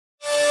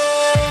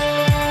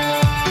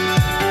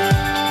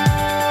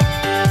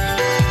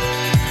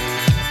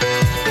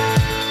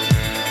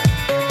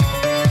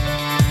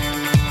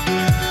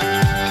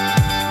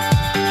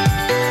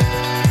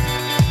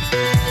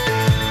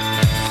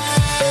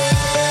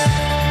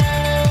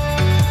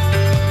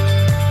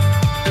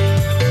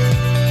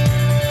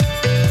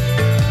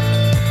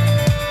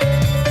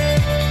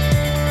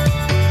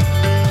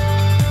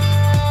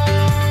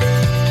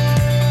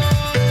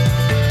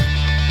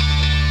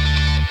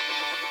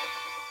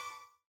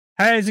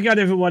How's it going,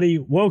 everybody?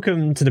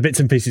 Welcome to the Bits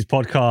and Pieces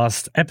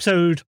podcast,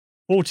 episode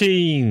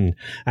 14.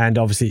 And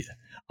obviously,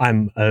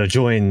 I'm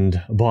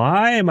joined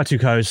by my two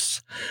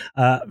co-hosts,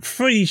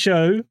 Free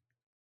Show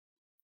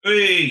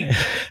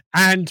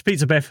and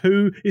Pizza Beth,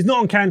 who is not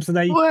on cam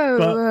today,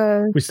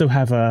 but we still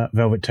have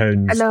Velvet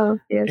Tones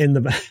in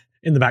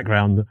the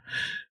background.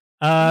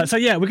 So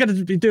yeah, we're going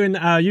to be doing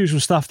our usual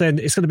stuff then.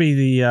 It's going to be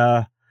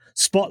the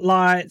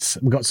spotlights.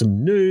 We've got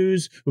some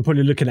news. We're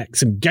probably looking at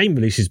some game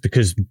releases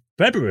because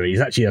February is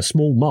actually a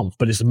small month,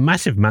 but it's a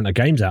massive amount of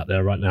games out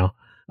there right now,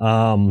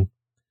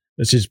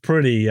 which is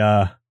pretty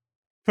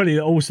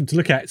awesome to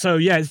look at. So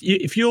yeah,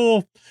 if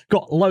you're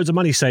got loads of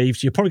money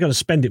saved, you're probably going to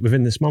spend it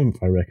within this month,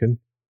 I reckon.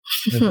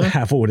 And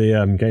have all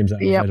the games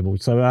that are available.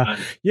 So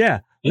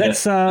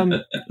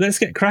let's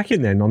get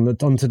cracking then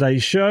on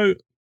today's show,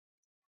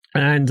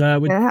 and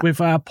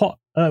with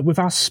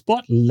our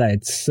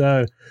spotlights.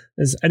 So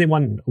does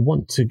anyone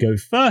want to go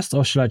first,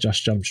 or should I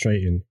just jump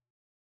straight in?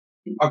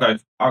 I'll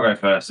go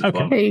first.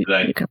 Okay.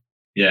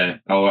 Yeah.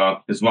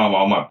 As well.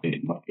 I might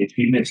be a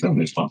few minutes on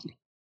this one.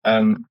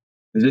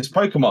 There's this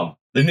Pokemon.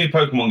 The new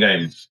Pokemon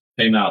games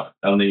came out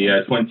on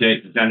the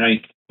 28th of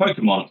January.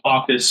 Pokemon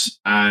Arceus,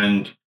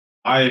 and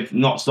I've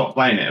not stopped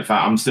playing it. In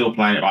fact, I'm still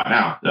playing it right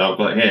now. So I've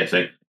got it here.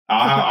 So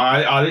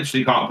I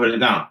literally can't put it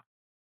down.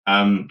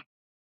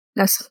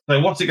 Yes. So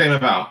what's the game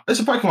about? It's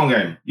a Pokemon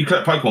game. You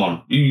collect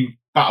Pokemon. You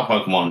battle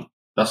Pokemon.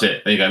 That's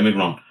it. There you go.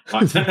 Moving on.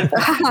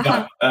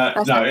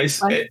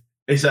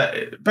 It's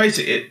a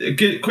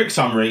basic. Quick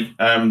summary.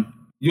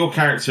 Your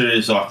character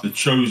is like the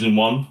chosen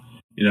one.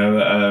 You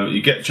know,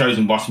 you get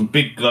chosen by some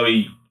big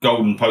glowy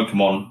golden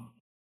Pokemon,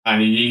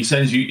 and he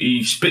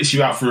spits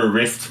you out through a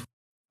rift.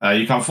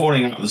 You come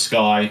falling out of the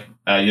sky.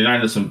 You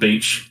land on some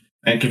beach,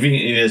 and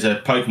conveniently there's a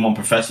Pokemon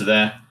professor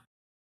there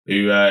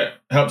who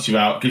helps you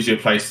out, gives you a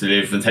place to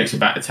live, and takes you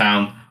back to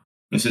town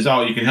and says,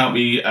 "Oh, you can help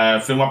me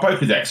fill my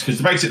Pokedex," because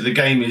the basic of the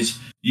game is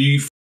you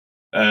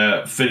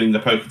filling the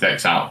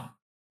Pokedex out,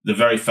 the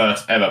very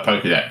first ever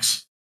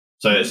Pokedex.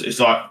 So it's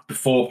like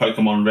before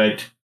Pokemon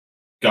Red,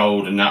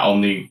 Gold, and that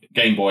on the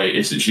Game Boy.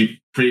 It's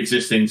actually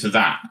pre-existing to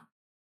that.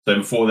 So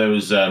before there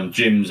was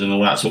gyms and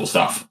all that sort of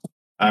stuff.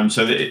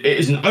 So it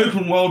is an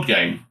open world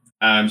game.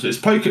 So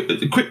it's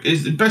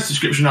the best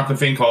description I can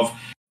think of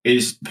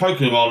is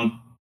Pokemon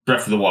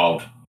Breath of the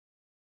Wild.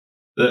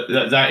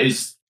 That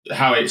is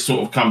how it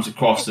sort of comes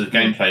across the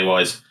gameplay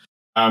wise.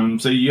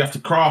 So you have to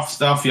craft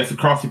stuff. You have to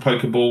craft your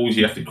Pokeballs.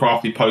 You have to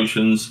craft your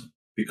potions,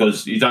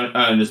 because you don't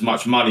earn as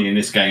much money in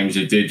this game as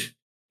you did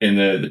in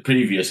the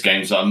previous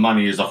games. Like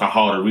money is like a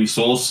harder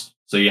resource,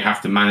 so you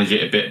have to manage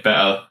it a bit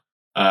better.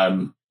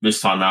 This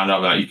time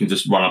around, you can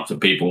just run up to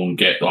people and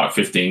get like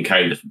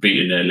 15k just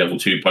beating their level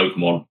 2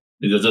 Pokemon.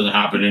 It doesn't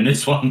happen in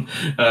this one.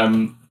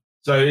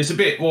 So it's a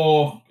bit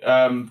more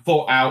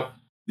thought out.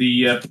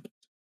 The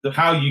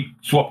how you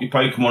swap your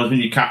Pokemon is when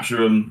you capture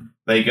them,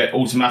 they get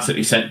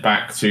automatically sent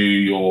back to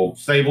your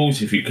stables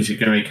because you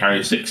can only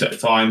carry 6 at a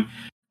time.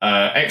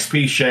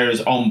 XP share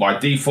is on by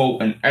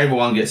default, and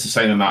everyone gets the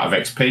same amount of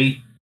XP.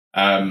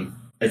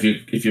 If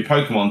your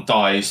Pokemon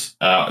dies,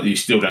 you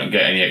still don't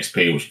get any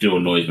XP, which still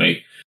annoys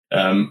me.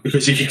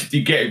 Because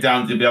you get it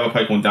down to the other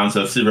Pokemon down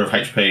to a sliver of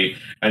HP,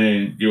 and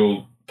then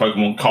your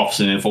Pokemon coughs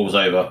and then falls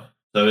over.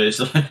 So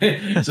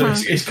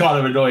it's kind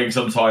of annoying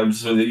sometimes.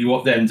 So that you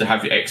want them to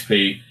have your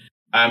XP,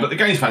 but the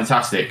game's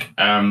fantastic.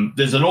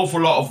 There's an awful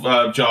lot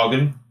of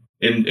jargon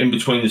in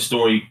between the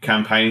story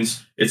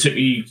campaigns. It took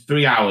me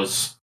 3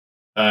 hours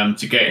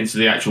to get into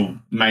the actual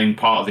main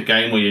part of the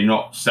game, where you're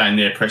not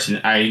standing there pressing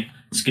A,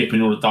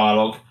 skipping all the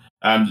dialogue.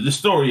 The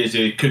story is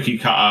a cookie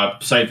cutter,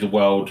 save the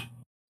world.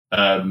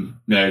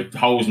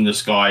 Holes in the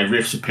sky,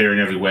 rifts appearing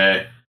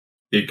everywhere.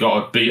 You've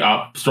got to beat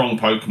up strong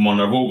Pokemon.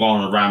 They've all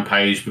gone on a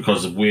rampage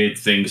because of weird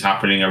things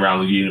happening around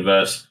the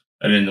universe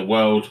and in the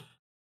world.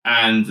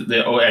 And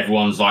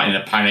everyone's like in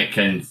a panic,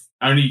 and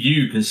only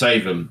you can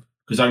save them,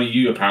 because only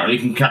you apparently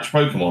can catch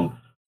Pokemon,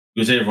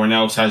 because everyone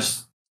else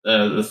has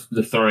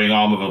the throwing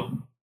arm of a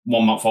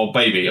 1-month-old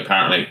baby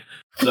apparently.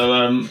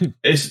 So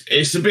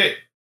it's a bit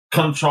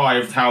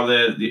contrived how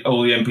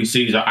all the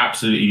NPCs are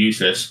absolutely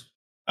useless.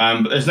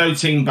 But there's no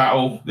team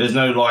battle. There's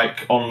no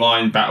like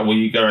online battle where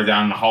you go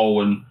down the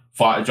hole and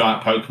fight a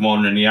giant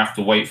Pokemon and you have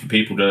to wait for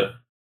people to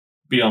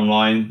be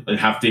online and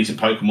have decent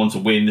Pokemon to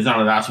win. There's none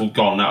of that. That's all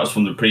gone. That was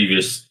from the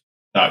previous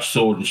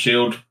Sword and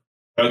Shield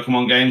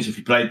Pokemon games, if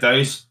you played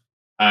those.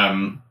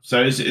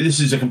 So this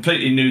is a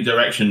completely new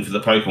direction for the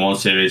Pokemon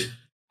series,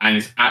 and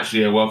it's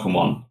actually a welcome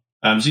one.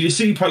 So you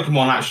see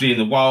Pokemon actually in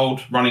the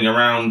wild running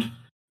around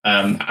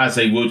as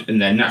they would in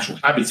their natural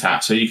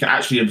habitat. So you can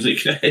actually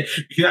turn it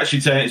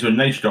into a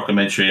nature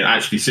documentary and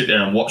actually sit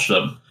there and watch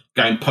them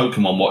going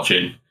Pokemon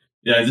watching.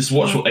 Just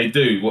watch what they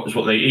do, watch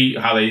what they eat,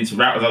 how they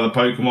interact with other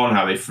Pokemon,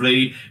 how they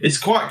flee. It's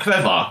quite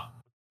clever.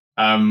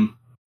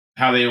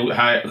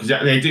 Because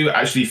they do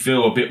actually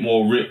feel a bit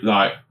more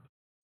like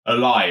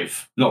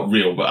alive, not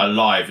real, but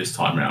alive this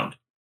time round.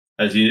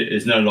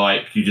 There's no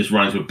like you just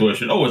run into a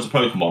bush and it's a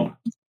Pokemon.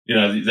 You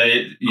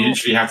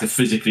literally have to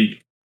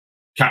physically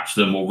catch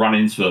them or run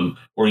into them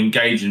or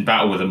engage in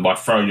battle with them by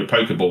throwing your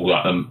Pokeball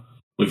at them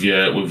with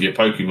your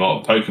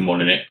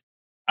Pokemon in it.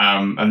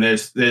 And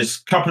there's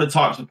a couple of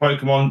types of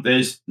Pokemon.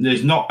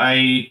 There's not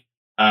a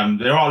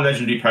there are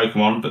legendary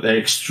Pokemon, but they're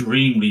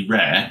extremely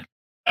rare.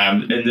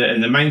 In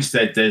the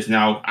mainstead, there's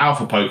now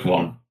Alpha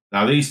Pokemon.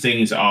 Now these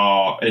things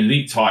are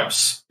elite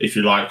types, if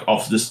you like,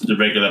 of the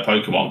regular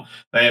Pokemon.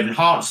 They have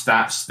enhanced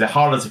stats. They're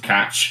harder to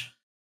catch,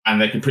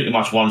 and they can pretty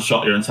much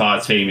one-shot your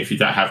entire team if you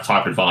don't have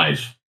type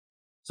advantage.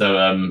 So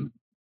and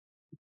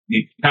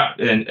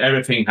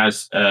everything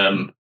has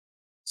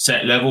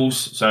set levels.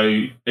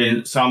 So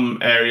in some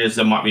areas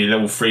there might be a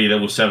level 3,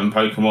 level 7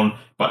 Pokemon,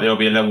 but there'll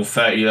be a level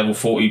 30, level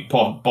 40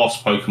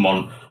 boss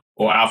Pokemon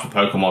or alpha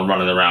Pokemon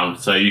running around.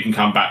 So you can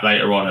come back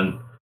later on and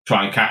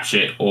try and catch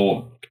it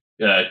or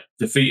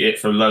defeat it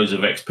for loads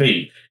of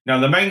XP. Now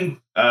the main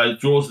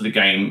draws of the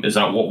game is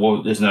that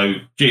there's no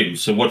gyms.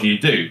 So what do you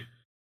do?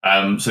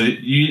 So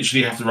you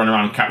literally have to run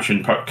around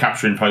capturing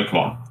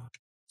Pokemon.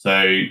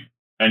 So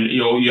and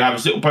you have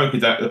a little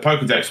Pokedex. The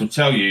Pokedex will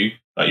tell you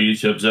that you need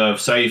to observe,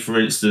 say, for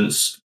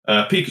instance,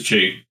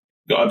 Pikachu. You've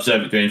got to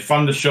observe it doing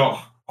Thunder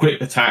Shock,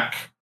 Quick Attack,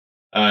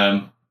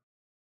 Thunder.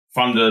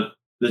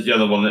 There's the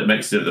other one that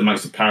makes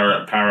the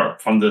power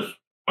Thunder.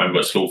 I remember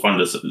it's called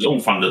Thunder. It's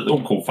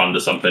all called Thunder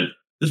something.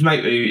 Just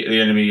make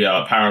the enemy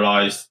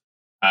paralyzed.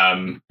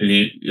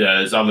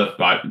 There's other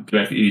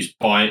use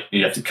Bite.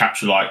 You have to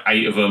capture like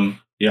 8 of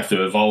them. You have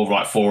to evolve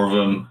like 4 of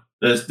them.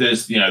 There's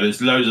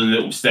loads of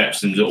little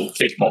steps and little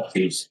tick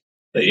boxes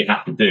that you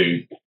have to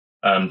do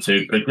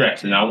to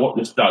progress. And now what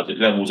this does, it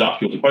levels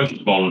up your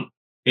Pokemon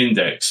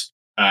index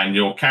and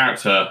your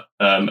character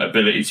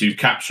ability to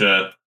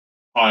capture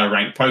higher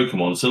ranked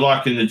Pokemon. So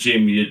like in the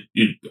gym,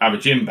 you'd have a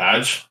gym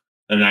badge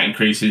and that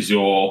increases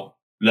your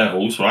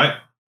levels, right?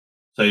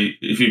 So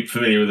if you're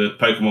familiar with the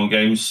Pokemon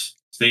games,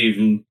 Steve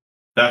and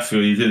Beth,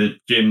 you do the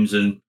gyms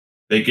and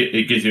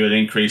it gives you an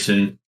increase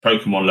in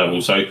Pokemon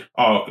level. So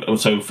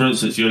for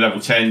instance, you're level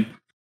 10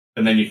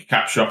 and then you can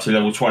capture up to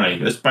level 20.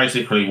 That's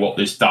basically what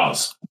this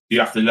does. You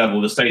have to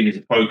level the stages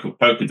of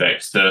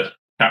Pokedex to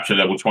capture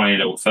level 20,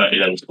 level 30,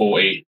 level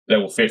 40,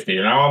 level 50.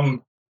 And now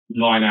I'm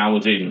 9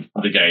 hours in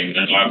the game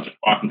and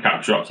I can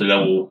capture up to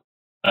level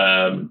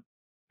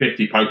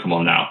 50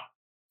 Pokemon now.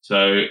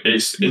 So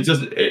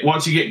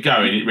once you get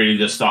going, it really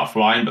does start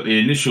flying. But the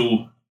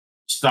initial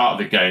start of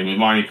the game,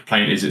 my only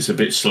complaint is it's a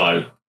bit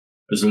slow.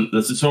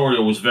 The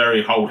tutorial was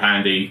very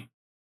hold-handy,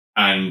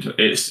 and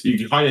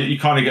you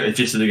kind of get the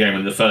gist of the game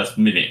in the first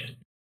minute.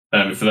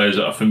 For those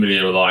that are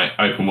familiar with like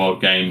open world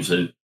games,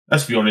 and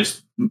let's be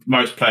honest,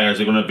 most players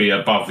are going to be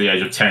above the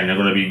age of 10. They're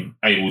going to be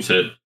able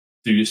to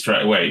do it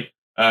straight away.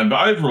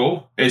 But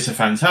overall, it's a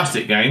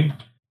fantastic game.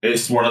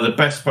 It's one of the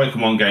best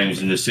Pokemon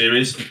games in the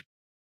series.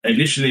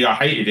 Initially, I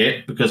hated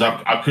it because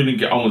I couldn't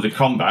get on with the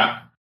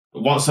combat.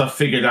 But once I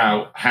figured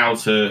out how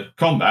to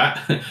combat,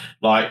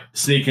 like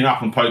sneaking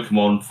up on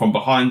Pokemon from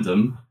behind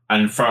them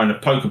and throwing a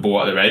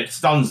Pokeball at their head,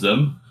 stuns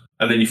them,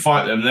 and then you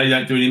fight them, and they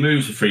don't do any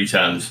moves for 3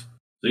 turns.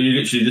 So you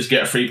literally just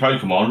get a free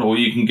Pokemon, or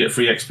you can get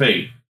free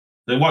XP.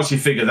 So once you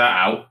figure that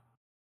out,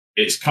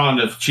 it's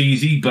kind of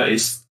cheesy, but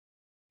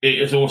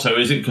it also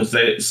isn't, because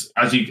as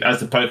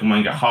the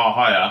Pokemon get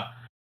higher,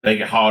 they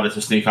get harder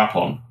to sneak up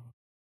on.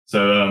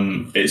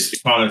 So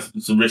it's kind of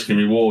some risk and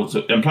rewards,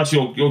 and plus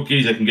your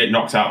geezer can get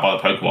knocked out by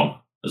the Pokemon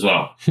as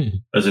well.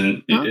 As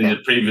in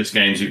the previous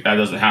games, that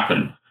doesn't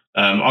happen.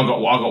 I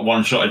got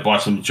one-shotted by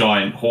some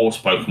giant horse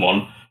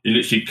Pokemon. He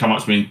literally come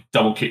up to me and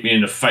double kicked me in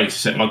the face,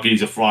 sent my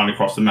geezer flying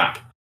across the map.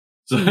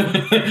 So,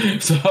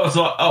 so I was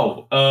like,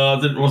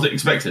 I wasn't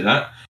expecting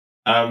that.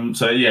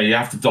 So yeah, you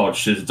have to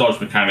dodge. There's a dodge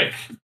mechanic,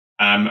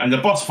 and the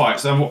boss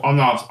fights. I've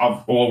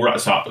all wrapped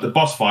this up, but the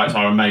boss fights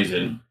are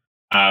amazing.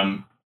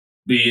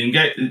 The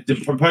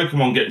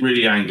Pokemon get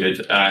really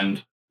angered,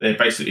 and they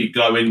basically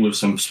glow in with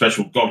some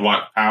special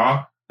godlike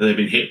power. They've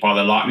been hit by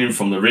the lightning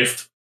from the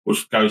rift,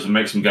 which goes and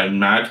makes them go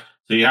mad.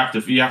 So you have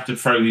to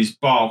throw these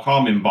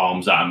calming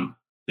bombs at them.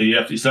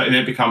 So and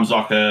it becomes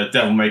like a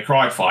Devil May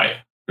Cry fight,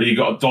 where you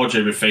got to dodge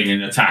everything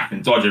and attack,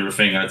 and dodge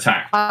everything and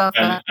attack.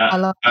 And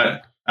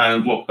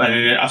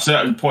at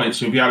certain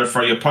points, you'll be able to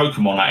throw your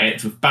Pokemon at it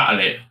to battle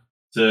it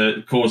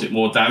to cause it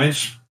more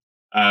damage.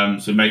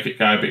 To make it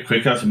go a bit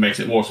quicker, to make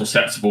it more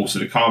susceptible to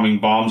the calming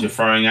bombs you're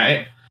throwing at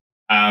it.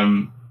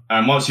 And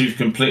once you've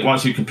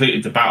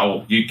completed the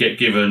battle, you get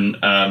given,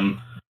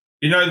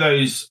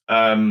 those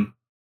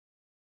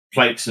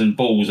plates and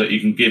balls that you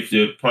can give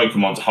the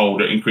Pokemon to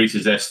hold. It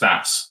increases their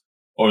stats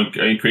or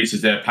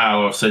increases their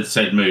power of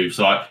said moves.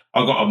 So I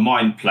got a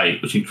Mind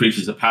Plate, which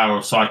increases the power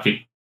of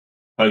Psychic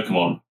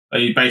Pokemon.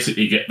 And you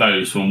basically get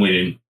those from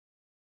winning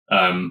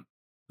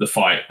the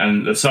fight.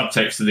 And the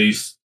subtext of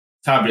these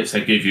tablets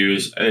they give you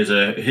is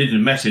a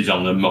hidden message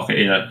on them, like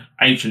an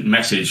ancient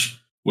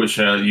message, which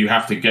you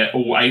have to get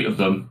all 8 of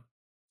them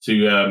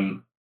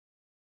to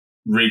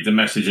read the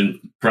message and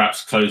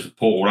perhaps close the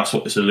portal. That's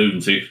what it's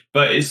alluding to.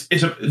 But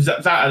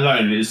that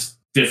alone is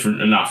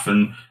different enough.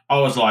 And I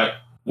was like,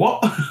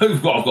 what?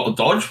 I've got to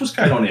dodge. What's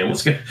going on here?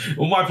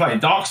 Am I playing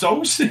Dark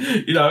Souls?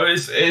 Initially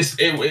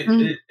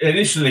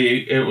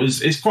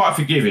it's quite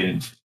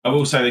forgiving. I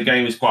will say the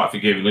game is quite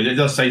forgiving, but it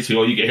does say to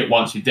you, you get hit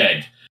once, you're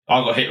dead.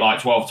 I got hit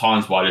like 12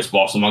 times by this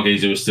boss, and my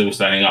geezer was still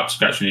standing up,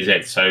 scratching his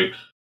head. So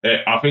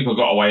I think I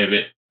got away with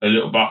it a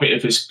little bit. I think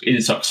if it's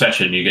in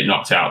succession, you get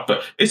knocked out.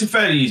 But it's a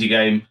fairly easy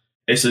game.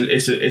 It's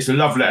a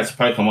love letter to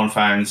Pokemon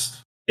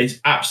fans.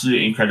 It's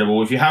absolutely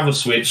incredible. If you have a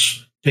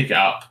Switch, pick it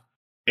up.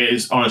 It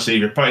is honestly,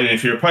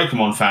 if you're a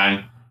Pokemon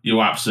fan,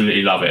 you'll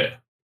absolutely love it.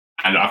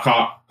 And I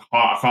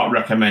can't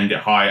recommend it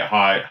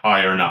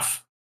higher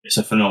enough. It's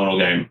a phenomenal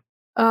game.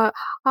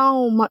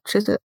 How much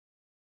is it?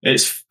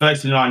 It's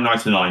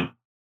 $39.99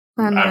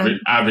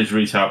 average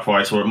retail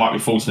price, or it might be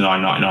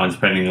 $49.99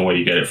 depending on where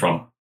you get it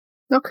from.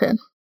 Okay.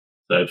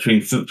 So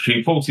between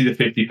 £40 to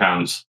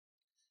 £50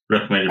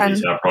 recommended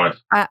retail price.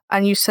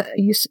 And you said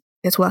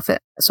it's worth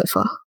it so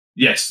far.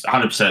 Yes,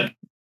 100%.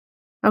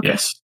 Okay.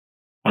 Yes,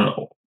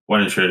 well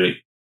and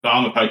truly. But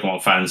I'm a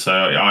Pokemon fan, so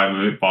I'm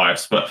a bit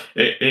biased. But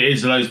it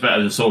is loads better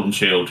than Sword and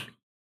Shield.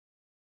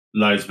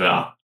 Loads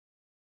better.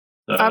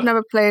 So, I've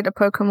never played a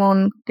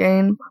Pokemon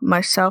game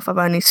myself. I've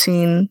only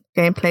seen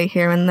gameplay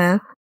here and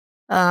there.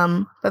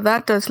 But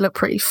that does look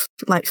pretty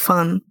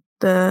fun.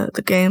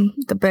 The game,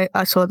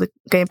 I saw the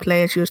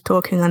gameplay as you was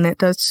talking, and it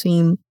just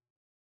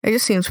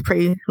seems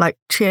pretty like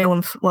chill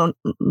and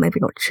maybe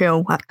not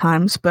chill at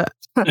times, but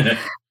it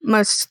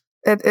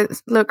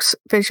looks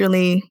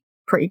visually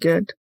pretty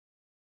good,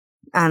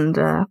 and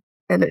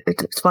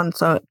it's fun.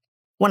 So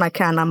when I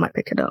can, I might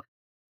pick it up.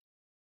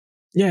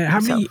 Yeah, how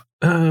many?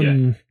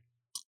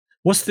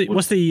 What's the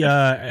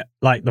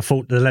like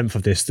the length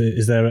of this?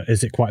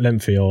 Is it quite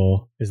lengthy,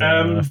 or is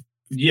there?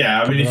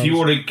 Yeah, I mean, if you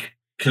want to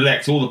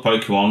collect all the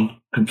Pokemon,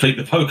 complete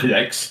the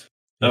Pokédex,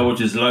 which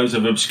is loads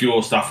of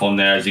obscure stuff on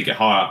there as you get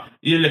higher,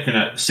 you're looking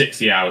at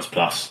 60 hours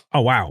plus.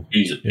 Oh wow,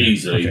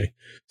 easily.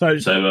 Okay.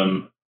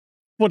 So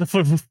what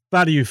for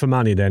value for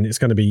money? Then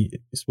it's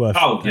worth.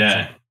 Oh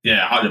yeah,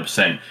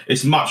 100%.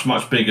 It's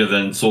much bigger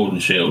than Sword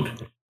and Shield.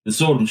 The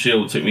Sword and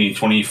Shield took me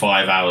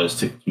 25 hours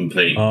to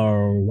complete.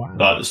 Oh wow!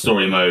 Like the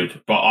story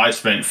mode, but I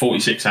spent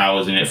 46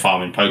 hours in it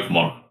farming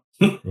Pokemon.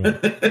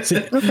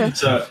 Okay.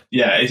 So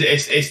yeah,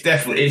 it's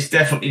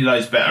definitely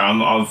loads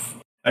better.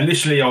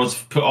 Initially I was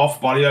put off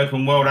by the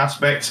open world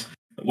aspect.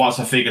 Once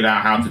I figured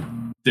out how to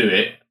do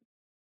it,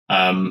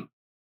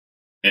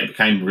 it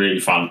became really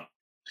fun.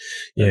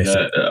 Yes.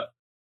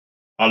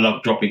 I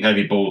love dropping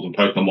heavy balls and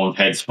Pokemon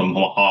heads from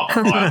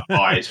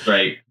high. It's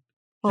great.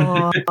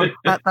 Oh,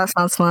 that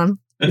sounds fun.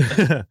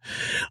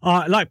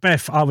 Like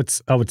Beth, I would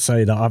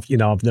say that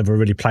I've never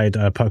really played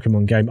a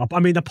Pokemon game. I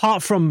mean,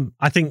 apart from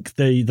I think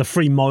the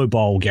free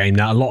mobile game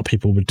that a lot of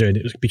people were doing,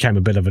 it became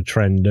a bit of a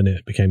trend, and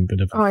it became a bit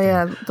of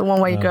the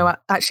one where you go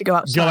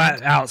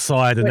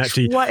outside and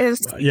actually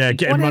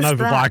getting run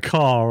over by a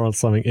car or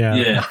something.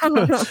 Yeah.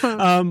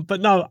 But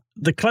no,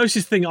 the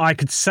closest thing I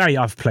could say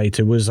I've played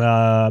to was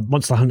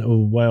Monster Hunter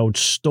World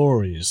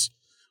Stories,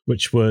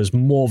 which was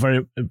more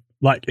very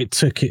like it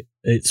took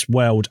its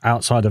world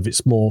outside of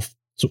its more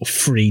sort of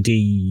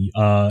 3D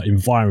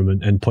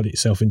environment and put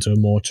itself into a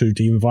more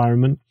 2D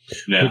environment,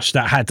 which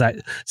that had that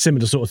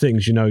similar sort of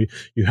things. You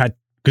had,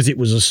 because it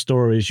was a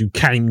story, as you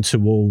came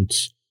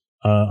towards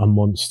a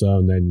monster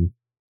and then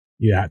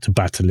you had to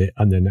battle it,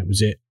 and then that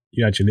was it.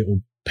 You had your little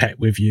pet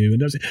with you,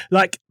 and that was it.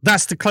 Like,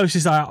 that's the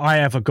closest I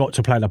ever got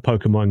to playing a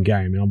Pokemon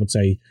game. And I would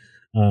say,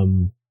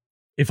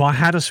 if I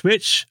had a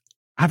Switch,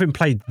 having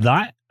played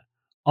that,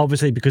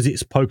 obviously because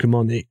it's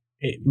Pokemon,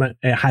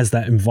 it has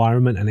that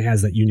environment and it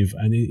has that universe,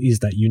 and it is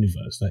that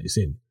universe that it's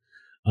in.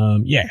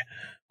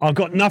 I've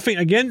got nothing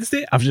against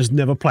it. I've just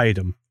never played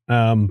them.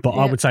 But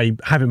I would say,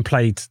 having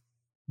played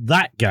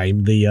that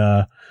game,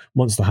 the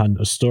Monster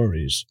Hunter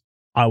Stories,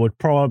 I would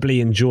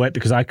probably enjoy it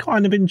because I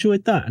kind of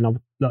enjoyed that, and I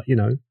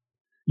would,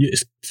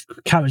 it's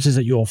characters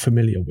that you're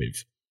familiar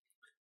with.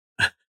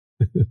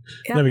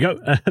 There we go.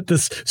 The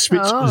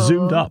Switch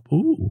zoomed up.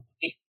 Ooh.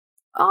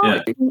 Oh,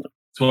 yeah.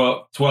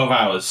 12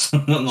 hours.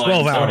 Not 9,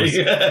 12 hours.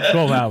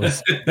 12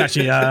 hours.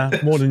 Actually,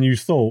 more than you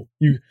thought.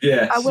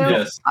 Yes.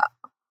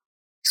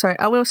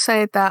 I will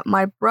say that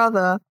my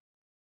brother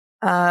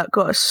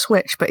got a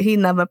Switch, but he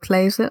never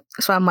plays it,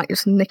 so I might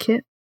just nick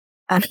it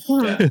and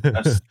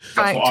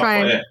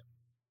try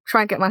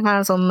and get my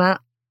hands on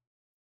that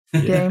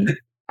game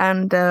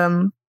and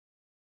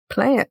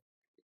play it.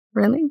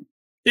 Really?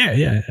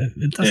 Yeah.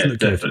 It does look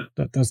good.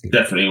 That does look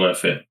definitely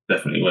worth it.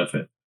 Definitely worth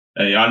it.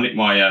 I nicked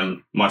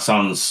my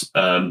son's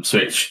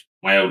Switch,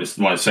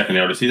 my second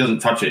eldest. He doesn't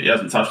touch it. He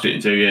hasn't touched it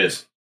in 2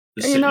 years.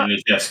 Just sitting on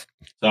his desk.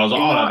 So I was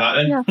like, I'll have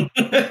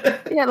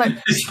that then. Yeah, like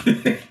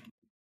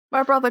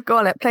my brother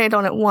got it, played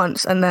on it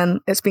once, and then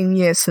it's been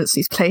years since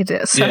he's played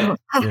it. So,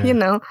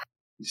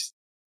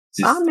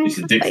 He's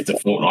addicted to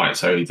Fortnite,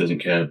 so he doesn't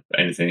care about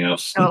anything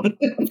else.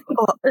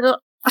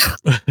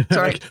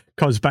 Sorry.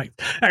 Comes back.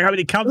 I mean,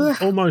 it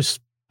comes almost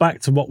back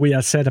to what we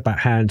had said about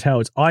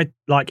handhelds.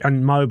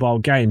 And mobile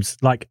games.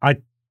 Like, I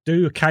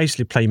do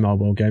occasionally play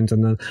mobile games,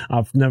 and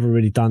I've never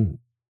really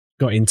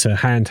got into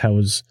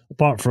handhelds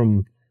apart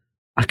from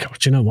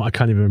do you know what? I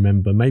can't even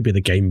remember. Maybe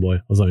the Game Boy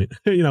or something.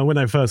 When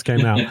they first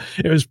came out,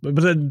 it was. But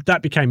then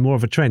that became more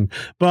of a trend.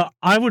 But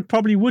I would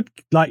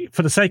like,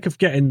 for the sake of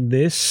getting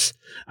this,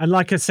 and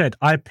like I said,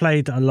 I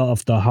played a lot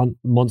of the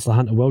Monster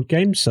Hunter World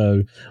games,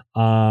 so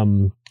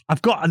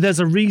there's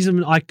a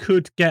reason I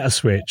could get a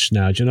Switch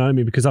now. Do you know what I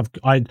mean? Because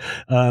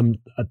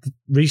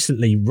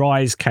recently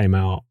Rise came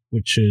out,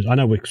 which is, I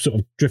know we're sort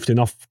of drifting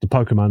off the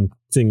Pokemon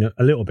thing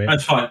a little bit.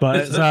 That's fine.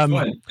 But That's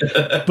fine.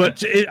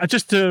 But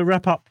just to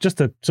wrap up, just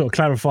to sort of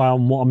clarify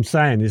on what I'm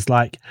saying is,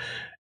 like,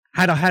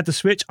 had I had the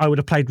Switch, I would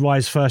have played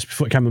Rise first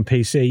before it came on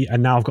PC,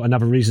 and now I've got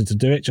another reason to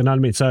do it. Do you know what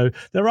I mean? So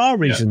there are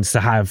reasons to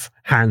have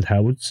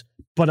handhelds,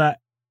 but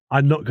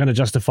I'm not going to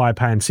justify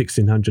paying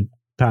 £1,600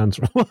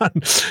 for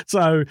one.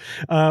 So,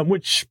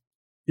 which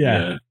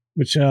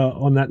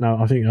on that note,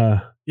 I think,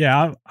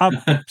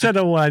 I've said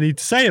all I need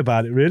to say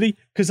about it, really,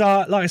 because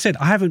like I said,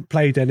 I haven't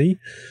played any.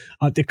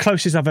 The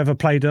closest I've ever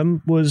played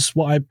them was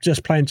what I'm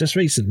just playing just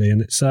recently,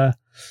 and it's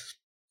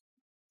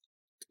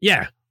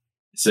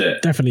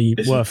definitely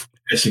worth.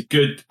 It's a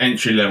good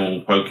entry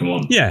level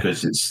Pokemon,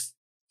 because it's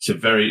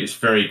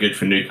very good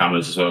for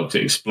newcomers as well, because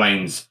it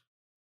explains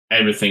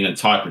everything and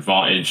type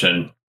advantage,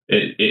 and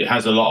it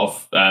has a lot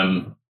of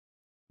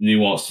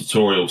nuanced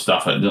tutorial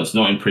stuff that's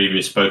not in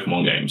previous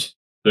Pokemon games.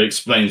 So it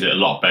explains it a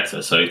lot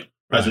better. So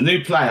as a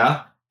new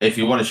player, if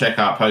you want to check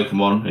out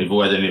Pokemon, if you've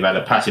already had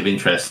a passive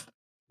interest,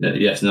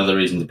 yes, another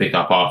reason to pick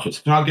up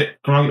Arceus. Can I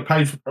get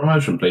paid for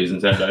promotion, please,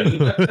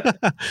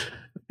 Nintendo?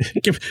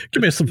 give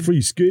me some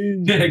free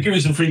skins. Yeah, give me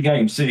some free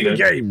games. See you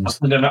games.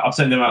 I'll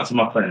send them out to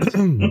my friends.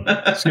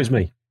 Excuse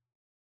me.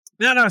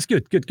 No, it's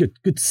good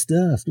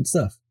stuff. Good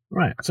stuff.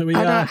 Right. So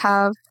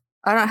I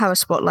don't have a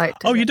spotlight.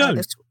 Oh, you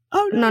don't?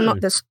 No,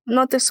 not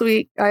this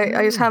week.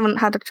 I just haven't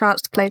had a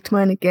chance to play too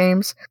many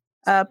games.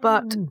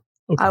 But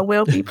I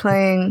will be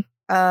playing.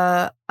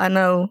 I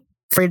know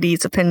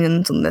 3D's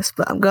opinions on this,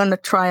 but I'm going to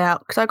try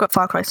out, because I got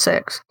Far Cry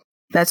 6.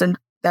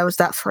 There was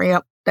that free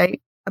update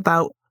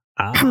about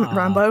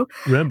Rambo.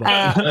 I'm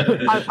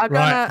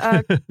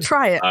gonna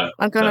try it.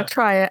 I'm gonna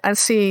try it and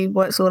see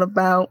what it's all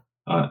about.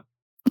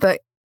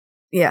 But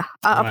yeah,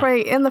 I'll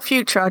probably in the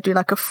future I'll do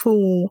like a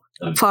full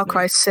Far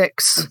Cry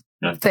 6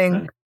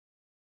 thing.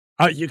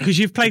 Because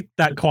you've played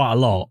that quite a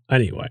lot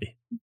anyway.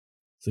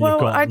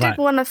 So I did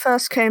when it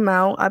first came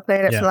out. I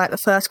played it for like the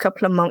first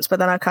couple of months, but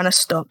then I kind of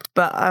stopped.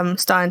 But I'm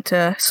starting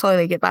to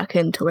slowly get back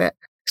into it.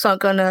 So I'm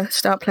gonna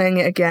start playing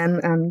it again,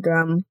 and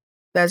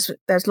there's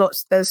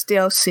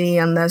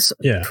DLC and there's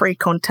free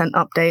content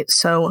updates.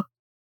 So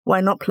why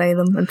not play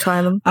them and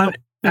try them?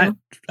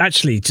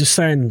 Actually,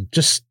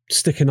 just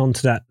sticking on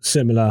to that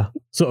similar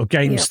sort of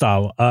game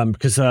style,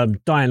 because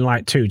Dying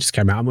Light 2 just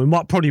came out, and we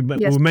might probably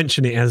we'll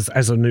mention it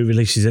as a new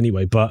releases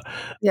anyway, but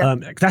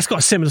that's got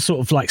a similar sort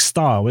of like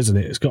style, isn't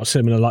it? It's got a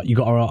similar, like, you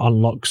got to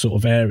unlock sort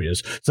of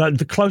areas. So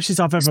the closest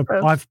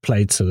I've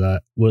played to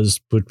that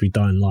would be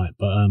Dying Light,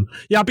 but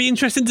I'd be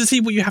interested to see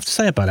what you have to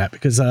say about that,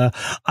 because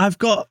I've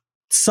got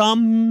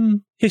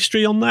some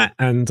history on that,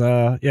 and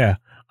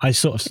I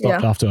sort of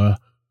stopped after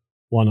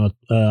one or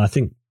I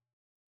think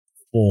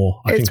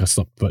 4. I think I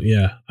stopped, but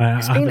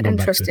it's been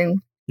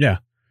interesting. Be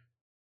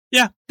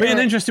an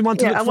interesting one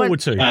to look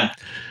forward to.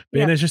 Be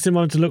an interesting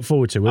one to look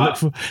forward to.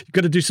 You've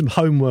got to do some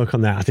homework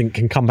on that, I think,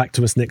 and come back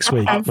to us next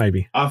week,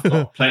 maybe. I've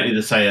got plenty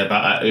to say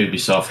about that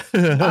Ubisoft.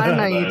 I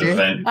know you do.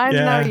 I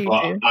know you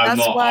do.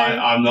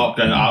 I'm not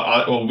going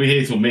to. We'll be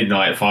here till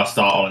midnight if I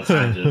start on a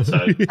tangent. So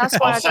that's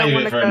why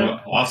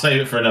I'll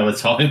save it for another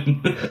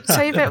time.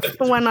 Save it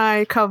for when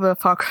I cover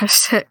Far Cry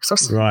 6 or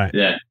something. Right.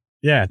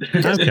 Yeah.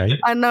 Okay.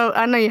 I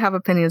know you have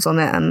opinions on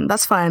it, and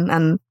that's fine,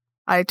 and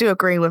I do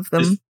agree with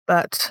them,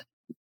 but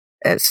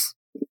it's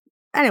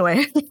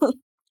anyway.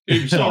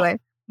 Ubisoft,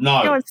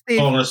 no. Go on, Steve.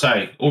 All I'm going to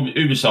say,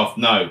 Ubisoft,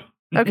 no.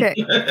 Okay.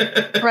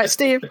 Right,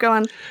 Steve, go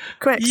on.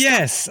 Quick.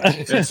 Yes.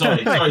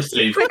 Sorry,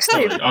 Steve. Quick,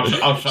 Steve.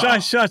 I'll try.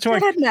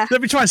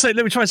 Let me try and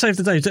save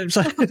the day.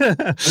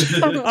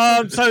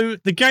 So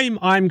the game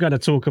I'm going to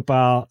talk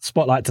about,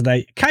 Spotlight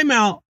today, came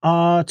out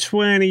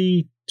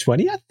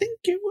 2020, I think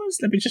it was.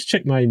 Let me just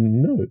check my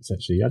notes,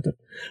 actually.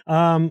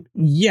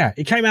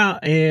 It came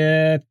out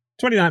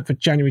 29th of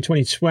January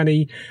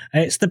 2020.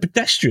 It's The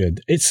Pedestrian.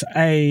 It's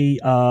a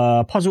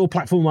puzzle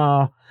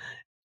platformer,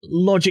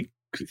 logic,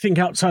 think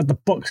outside the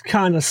box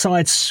kind of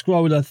side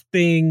scroller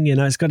thing.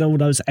 It's got all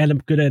those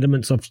good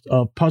elements of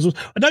puzzles.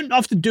 I don't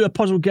often do a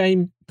puzzle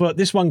game, but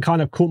this one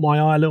kind of caught my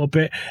eye a little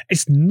bit.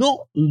 It's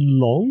not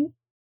long.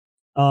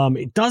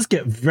 It does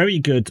get very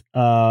good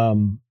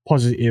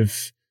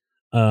positive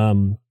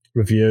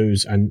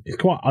reviews, and it's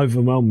quite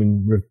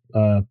overwhelming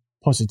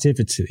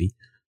positivity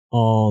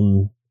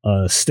on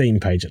Steam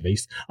page, at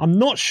least. I'm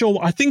not sure.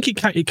 I think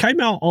it came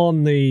out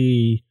on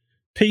the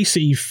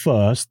PC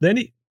first, then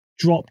it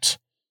dropped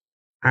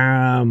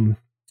on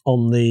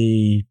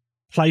the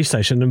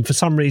PlayStation, and for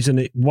some reason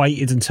it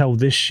waited until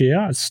this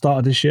year, the start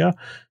of this year,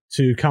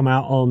 to come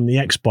out on the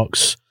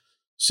Xbox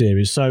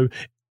series. So,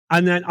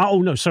 and then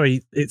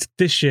it's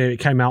this year it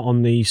came out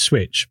on the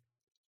Switch.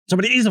 So,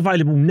 but it is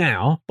available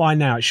now. By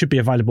now, it should be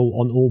available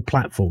on all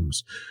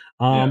platforms.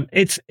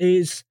 It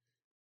is.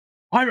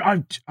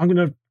 I'm going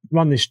to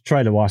run this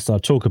trailer whilst I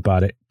talk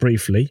about it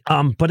briefly.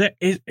 But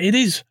it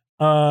is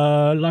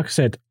like I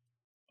said,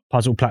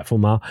 puzzle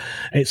platformer.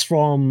 It's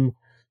from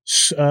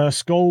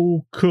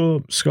Skullcom.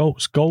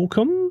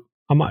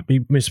 I might be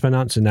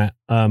mispronouncing that.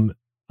 An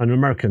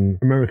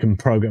American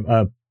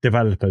program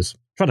developers.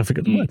 Trying to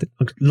figure the word.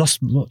 I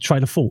lost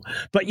train of thought.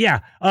 But yeah,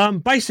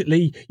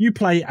 basically you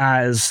play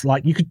as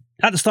you could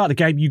at the start of the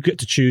game you get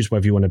to choose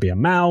whether you want to be a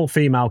male,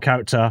 female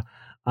character,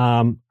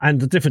 and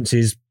the difference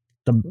is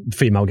the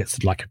female gets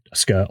a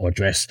skirt or a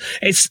dress.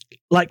 It's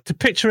to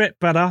picture it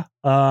better.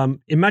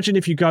 Imagine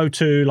if you go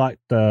to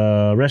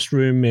the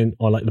restroom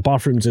or the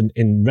bathrooms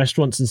in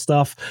restaurants and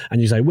stuff,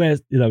 and you say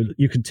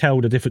you can tell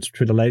the difference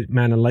between a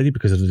man and a lady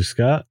because of the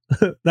skirt.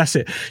 That's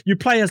it. You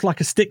play as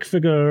a stick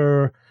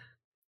figure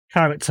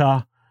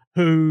character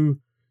who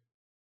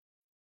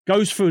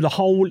goes through the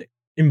whole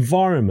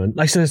environment.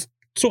 There's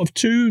sort of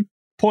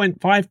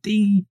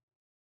 2.5D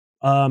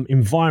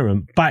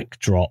environment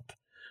backdrop,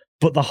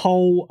 but the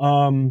whole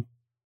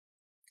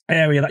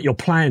area that you're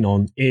playing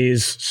on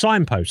is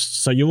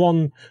signposts. So you're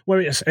on where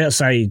it'll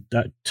say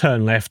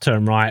turn left,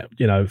 turn right,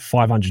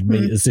 500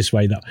 meters this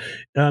way. That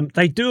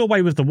they do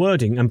away with the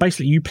wording, and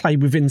basically you play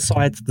within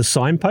inside the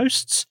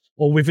signposts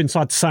or within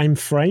inside the same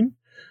frame.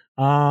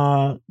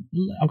 I've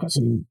got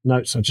some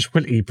notes I'll just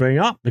quickly bring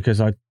up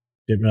because I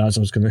didn't realize I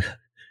was going to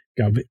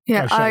go a bit.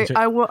 Yeah,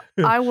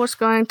 I was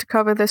going to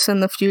cover this in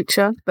the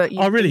future, but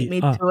you beat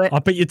me to it. I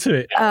beat you to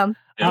it.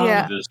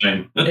 Yeah.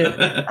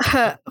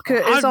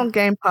 It's on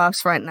Game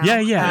Pass right now.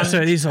 Yeah.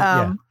 So it is.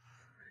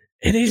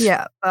 It is.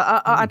 Yeah,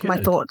 I'll add my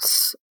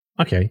thoughts.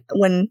 Okay.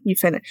 When you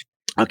finish.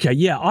 Okay.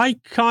 Yeah, I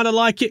kind of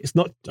like it. It's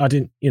not. I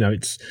didn't.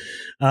 It's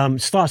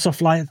starts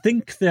off I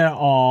think there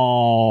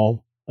are.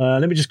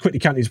 Let me just quickly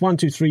count these. 1,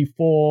 2, 3,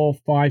 4,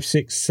 5,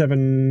 6,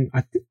 7. I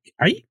think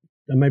 8.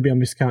 And maybe I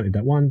miscounted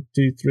that. 1,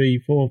 2, 3,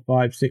 4,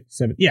 5, 6,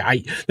 7. Yeah,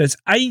 8. There's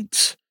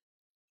 8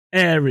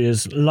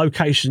 areas,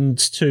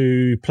 locations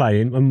to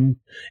play in, and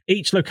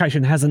each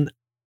location has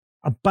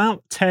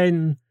about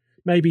 10,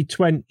 maybe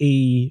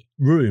 20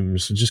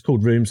 rooms, just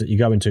called rooms that you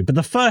go into. But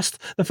the first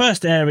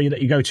area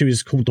that you go to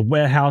is called the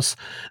warehouse,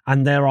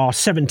 and there are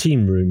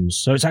 17 rooms.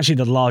 So it's actually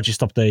the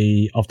largest of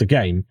the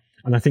game.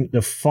 And I think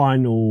the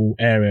final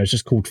area is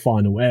just called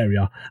final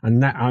area,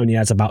 and that only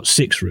has about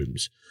 6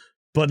 rooms.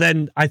 But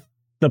then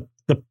the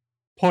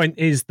point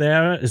is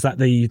that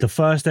the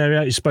first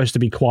area is supposed to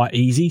be quite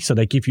easy, so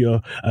they give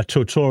you a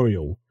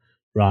tutorial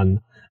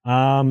run.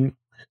 So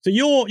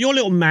your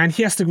little man,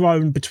 he has to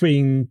roam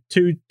between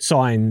 2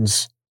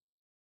 signs,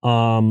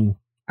 and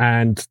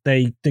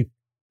they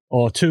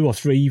or 2 or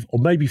 3 or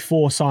maybe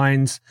 4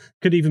 signs,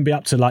 could even be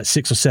up to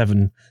 6 or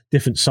 7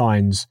 different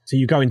signs. So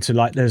you go into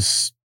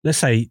there's let's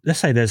say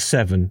there's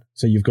 7.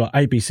 So you've got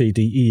A, B, C,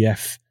 D, E,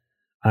 F,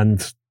 and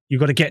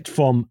you've got to get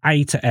from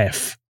A to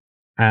F.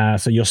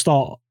 So you'll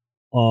start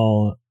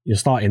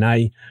in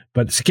A,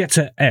 but to get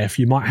to F,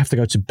 you might have to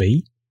go to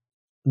B,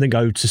 and then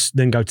go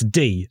to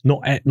D,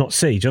 not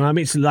C. Do you know what I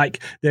mean? It's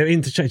they're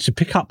interchanged to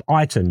pick up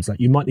items.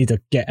 You might need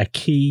to get a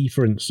key,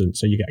 for instance.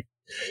 So you'll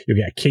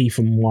get a key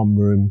from one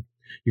room.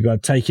 You've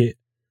got to take it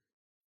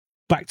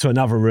back to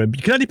another room.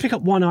 You can only pick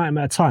up one item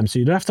at a time, so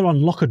you'd have to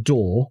unlock a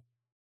door,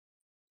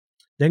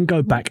 then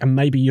go back, and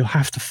maybe you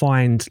have to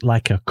find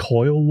a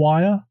coil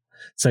wire.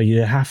 So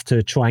you have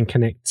to try and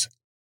connect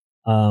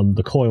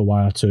the coil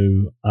wire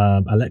to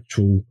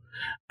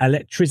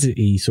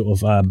electricity sort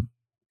of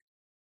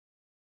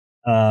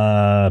what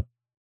are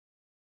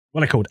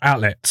they called?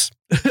 Outlets.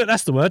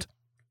 That's the word.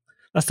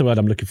 That's the word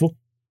I'm looking for.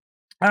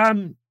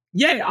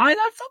 Yeah, I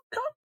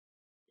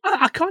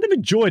kind of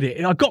enjoyed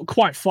it. I got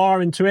quite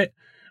far into it.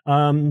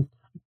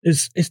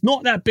 It's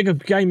not that big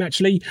of a game,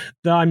 actually.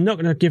 I'm not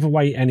going to give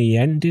away any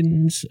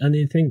endings,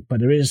 anything, but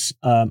there is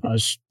a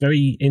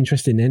very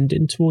interesting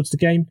ending towards the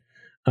game,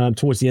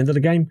 towards the end of the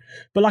game.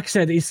 But like I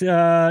said, it's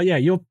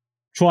you're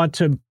trying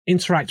to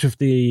interact with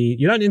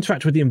you don't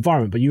interact with the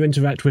environment, but you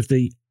interact with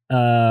the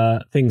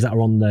things that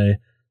are on the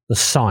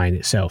sign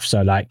itself.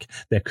 So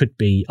there could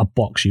be a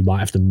box you might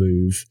have to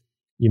move.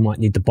 You might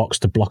need the box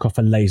to block off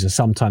a laser.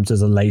 Sometimes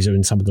there's a laser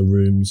in some of the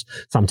rooms.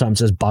 Sometimes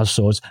there's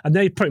buzzsaws. And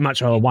they pretty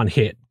much are one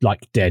hit,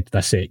 dead.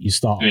 That's it. You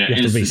have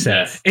to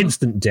reset. Death.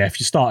 Instant death.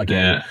 You start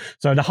again. Yeah.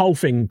 So the whole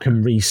thing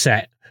can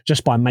reset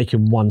just by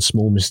making one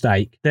small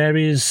mistake. There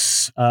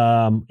is,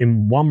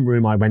 in one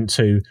room I went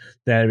to,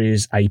 there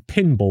is a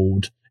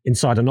pinboard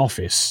inside an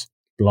office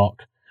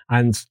block.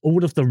 And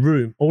all of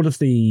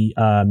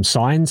the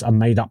signs are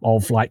made up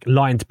of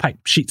lined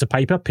sheets of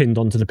paper pinned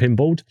onto the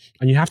pinboard,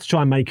 and you have to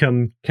try and make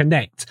them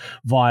connect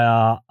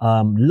via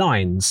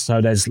lines. So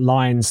there's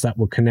lines that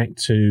will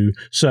connect to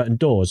certain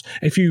doors.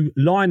 If you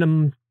line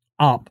them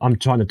up, I'm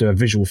trying to do a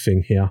visual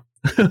thing here.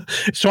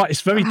 It's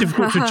very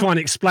difficult to try and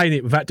explain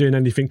it without doing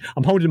anything.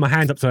 I'm holding my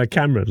hand up to a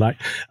camera,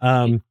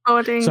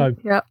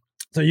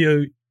 So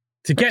you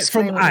to get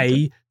from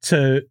A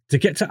to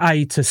get to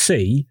A to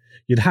C.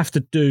 You'd have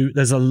to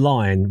there's a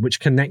line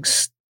which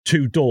connects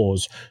 2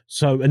 doors.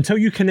 So until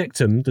you connect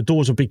them, the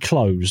doors will be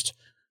closed.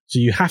 So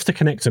you have to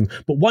connect them.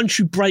 But once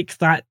you break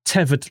that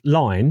tethered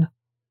line,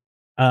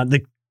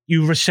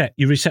 you reset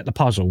the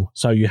puzzle.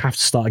 So you have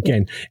to start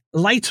again.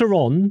 Later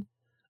on,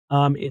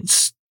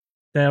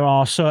 there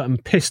are certain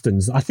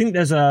pistons. I think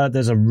there's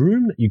a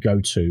room that you go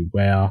to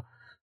where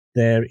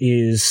there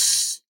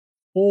is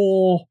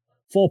four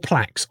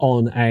plaques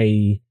on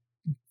a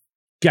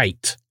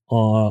gate,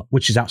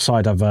 which is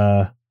outside of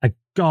a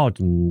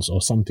gardens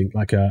or something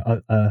like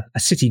a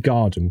city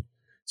garden.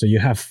 So you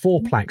have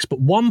 4 plaques, but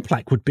 1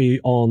 plaque would be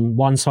on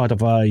one side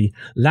of a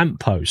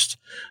lamppost.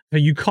 So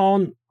you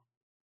couldn't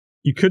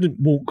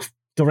walk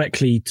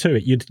directly to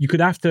it. You could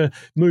have to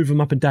move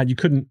them up and down.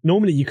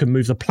 Normally you can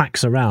move the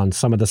plaques around,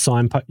 some of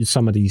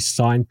these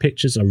sign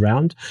pictures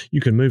around. You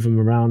can move them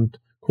around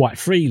quite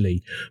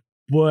freely.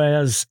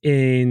 Whereas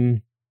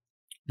in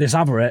this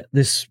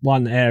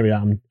one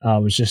area I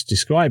was just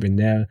describing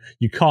there,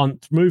 you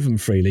can't move them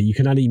freely. You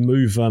can only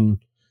move them,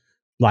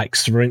 like,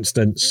 for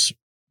instance,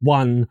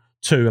 1,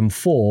 2, and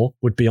 4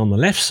 would be on the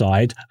left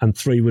side, and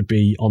 3 would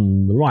be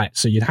on the right.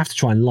 So you'd have to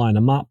try and line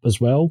them up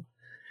as well.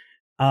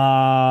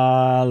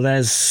 So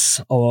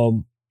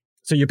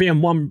you'd be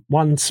in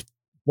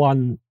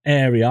one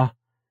area.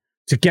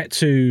 To get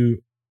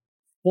to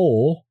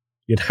 4,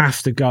 you'd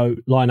have to go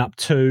line up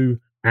 2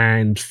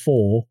 and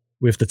 4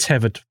 with the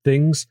tethered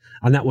things,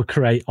 and that would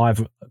create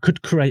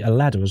a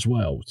ladder as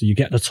well. So you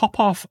get the top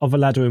half of a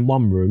ladder in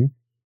one room,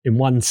 in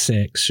one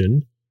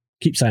section.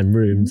 Keep saying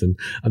rooms, and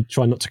I'm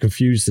trying not to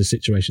confuse the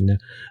situation there.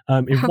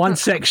 In one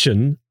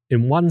section,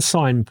 in one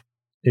sign,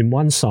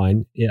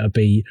 it'll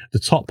be the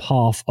top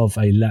half of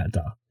a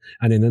ladder,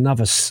 and in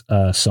another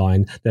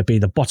sign, there'll be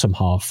the bottom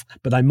half,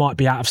 but they might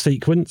be out of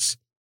sequence.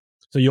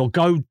 So you'll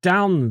go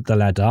down the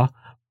ladder,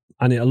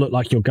 and it'll look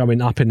like you're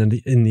going up in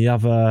the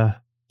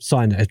other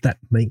sign. If that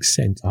makes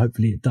sense,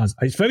 hopefully it does.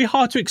 It's very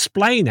hard to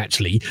explain,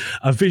 actually,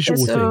 a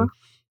visual thing.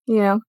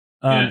 Yeah.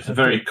 It's a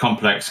very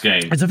complex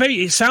game.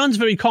 It sounds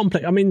very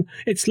complex. I mean,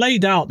 it's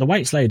laid out. The way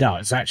it's laid out,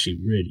 it's actually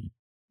really,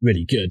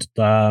 really good.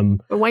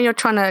 But when you're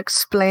trying to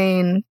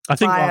explain, I'm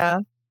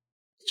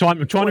trying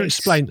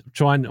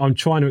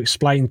to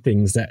explain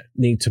things that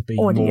need to be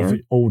more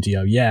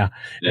audio. Yeah.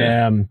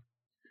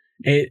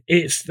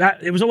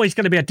 It was always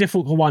going to be a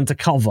difficult one to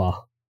cover,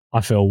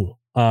 I feel,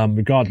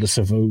 regardless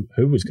of who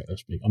was going to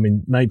speak. I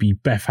mean, maybe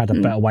Beth had a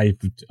better way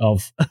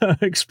of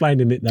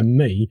explaining it than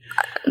me.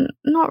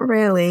 Not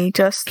really.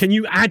 Just, can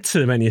you add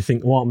to anything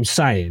what I'm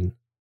saying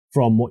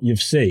from what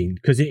you've seen?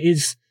 Because it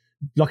is,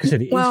 like I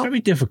said, it is very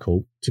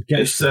difficult to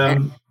get.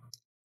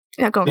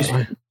 Go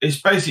on.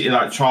 It's basically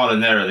like trial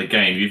and error of the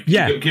game.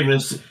 You've given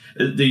us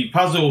the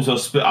puzzles are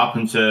split up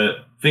into,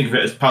 think of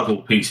it as puzzle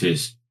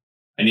pieces,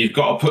 and you've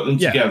got to put them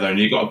together, and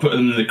you've got to put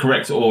them in the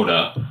correct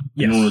order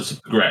in order to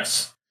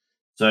progress.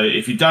 So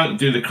if you don't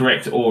do the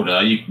correct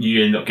order,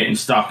 you end up getting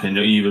stuck, and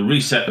you either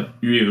reset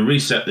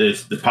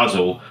the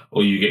puzzle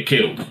or you get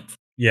killed.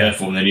 Yeah.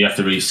 Therefore, and then you have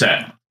to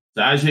reset.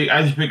 So as you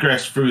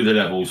progress through the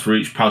levels for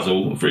each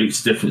puzzle, for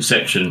each different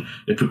section,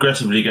 it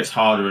progressively gets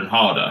harder and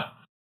harder.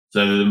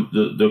 So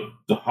the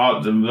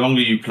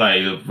longer you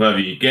play, the further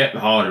you get, the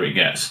harder it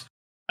gets.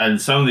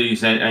 And some of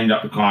these end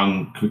up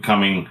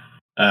becoming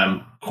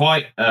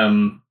quite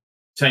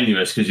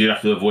tenuous, because you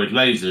have to avoid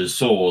lasers,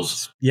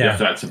 saws. You have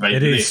to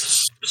activate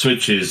lifts,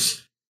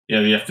 switches.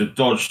 You have to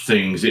dodge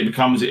things. It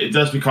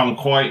does become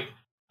quite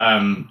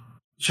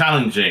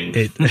challenging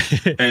in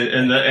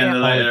the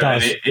later.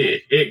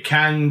 It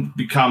can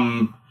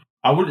become,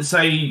 I wouldn't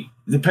say,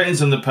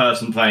 depends on the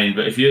person playing,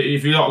 but if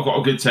you've not got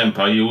a good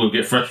temper, you will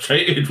get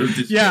frustrated with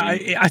this. Yeah,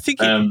 I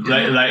think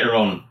later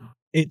on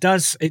it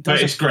does.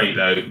 But it's great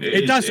though.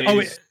 It does.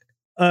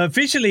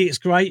 Visually, it's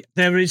great.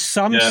 There is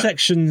some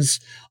sections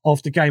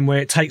of the game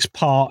where it takes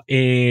part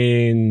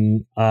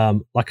in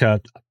like a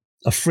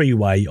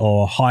freeway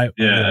or highway.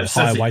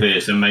 Aesthetically,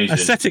 it's amazing.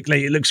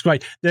 Aesthetically, it looks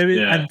great.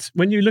 And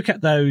when you look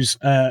at those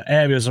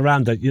areas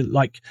around it,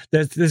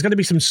 there's going to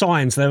be some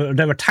signs.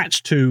 They're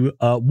attached to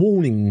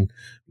warning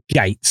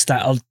gates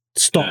that are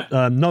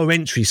no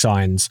entry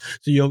signs,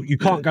 so you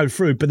can't go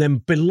through. But then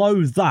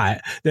below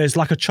that, there's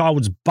like a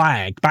child's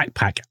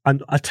backpack,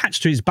 and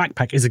attached to his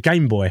backpack is a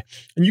Game Boy,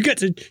 and you get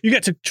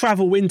to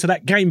travel into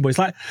that Game Boy. It's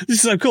like, this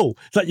is so cool.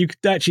 It's like you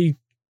could actually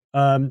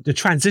the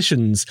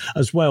transitions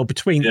as well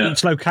between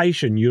each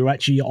location. You're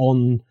actually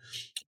on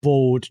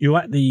board.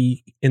 You're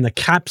in the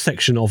cab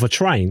section of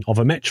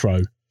a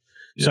metro.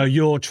 So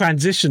your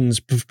transitions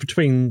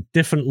between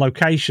different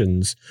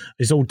locations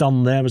is all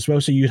done there as well.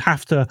 So you'd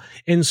have to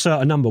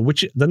insert a number,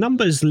 which the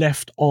number is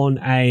left on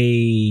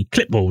a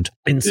clipboard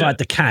inside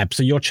the cab.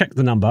 So you'll check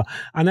the number,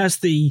 and as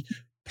the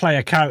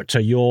player character,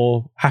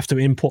 you'll have to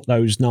input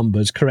those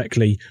numbers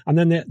correctly. And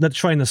then the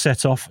train is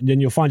set off, and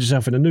then you'll find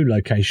yourself in a new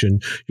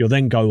location. You'll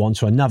then go on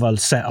to another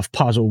set of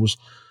puzzles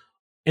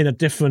in a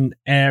different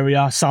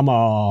area. Some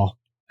are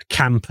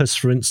campus,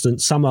 for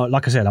instance. Some are,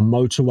 like I said, a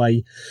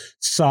motorway.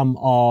 Some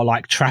are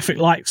like traffic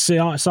light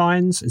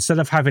signs. Instead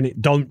of having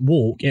it "don't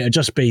walk," it'll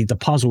just be the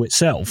puzzle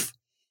itself,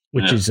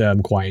 which is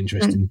quite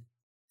interesting.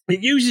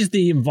 it uses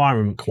the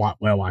environment quite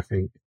well, I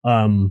think.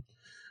 Trying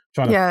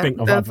to think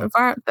of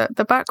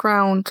the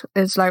background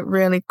is like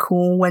really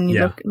cool when you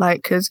look,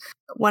 like, because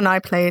when I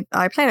played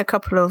a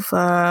couple of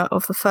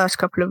the first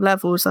couple of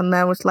levels, and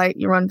there was like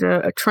you're under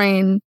a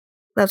train.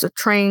 There's a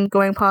train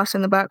going past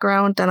in the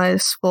background, and I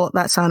just thought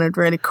that sounded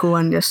really cool,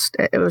 and just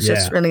it was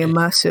just really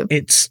immersive.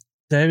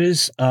 There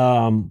is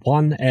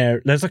one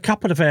area. There's a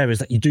couple of areas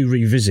that you do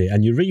revisit,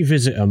 and you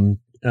revisit them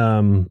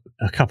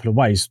a couple of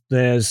ways.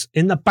 There's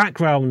in the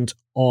background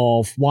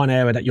of one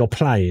area that you're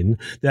playing,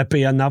 there'd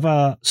be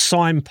another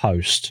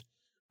signpost,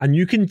 and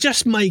you can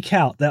just make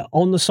out that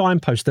on the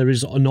signpost there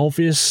is an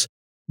obvious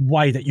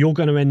way that you're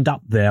going to end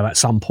up there at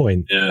some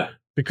point. Yeah.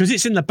 Because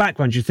it's in the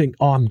background, you think,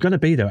 I'm going to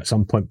be there at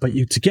some point. But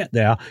to get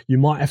there, you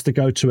might have to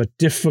go to a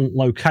different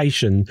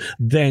location,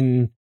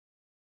 then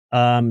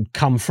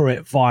come through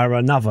it via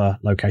another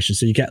location.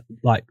 So you get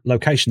like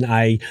location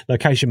A,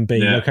 location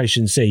B,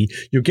 location C.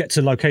 You'll get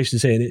to location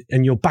C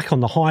and you're back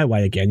on the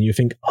highway again. You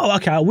think, oh,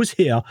 okay, I was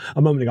here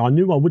a moment ago. I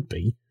knew I would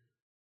be.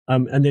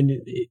 And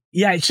then,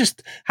 it's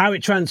just how you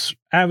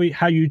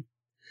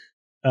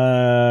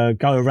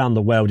go around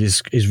the world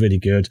is really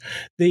good.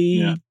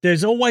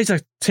 There's always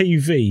a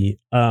TV.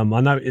 I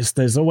noticed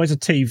there's always a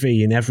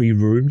TV in every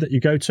room that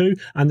you go to,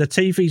 and the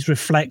TVs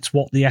reflect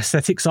what the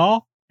aesthetics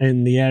are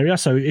in the area.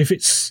 So if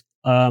it's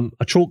a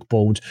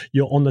chalkboard,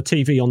 you're on the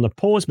TV on the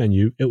pause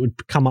menu, it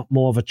would come up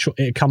more of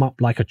it'd come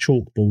up like a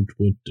chalkboard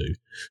would do.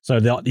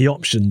 So the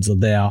options are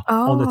there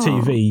on the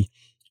TV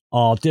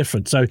are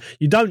different. So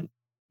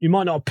you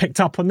might not have picked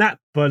up on that,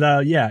 but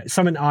it's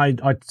something I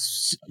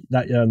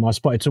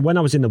spotted. So when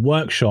I was in the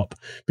workshop,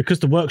 because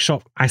the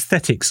workshop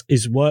aesthetics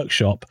is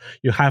workshop,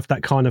 you have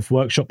that kind of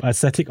workshop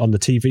aesthetic on the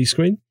TV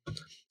screen.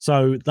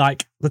 So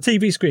like the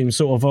TV screen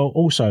sort of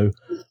also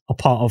a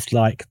part of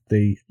like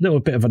the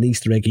little bit of an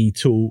Easter eggy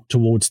tool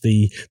towards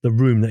the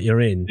room that you're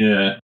in.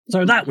 Yeah.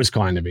 So that was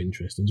kind of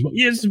interesting.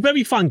 Yeah, it's a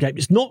very fun game.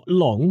 It's not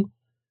long.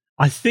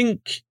 I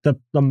think the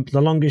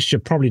longest you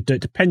probably do,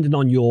 depending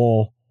on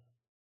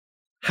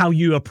how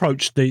you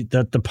approach the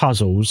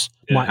puzzles.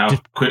 How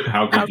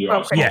good you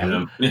are solving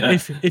them. Yeah.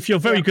 If you're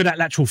very good at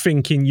lateral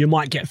thinking, you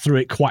might get through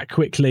it quite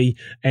quickly.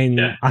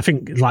 And I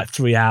think like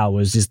 3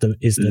 hours is the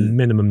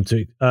minimum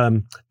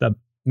the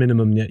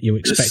minimum that you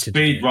expected. The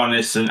speed run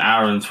is an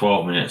hour and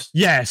 12 minutes.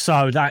 Yeah,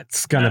 so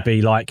that's going to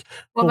be like.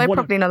 Well, they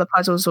probably know the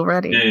puzzles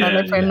already. They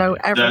know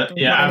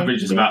everything.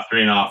 Average is about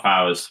 3.5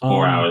 hours,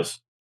 4 hours.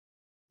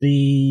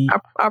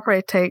 I'll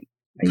probably take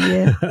a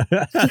year.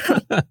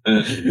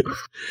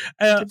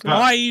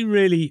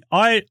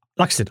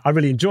 Like I said, I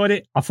really enjoyed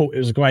it. I thought it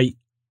was a great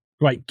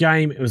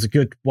game. It was a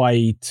good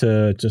way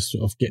to just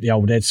sort of get the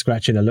old head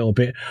scratching a little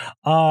bit.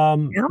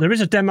 There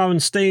is a demo on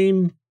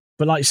Steam,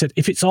 but like I said,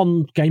 if it's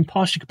on Game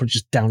Pass, you could probably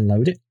just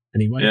download it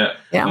anyway.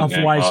 Yeah.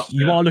 Otherwise,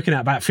 you are looking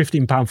at about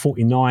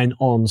 £15.49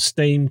 on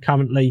Steam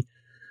currently.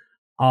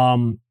 I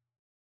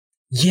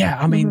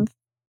mean,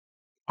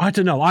 I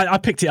don't know. I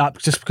picked it up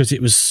just because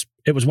it was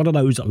one of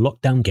those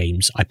lockdown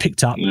games. I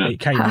picked up, it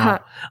came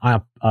out,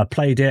 I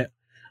played it,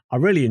 I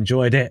really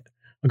enjoyed it.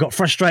 I got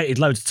frustrated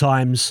loads of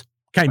times,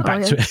 came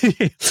back to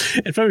it.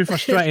 It's very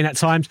frustrating at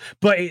times,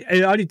 but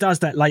it only does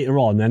that later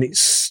on, and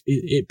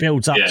it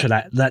builds up to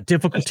that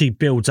difficulty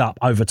builds up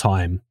over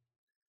time.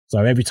 So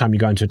every time you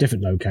go into a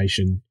different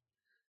location,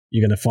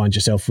 you're going to find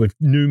yourself with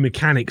new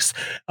mechanics.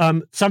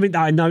 Something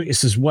that I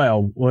noticed as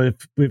well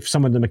with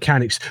some of the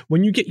mechanics,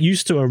 when you get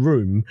used to a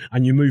room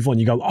and you move on,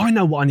 you go, I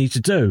know what I need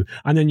to do.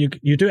 And then you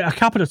do it a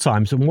couple of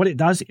times. And what it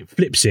does, it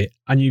flips it.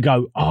 And you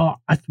go,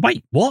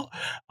 wait, what?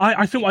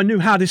 I thought I knew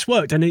how this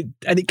worked. And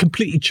it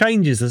completely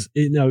changes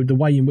the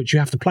way in which you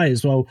have to play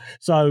as well.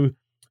 So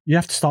you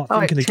have to start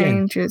thinking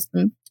again.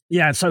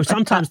 Yeah, so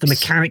sometimes the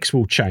mechanics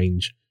will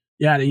change.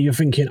 Yeah, you're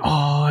thinking,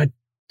 I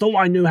thought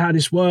I knew how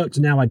this worked,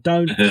 now I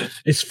don't.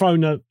 It's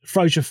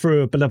throws you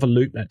through a bit of a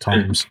loop at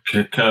times.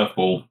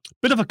 Curveball.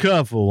 Bit of a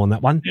curveball on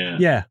that one.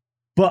 Yeah.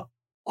 But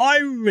I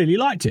really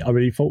liked it. I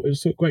really thought it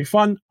was great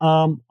fun.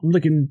 I'm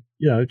looking,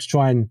 to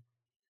try and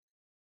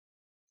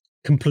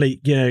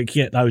complete,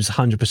 get those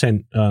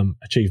 100%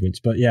 achievements.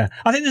 But yeah,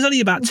 I think there's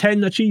only about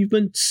 10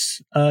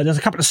 achievements. There's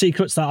a couple of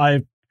secrets that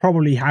I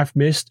probably have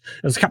missed.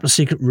 There's a couple of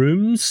secret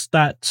rooms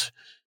that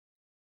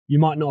you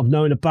might not have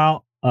known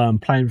about.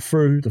 Playing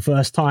through the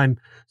first time.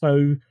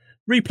 So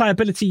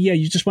replayability,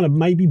 you just want to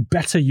maybe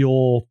better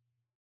your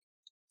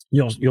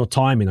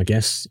timing, I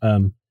guess.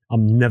 I'm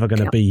never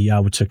going to be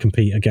able to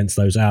compete against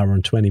those hour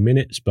and 20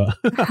 minutes, but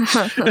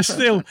it's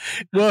still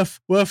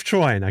worth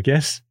trying, I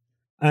guess.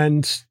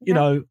 And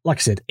like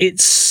I said,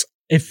 it's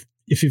if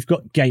you've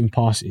got Game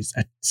Pass,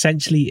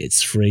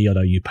 it's free,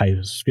 although you pay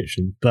a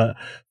subscription. But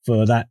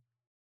for that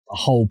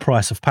whole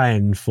price of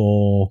paying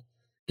for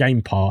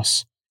Game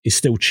Pass, is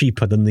still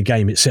cheaper than the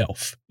game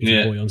itself if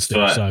you buy it on Steam.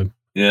 Right. So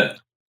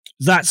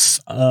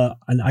that's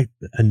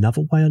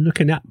another way of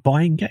looking at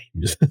buying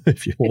games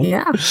if you want.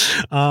 Yeah.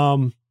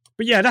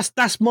 But yeah,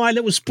 that's my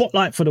little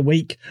spotlight for the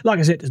week. Like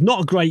I said, it's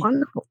not a great,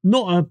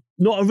 not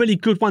a really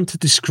good one to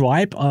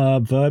describe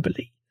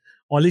verbally,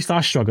 or at least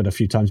I struggled a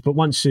few times. But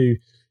once you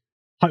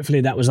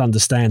hopefully that was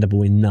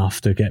understandable enough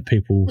to get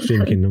people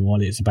thinking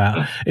what it's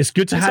about. It's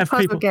good to have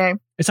people. Game.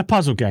 It's a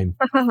puzzle game.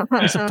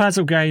 It's a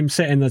puzzle game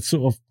set in the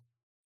sort of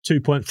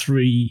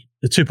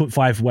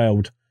 2.5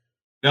 world.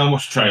 Go and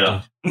watch the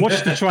trailer.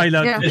 Watch the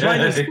trailer. The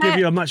trailers give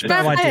you a much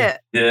better idea.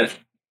 Yeah.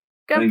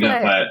 Go play it.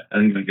 I think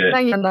I'm going to get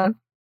it. No.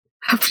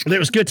 And it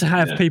was good to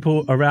have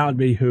people around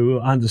me who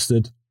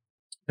understood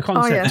the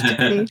concept. Oh,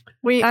 yes,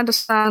 we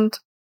understand.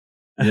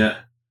 Yeah.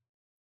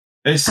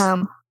 It's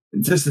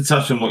just to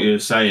touch on what you were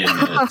saying,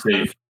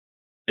 Steve,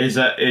 is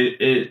that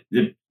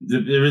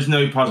there is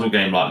no puzzle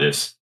game like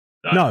this.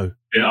 Like, no.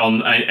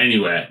 On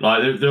anywhere.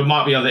 Like there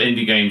might be other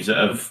indie games that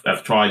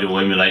have tried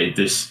or emulated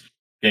this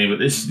game, but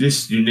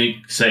this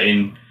unique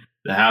setting,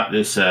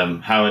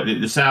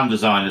 the sound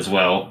design as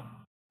well,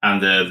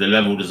 and the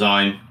level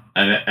design,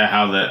 and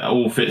how that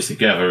all fits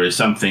together is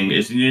something.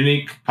 It's a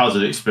unique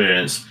puzzle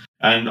experience,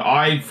 and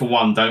I, for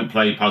one, don't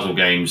play puzzle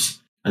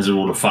games as a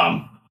rule of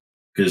thumb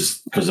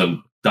because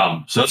I'm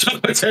dumb. So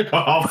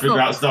I'll figure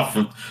out stuff.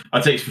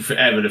 It takes me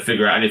forever to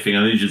figure out anything.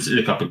 I usually just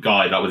look up a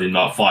guide within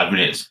 5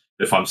 minutes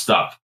if I'm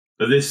stuck.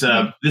 But this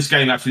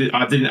game, actually,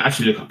 I didn't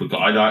actually look up a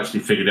guide. I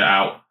actually figured it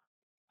out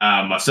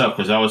myself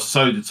because I was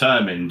so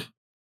determined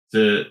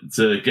to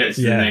get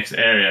to the next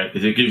area,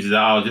 because it gives you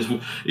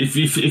that. If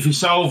you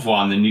solve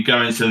one, then you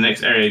go into the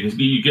next area because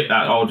you get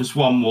that. Just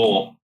one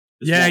more.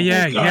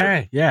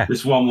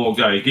 Just one more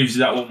go. It gives you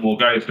that one more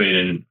go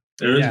feeling.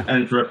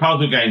 And for a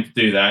puzzle game to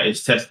do that,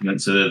 it's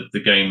testament to the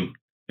game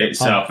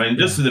itself, and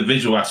just to the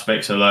visual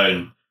aspects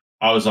alone.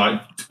 I was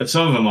like,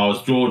 some of them I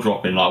was jaw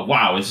dropping, like,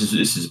 wow, this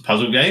is a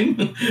puzzle game.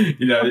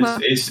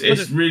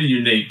 It's really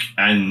unique,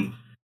 and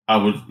I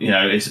would,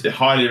 it's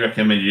highly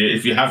recommended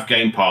if you have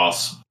Game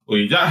Pass or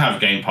you don't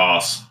have Game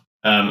Pass,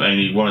 and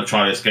you want to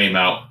try this game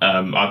out.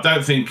 I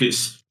don't think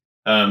it's.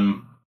 I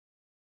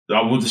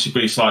would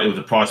disagree slightly with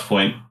the price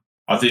point.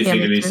 I do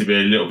think it needs to be a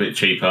little bit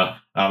cheaper.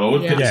 I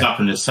would put this up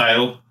in a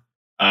sale,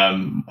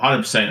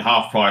 100%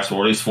 half price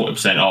or at least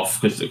 40%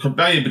 off, because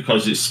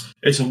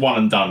it's a one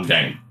and done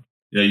game.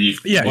 You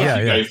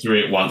go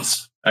through it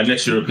once,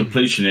 unless you're a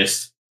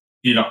completionist,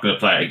 you're not going to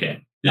play it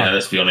again.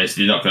 Let's be honest,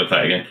 you're not going to play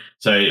it again.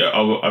 So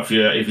if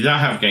you don't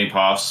have Game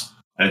Pass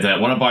and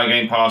don't want to buy a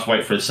Game Pass,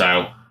 wait for a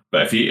sale.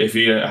 But if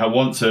you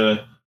want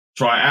to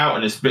try it out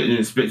and it's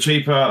a bit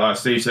cheaper, like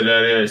Steve said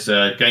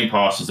earlier, Game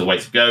Pass is the way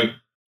to go.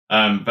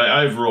 But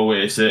overall,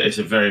 it's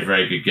a very,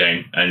 very good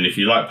game, and if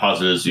you like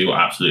puzzlers, you will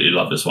absolutely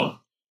love this one.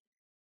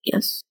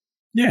 Yes.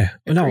 Yeah.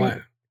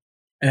 No.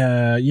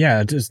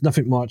 There's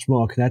nothing much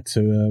more I can add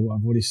to what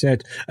I've already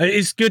said.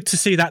 It's good to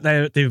see that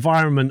the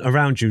environment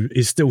around you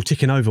is still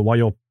ticking over while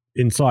you're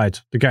inside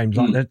the game.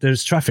 Like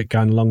there's traffic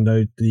going along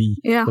the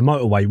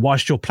motorway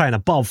whilst you're playing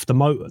above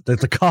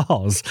the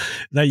cars.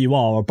 There you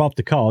are above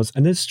the cars,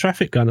 and there's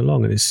traffic going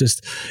along, and it's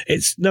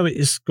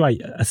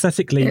great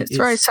aesthetically. It's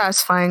very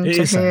satisfying to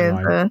hear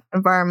the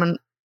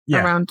environment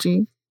around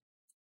you.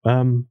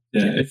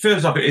 It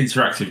feels like an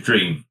interactive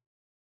dream.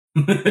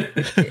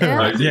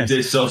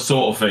 This sort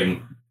of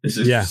thing. This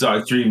is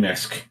like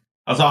dream-esque.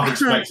 I was half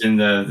expecting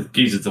the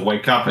geezer to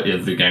wake up at the end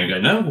of the game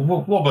and go, no,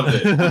 what about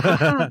this?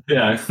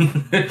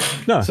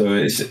 No. So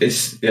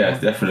it's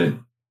definitely.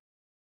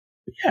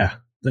 Yeah,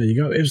 there you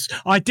go.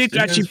 I did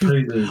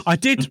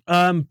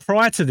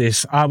prior to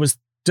this, I was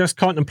just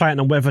contemplating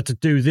on whether to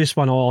do this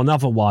one or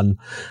another one,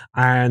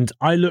 and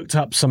I looked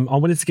up I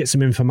wanted to get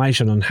some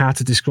information on how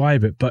to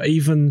describe it, but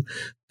even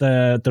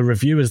the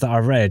reviewers that I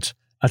read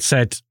had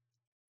said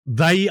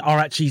they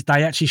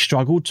actually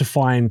struggled to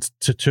find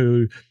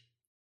to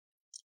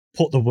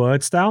put the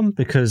words down,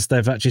 because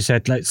they've actually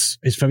said it's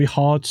very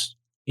hard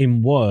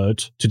in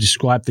word to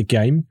describe the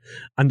game,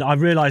 and I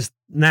realised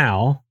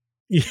now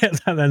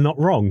that they're not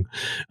wrong.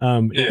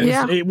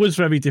 It was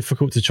very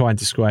difficult to try and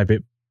describe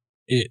it.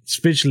 It's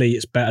visually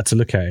it's better to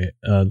look at it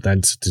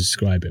than to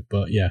describe it,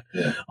 but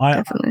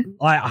I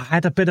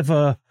had a bit of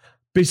a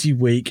busy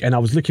week, and I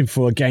was looking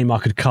for a game I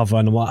could cover,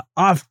 and I'm like,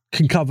 I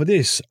can cover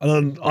this,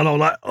 and I'm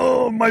like,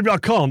 oh, maybe I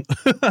can't.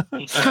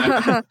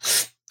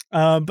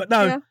 But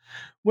no. Yeah.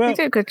 Well, you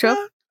did a good job.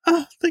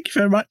 Thank you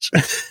very much.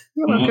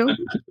 You're welcome.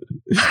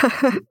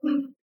 I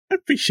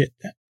appreciate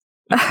that.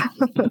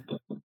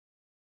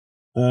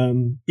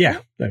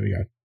 There we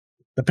go.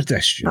 The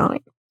pedestrian.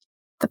 Right.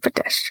 The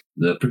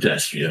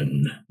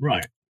pedestrian.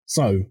 Right.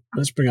 So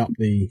let's bring up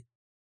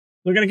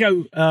we're going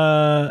to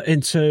go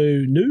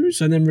into news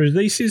and then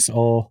releases,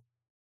 or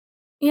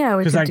we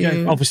could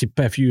do. Obviously,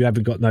 Beth, you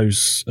haven't got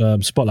those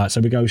spotlights,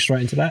 so we go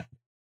straight into that.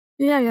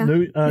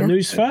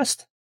 News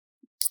first.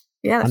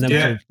 Yeah, and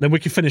then we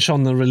can finish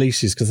on the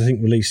releases, because I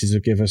think releases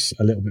will give us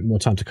a little bit more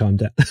time to calm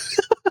down.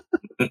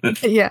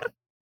 Yeah,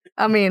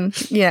 I mean,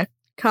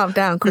 calm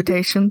down.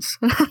 Quotations.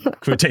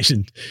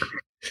 Quotation.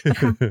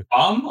 I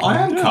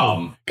am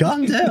calm.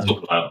 Calm down.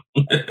 I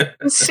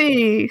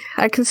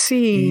can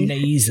see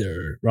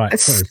laser. Right.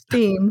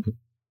 Steam.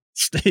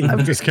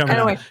 Steam just coming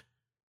out.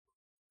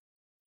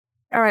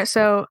 All right.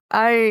 So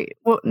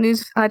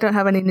news? I don't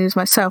have any news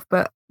myself,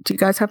 but do you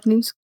guys have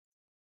news?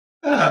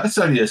 It's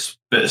only a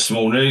bit of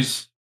small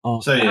news.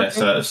 So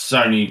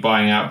Sony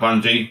buying out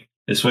Bungie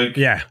this week.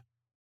 Yeah.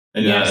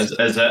 And as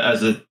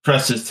the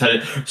press has told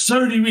it,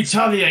 Sony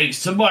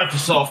retaliates to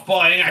Microsoft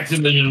buying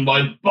Activision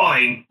by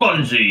buying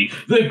Bungie.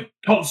 The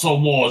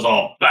console wars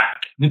are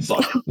back. It's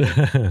like,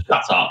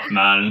 shut up,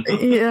 man.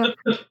 I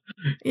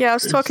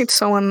was talking to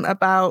someone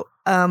about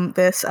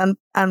this,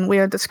 and we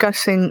are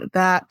discussing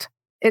that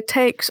it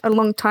takes a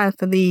long time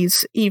for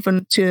these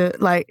even to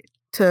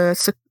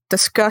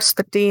discuss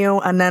the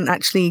deal and then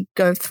actually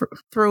go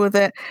through with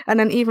it, and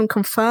then even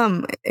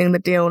confirm in the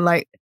deal,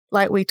 like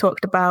we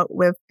talked about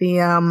with the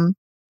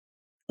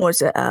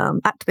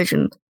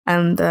Activision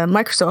and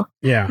Microsoft.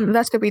 Yeah,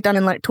 that's going to be done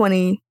in like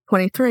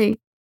 2023.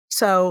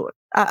 So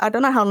I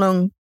don't know how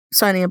long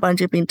Sony and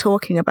Bungie have been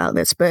talking about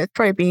this, but it's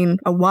probably been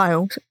a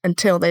while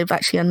until they've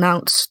actually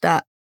announced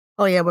that,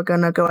 oh yeah, we're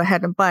going to go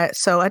ahead and buy it.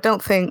 So I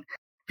don't think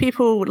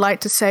people would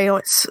like to say, oh,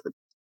 it's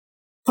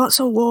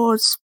console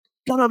wars,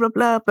 blah, blah, blah,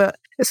 blah, but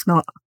it's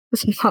not.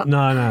 It's not.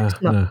 No.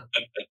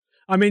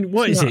 I mean,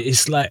 what is it?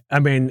 It's like, I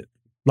mean,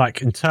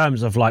 like in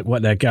terms of like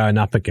what they're going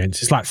up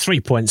against, it's like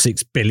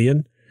 3.6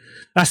 billion.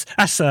 That's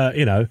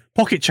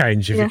pocket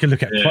change if you can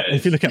look at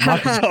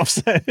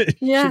Microsoft's.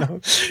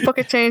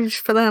 Pocket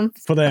change for them.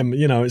 For them,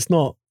 it's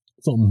not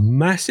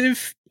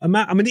massive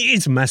amount. I mean, it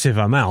is a massive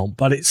amount,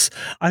 but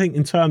I think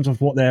in terms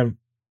of what their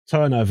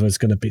turnover is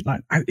going to be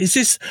like, is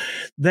this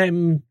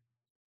them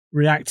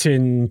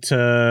reacting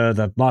to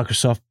the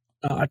Microsoft?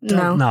 I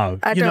don't know.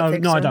 I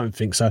don't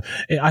think so.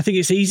 I think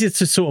it's easier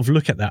to sort of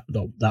look at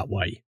that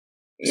way.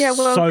 Yeah,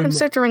 well,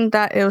 considering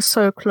that it was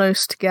so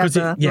close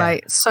together,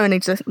 like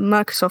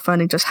Microsoft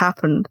only just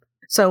happened.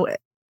 So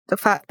the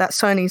fact that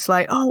Sony's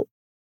like,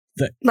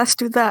 let's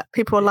do that,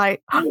 people are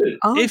like,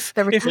 if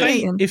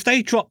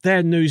they dropped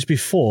their news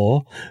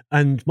before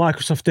and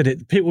Microsoft did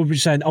it, people would be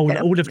saying, all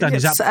they've done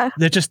is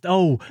they're just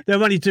they're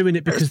only doing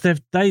it because they're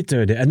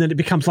doing it, and then it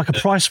becomes like a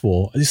price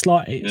war. It's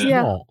like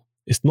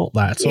it's not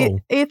that at all.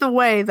 Either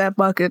way, they're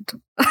buggered.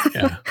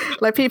 Yeah.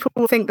 Like people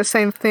will think the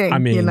same thing. I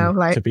mean,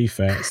 to be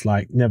fair, it's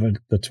like never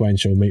the twain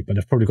shall meet, but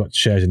they've probably got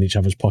shares in each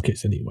other's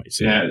pockets anyway.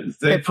 So. Yeah,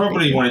 they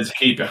probably wanted to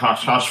keep it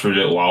hush-hush for a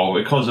little while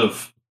because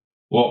of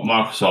what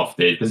Microsoft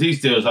did. Because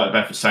these deals, like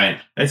Beth was saying,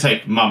 they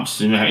take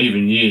months,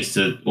 even years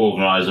to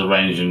organise,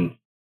 arrange, and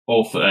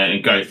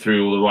go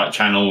through all the right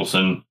channels.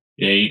 And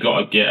you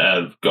got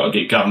to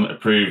get government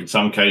approved in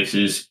some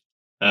cases.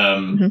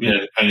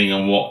 Depending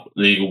on what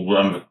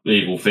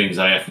legal things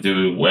they have to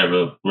do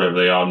wherever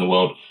they are in the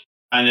world,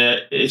 and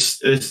it's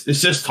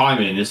just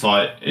timing. It's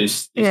like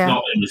it's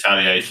not in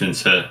retaliation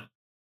to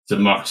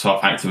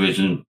Microsoft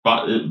Activision,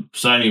 but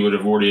Sony would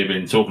have already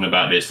been talking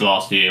about this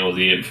last year or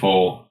the year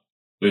before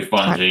with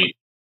Bungie,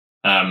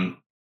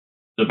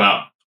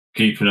 about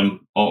keeping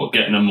them or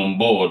getting them on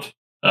board.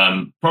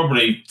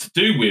 Probably to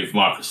do with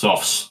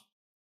Microsoft's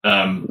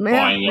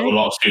buying a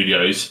lot of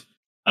studios.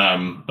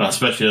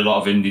 Especially a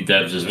lot of indie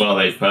devs as well.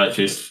 They've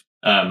purchased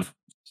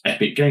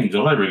Epic Games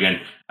all over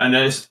again, and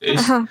it's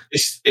just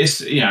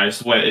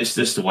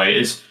the way it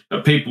is.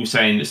 But people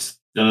saying it's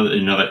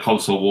another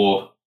console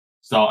war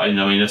starting.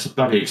 I mean, it's a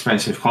bloody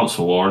expensive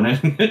console war,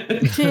 isn't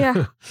it?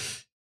 Yeah.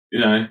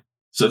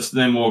 So it's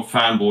then more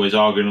fanboys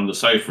arguing on the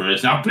sofa.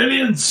 It's now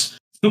billions.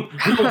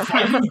 We're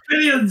fighting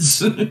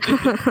billions.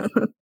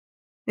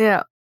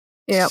 Yeah.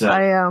 It's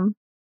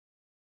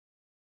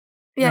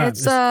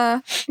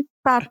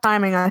bad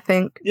timing, I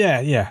think.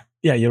 Yeah,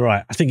 you're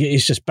right. I think it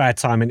is just bad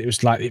timing. It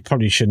was like it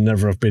probably should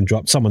never have been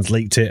dropped. Someone's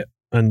leaked it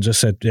and just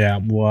said, there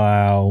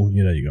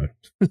you go.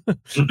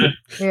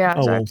 Yeah,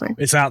 exactly. Well,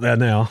 it's out there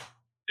now.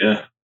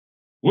 Yeah.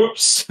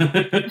 Whoops.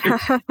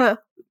 But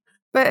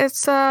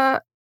it's I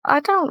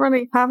don't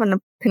really have an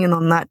opinion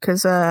on that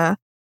because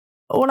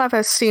all I've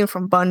ever seen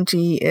from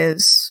Bungie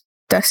is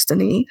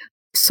Destiny.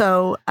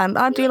 So, and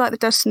I do like the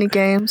Destiny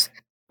games,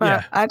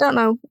 but I don't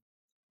know.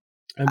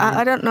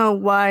 I don't know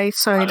why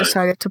Sony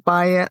decided to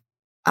buy it.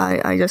 I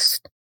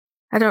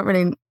don't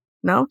really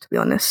know, to be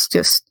honest.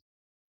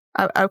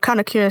 I'm kind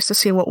of curious to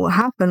see what will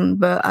happen,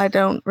 but I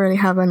don't really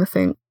have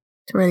anything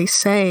to really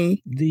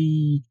say.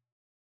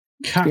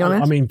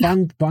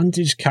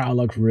 Bungie's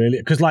catalog really,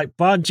 because like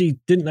Bungie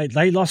didn't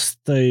they lost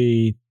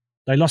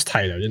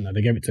Halo, didn't they?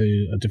 They gave it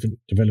to a different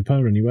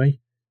developer anyway.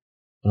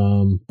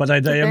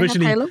 But they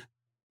originally Halo?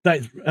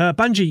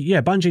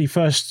 Bungie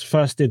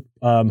first did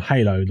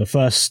Halo, the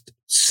first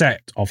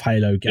set of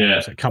Halo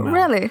games that come out.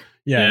 Really?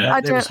 Yeah. I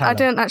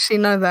didn't actually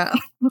know that.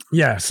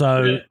 Yeah,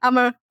 so I'm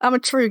a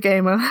true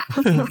gamer.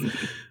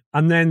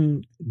 And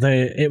then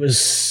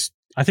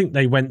I think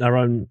they went their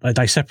own.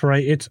 They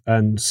separated,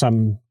 and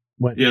some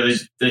went. Yeah,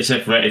 they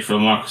separated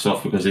from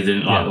Microsoft because they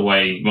didn't like the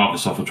way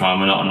Microsoft were trying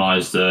to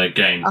monopolize the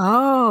game.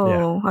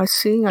 Oh, I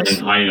see.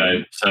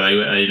 Halo, so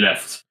they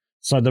left.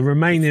 So the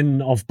remaining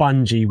of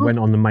Bungie went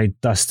on and made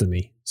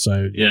Destiny.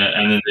 So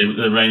and then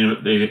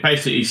they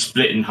basically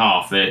split in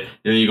half. Then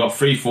you got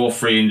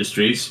 343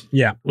 Industries,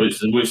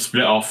 which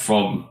split off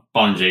from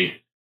Bungie.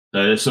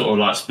 So they're sort of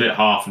like split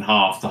half and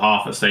half. The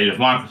half that stayed with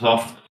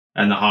Microsoft,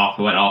 and the half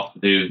that went off to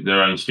do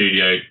their own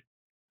studio,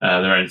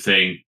 their own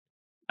thing.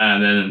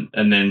 And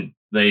then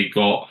they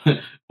got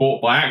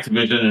bought by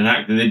Activision, and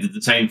Activision did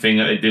the same thing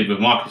that they did with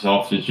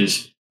Microsoft, which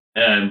is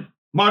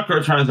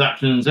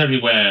microtransactions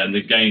everywhere, and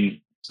the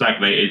game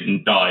stagnated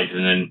and died,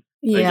 and then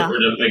they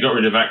got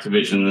rid of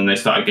Activision, and they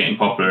started getting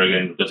popular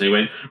again because they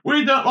went,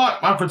 we don't like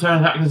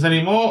microtransactions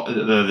anymore.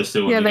 They're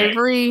still they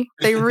redid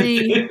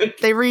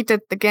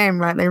the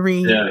game, right? They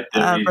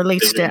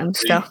released it and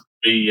stuff.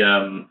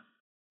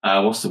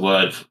 What's the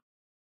word?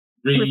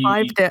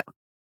 Revived it,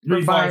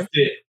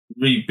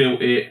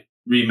 rebuilt it,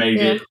 remade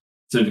it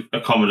to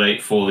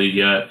accommodate for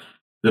the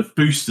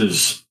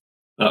boosters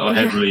that are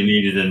heavily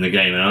needed in the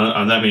game, and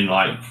I don't mean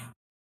like.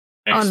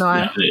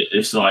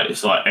 It's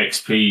like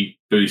XP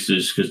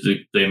boosters because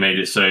they made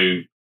it so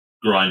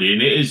grindy,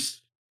 and it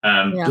is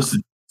just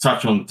to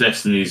touch on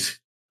Destiny's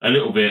a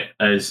little bit,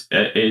 as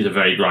it is a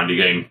very grindy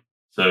game.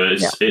 So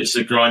it's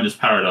a grinder's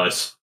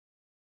paradise.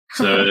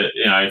 So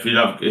if you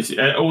love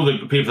all the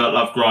people that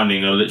love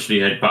grinding are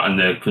literally headbutting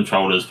their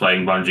controllers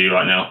playing Bungie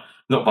right now.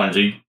 Not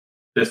Bungie,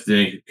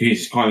 Destiny.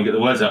 Jesus, can't even get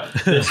the words out.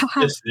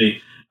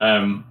 Destiny.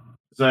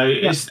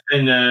 It's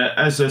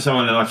as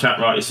someone in our chat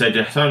rightly said,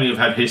 Sony have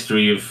had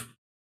history with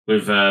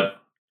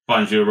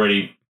Bungie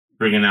already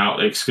bringing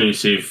out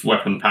exclusive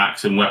weapon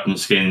packs and weapon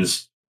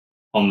skins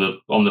on the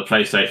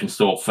PlayStation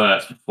Store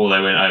first before they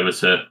went over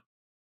to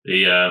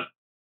the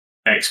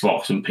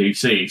Xbox and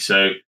PC.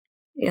 So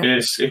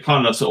it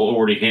kind of sort of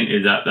already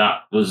hinted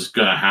that was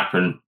going to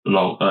happen a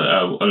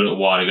little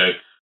while ago.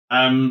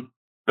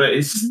 But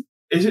is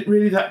it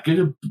really that good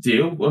a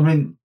deal? I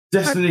mean,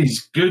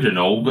 Destiny's good and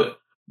all, but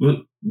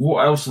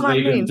what else are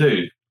they going to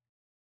do?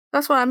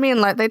 That's what I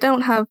mean. Like, they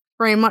don't have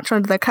very much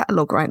under their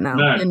catalogue right now.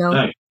 No, they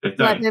don't.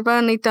 Like, they've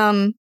only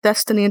done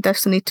Destiny and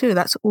Destiny 2.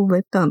 That's all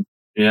they've done.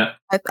 Yeah.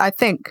 I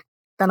think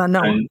that I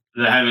know. And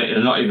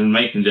they're not even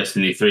making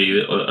Destiny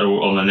 3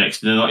 on the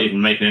next. They're not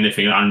even making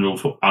anything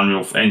Unreal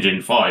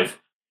Engine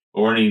 5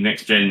 or any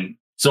next gen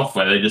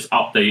software. They're just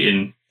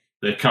updating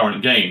their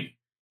current game.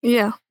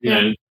 Yeah. You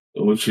know,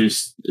 which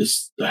is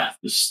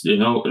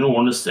in all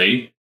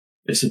honesty,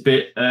 it's a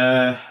bit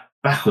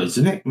backwards,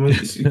 isn't it? I mean,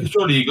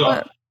 surely you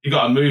got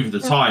to move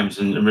with the times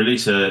and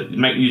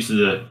make use of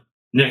the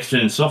next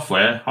gen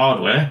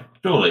hardware.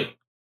 Surely.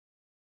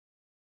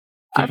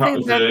 Sorry,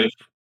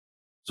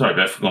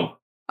 Beth, go on.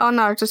 Oh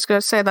no, I was just going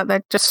to say that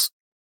they're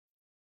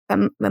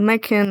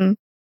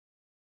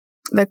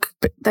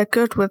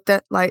good with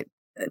that. Like,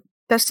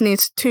 Destiny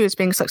 2 is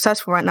being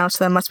successful right now,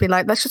 so they must be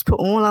like, let's put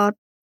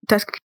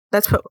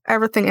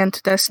everything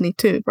into Destiny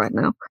 2 right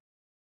now.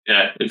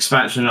 Yeah,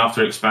 expansion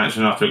after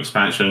expansion after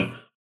expansion,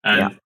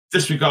 and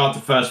disregard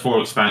the first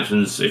 4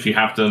 expansions. If you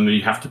have them,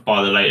 you have to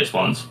buy the latest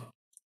ones.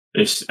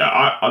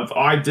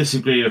 I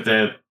disagree with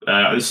their.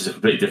 This is a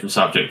completely different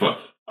subject, but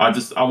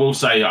I will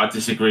say I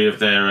disagree with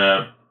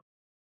their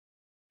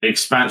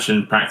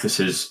expansion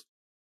practices.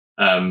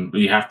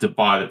 You have to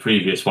buy the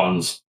previous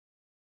ones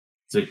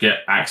to get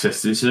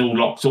access. This is all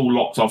locked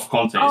off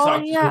content.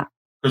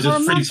 Because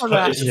it's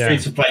a free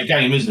to play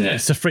game, isn't it?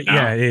 It's a free.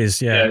 Yeah, it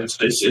is. Yeah,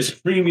 it's a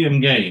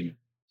premium game,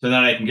 so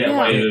now they can get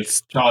away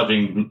with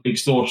charging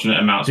extortionate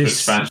amounts for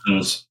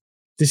expansions.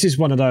 This is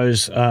one of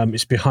those.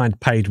 It's behind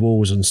paid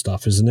walls and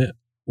stuff, isn't it?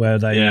 Where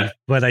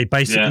they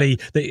basically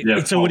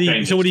it's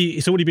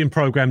already been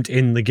programmed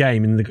in the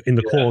game in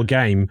the core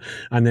game,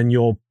 and then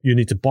you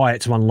need to buy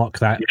it to unlock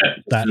that.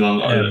 A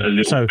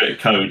little bit of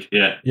code.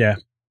 Yeah.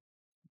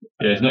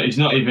 It's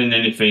not even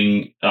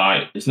anything.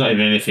 It's not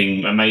even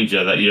anything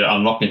major that you're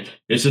unlocking.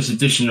 It's just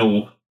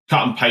additional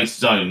cut and paste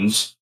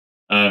zones,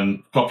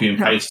 copy and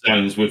paste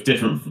zones with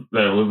different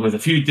with a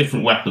few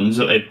different weapons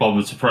that they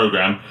bothered to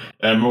program.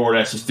 More or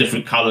less, it's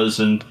different colours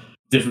and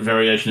different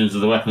variations of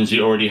the weapons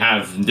you already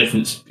have, and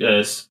different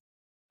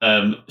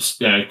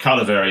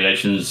colour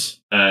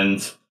variations,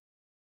 and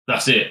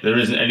that's it. There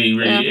isn't any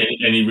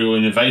real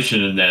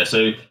innovation in there.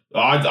 So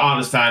I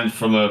understand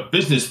from a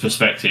business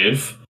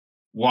perspective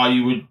why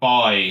you would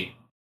buy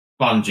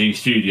Bungie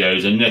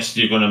Studios unless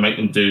you're going to make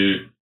them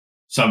do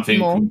something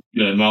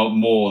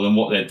more than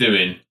what they're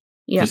doing.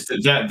 Yeah,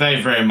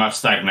 they're very much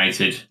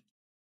stagnated,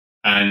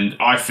 and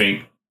I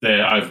think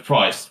they're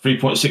overpriced.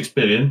 3.6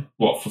 billion.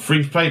 What, for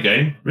free-to-play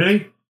game?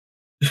 Really?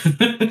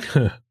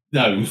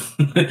 No.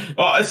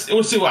 Well,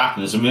 we'll see what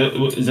happens. I mean,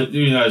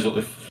 who knows what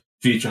the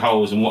future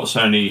holds and what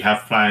Sony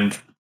have planned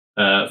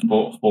for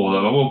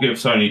them. I will give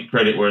Sony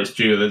credit where it's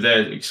due. That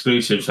their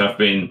exclusives have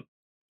been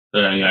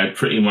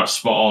pretty much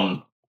spot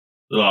on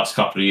the last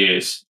couple of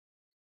years.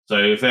 So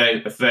if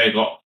they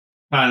got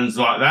plans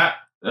like that,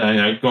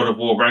 God of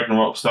War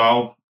Ragnarok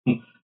style,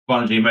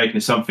 Bungie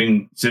making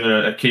something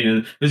similar,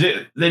 akin,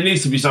 because there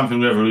needs to be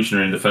something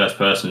revolutionary in the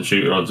first-person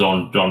shooter or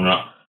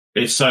genre.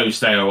 It's so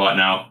stale right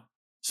now,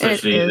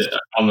 especially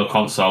on the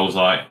consoles.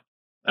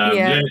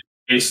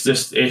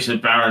 It's a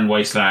barren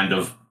wasteland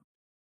of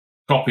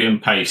copy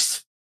and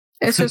paste.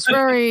 It's just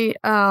very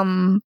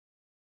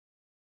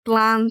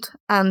bland,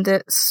 and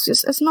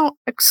it's not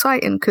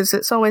exciting because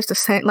it's always the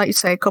same. Like you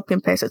say, copy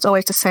and paste. It's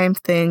always the same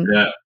thing.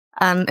 Yeah.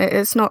 And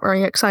it's not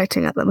very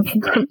exciting at the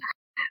moment.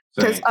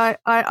 Because I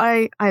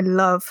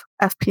love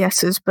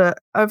FPSs, but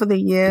over the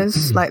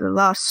years, like the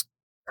last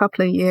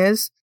couple of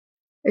years.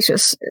 It's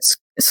just it's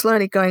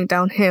slowly going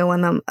downhill,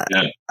 and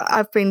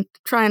I've been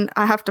trying.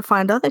 I have to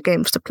find other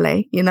games to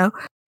play, you know.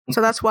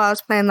 So that's why I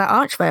was playing that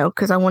Archvale,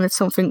 because I wanted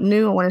something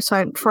new. I wanted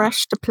something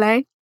fresh to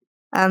play,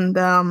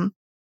 and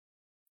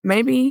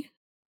maybe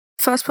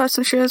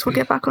first-person shooters will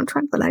get back on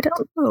track, but I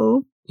don't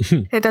know.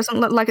 It doesn't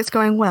look like it's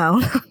going well.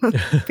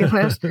 To be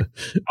honest.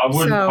 I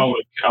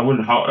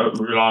wouldn't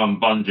rely on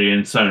Bungie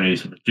and Sony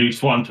to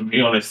produce one, to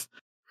be honest.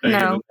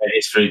 No.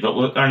 History, but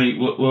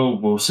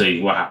we'll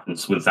see what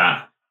happens with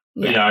that.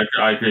 But yeah,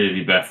 I agree with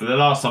you, Beth. The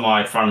last time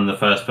I found the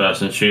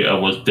first-person shooter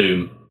was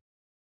Doom.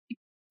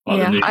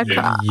 I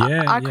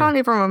can't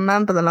even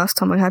remember the last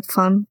time I had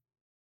fun.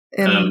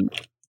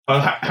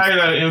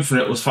 Halo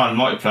Infinite was fun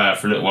multiplayer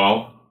for a little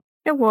while.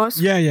 It was.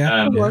 Yeah.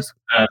 It was.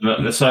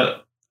 So,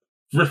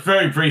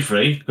 very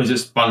briefly, because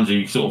it's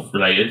Bungie sort of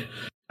related,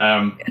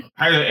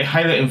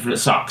 Halo Infinite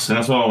sucks, and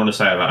that's what I want to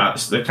say about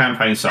that. The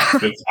campaign sucks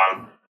big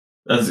time.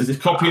 It's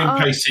copy and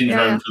paste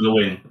syndrome for the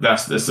win.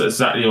 That's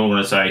exactly all I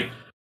want to say.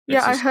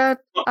 I heard.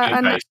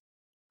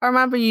 I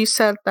remember you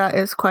said that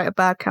it's quite a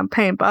bad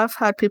campaign, but I've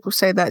heard people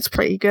say that it's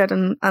pretty good,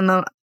 and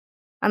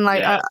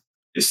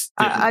it's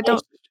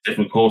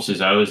different courses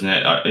though, isn't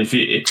it?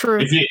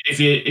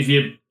 If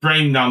you're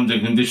brain numbed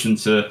and conditioned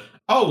to,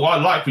 I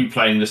like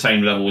replaying the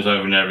same levels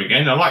over and over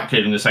again. I like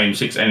killing the same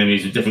 6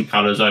 enemies with different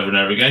colours over and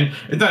over again.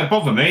 It don't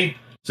bother me.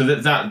 So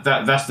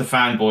that's the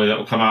fanboy that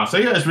will come out and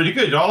say, yeah, it's really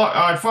good.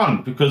 I had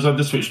fun because I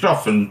just switched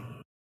off and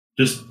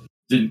just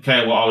didn't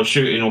care what I was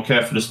shooting or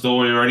care for the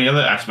story or any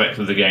other aspect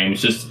of the game.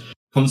 It's just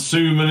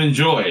consume and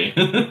enjoy.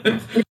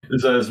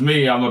 So as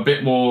me, I'm a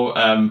bit more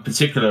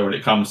particular when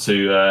it comes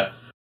to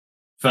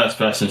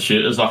first-person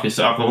shooters. Like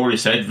I've already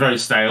said, very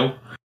stale,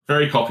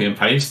 very copy and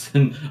paste.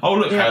 And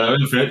Halo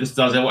Infinite just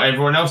does what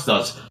everyone else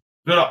does.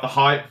 Build up the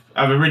hype,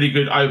 have a really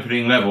good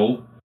opening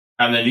level,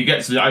 and then you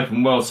get to the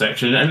open world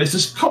section, and it's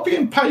just copy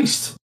and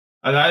paste.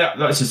 And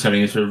that's just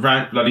telling you to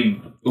rant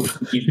bloody.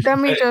 Let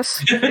me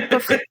just. I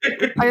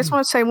just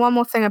want to say one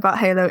more thing about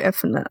Halo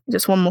Infinite.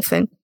 Just one more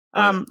thing.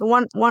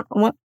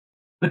 What?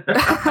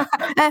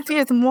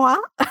 Excuse moi.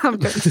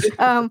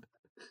 I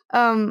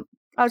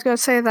was going to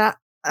say that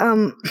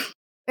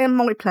in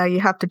multiplayer you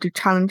have to do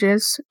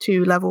challenges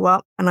to level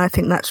up, and I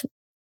think that's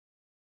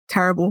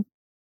terrible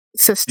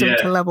system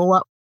to level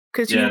up,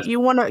 because you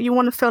want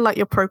to feel like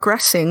you're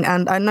progressing.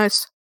 And I know,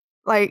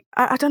 like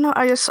I don't know,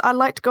 I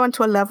like to go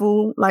into a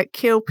level, like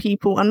kill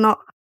people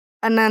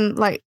and then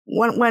like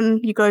when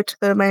you go to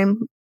the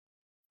main,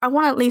 I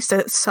want at least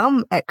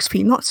some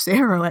XP, not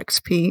 0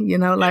 XP, you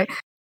know, like,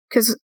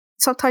 because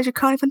sometimes you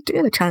can't even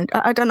do the challenge.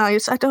 I don't know.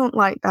 I don't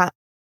like that.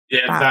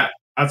 Yeah,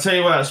 I'll tell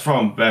you where that's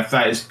from, Beth.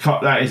 That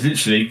is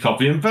literally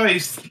copy and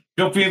paste.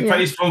 Copy and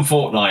paste from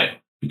Fortnite.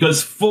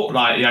 Because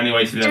Fortnite, the only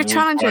way to level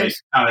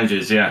challenges.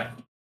 Challenges, yeah.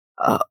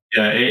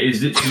 It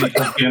is literally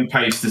copy and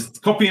paste.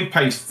 Just copy and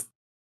paste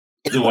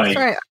the way.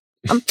 Sorry,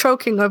 I'm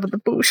choking over the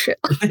bullshit.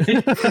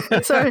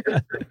 Sorry.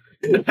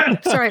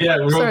 Yeah,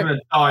 we're all going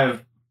to die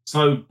of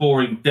slow,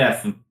 boring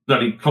death and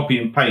bloody copy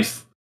and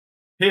paste.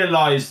 Here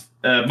lies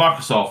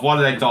Microsoft. Why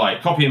do they die?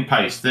 Copy and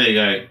paste. There you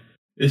go.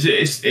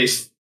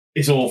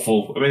 It's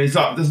awful. I mean, it's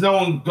like there's no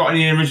one got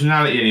any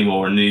originality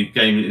anymore in the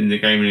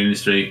gaming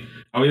industry.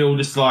 And we all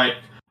just like,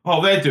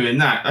 they're doing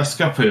that. Let's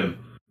copy them.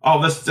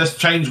 Let's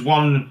change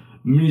one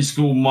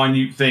minuscule,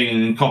 minute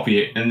thing and copy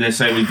it, and then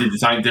say we did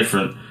something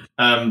different.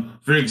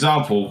 For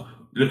example,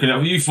 looking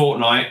at you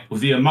Fortnite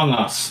with the Among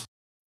Us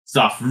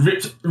stuff,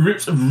 ripped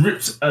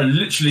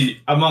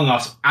literally Among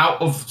Us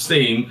out of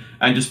Steam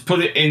and just put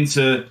it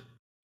into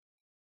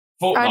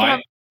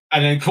Fortnite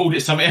and then called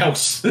it something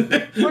else.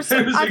 It was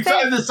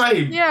exactly the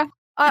same. Yeah,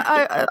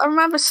 I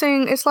remember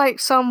seeing it's like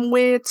some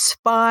weird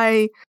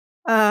spy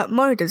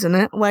mode, isn't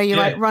it? Where you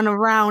like run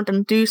around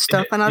and do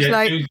stuff, and I was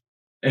like,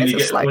 and you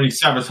get really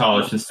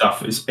sabotaged and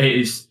stuff. It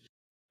is,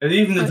 and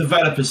even the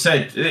developer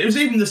said it was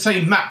even the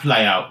same map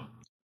layout.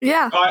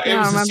 Yeah, it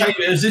was the same.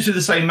 It was literally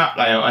the same map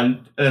layout,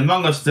 and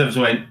Among Us devs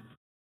went,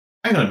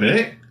 "Hang on a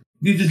minute,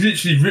 you just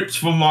literally ripped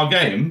from our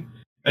game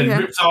and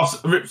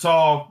ripped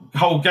our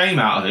whole game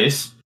out of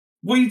this.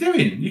 What are you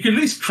doing? You can at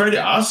least credit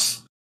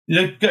us.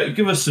 You know,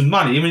 give us some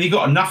money. I mean, you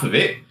got enough of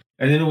it."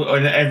 And then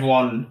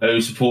everyone who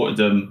supported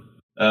them,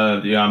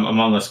 the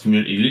Among Us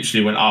community,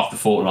 literally went after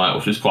Fortnite,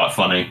 which was quite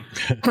funny.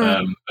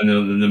 And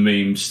then the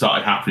memes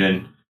started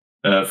happening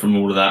from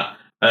all of that.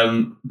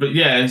 But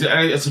yeah,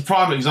 it's a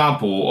prime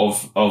example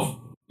of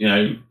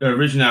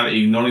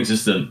originality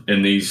non-existent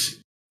in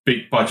these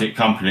big budget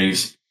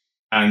companies.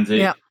 And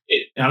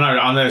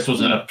I know this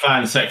wasn't a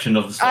planned section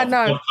of the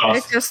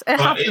podcast. It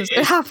happens.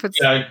 It happens.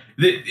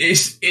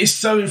 It's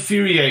so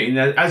infuriating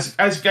that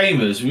as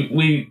gamers,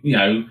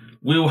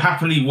 we'll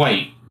happily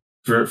wait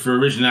for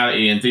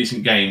originality and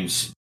decent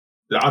games.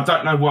 I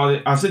don't know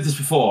why. I said this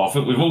before. I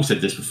think we've all said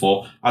this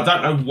before. I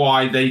don't know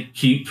why they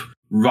keep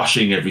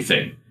rushing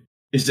everything.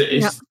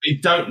 We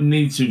don't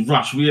need to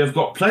rush. We have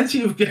got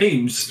plenty of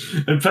games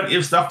and plenty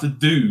of stuff to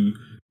do.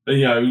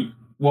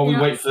 While we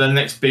wait for the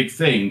next big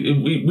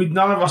thing. We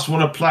none of us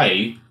want to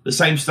play the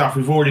same stuff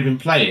we've already been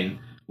playing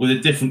with a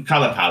different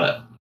colour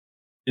palette.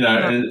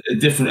 and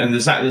different, and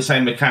exactly the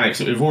same mechanics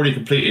that we've already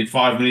completed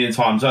 5 million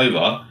times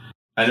over,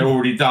 and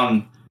already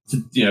done,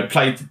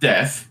 played to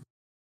death.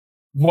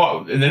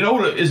 What? And then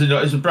all it is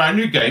a brand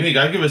new game. You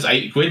go, give us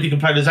 £80, you can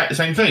play the exact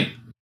same thing.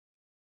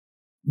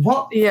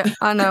 What? Yeah,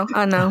 I know.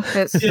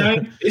 It's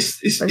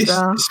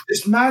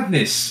it's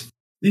madness.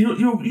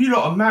 You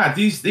lot are mad.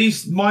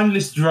 These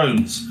mindless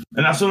drones,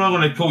 and that's all I'm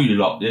going to call you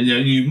lot.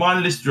 You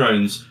mindless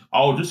drones.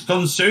 I'll just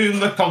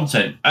consume the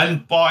content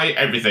and buy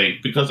everything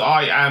because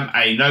I am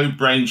a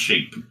no-brain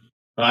sheep.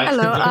 Right?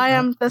 Hello, I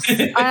am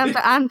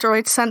the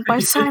android sent by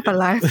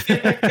Cyberlife.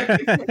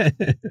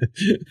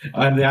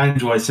 I'm the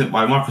android sent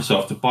by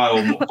Microsoft to buy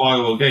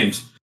all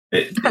games.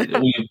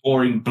 All your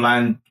boring,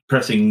 bland,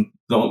 pressing,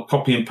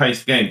 copy and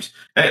paste games.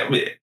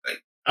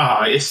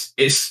 It's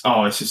just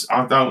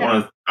I don't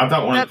want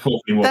to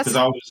talk anymore because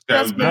I'll just go.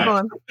 Let's move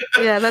on.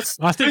 Yeah, let's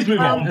move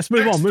on. Let's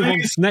move on. Move on.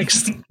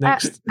 Next.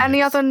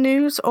 Any other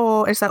news,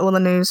 or is that all the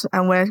news?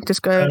 And we're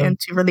just going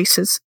into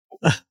releases.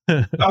 I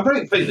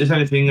don't think there's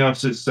anything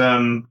else that's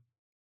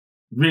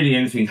really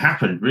anything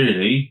happened.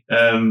 Really,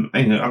 I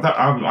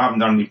haven't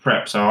done any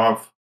prep, so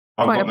I've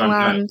quite got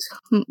bland.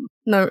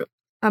 No,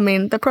 I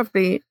mean they're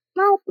probably.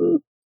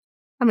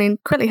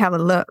 Quickly have a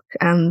look,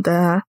 and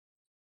the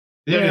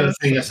only other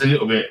thing that's a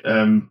little bit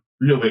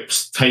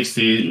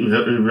tasty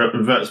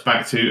reverts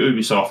back to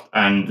Ubisoft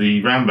and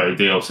the Rambo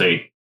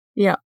DLC.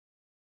 Yeah.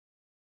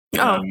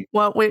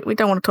 Well, we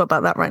don't want to talk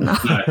about that right now.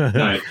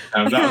 No.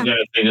 That was the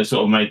only thing that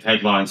sort of made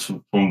headlines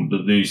from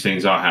the news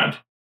things I had.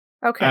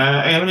 Okay.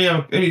 Let me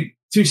have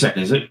 2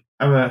 seconds.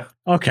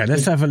 Okay,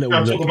 let's have a little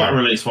look. I'll talk about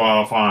release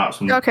while I find out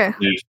some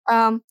news.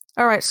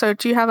 All right, so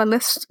do you have a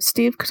list,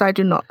 Steve? Because I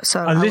do not.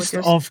 So a list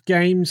of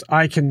games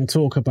I can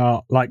talk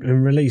about, like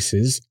in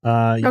releases.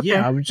 I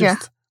would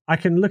just. I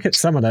can look at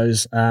some of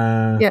those.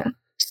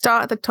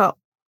 Start at the top,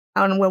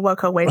 and we'll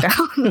work our way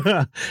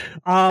down.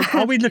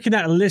 Are we looking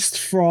at a list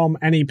from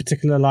any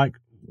particular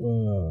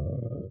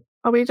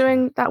Are we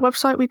doing that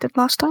website we did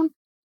last time?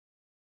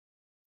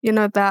 You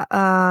know that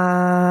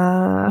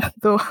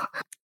the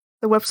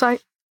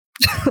website.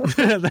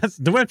 That's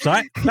the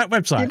website. That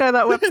website. You know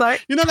that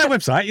website. You know that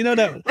website. You know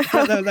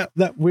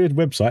that weird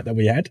website that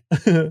we had.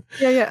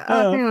 Yeah.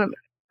 Hang on.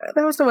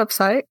 There was the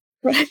website,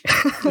 right?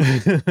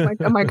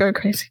 Am I going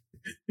crazy?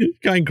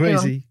 Going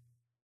crazy.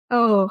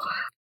 Oh.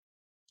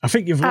 I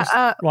think you've lost.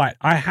 Right,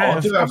 I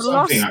have. I've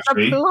lost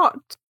the plot.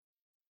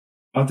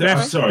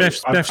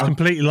 Beth's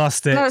completely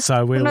lost it.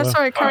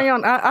 Sorry, carry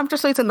on. I'm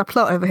just losing the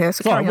plot over here.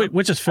 So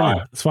we're just fine.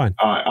 Right. It's fine.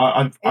 All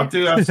right, I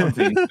do have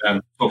something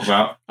to talk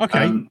about.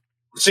 Okay.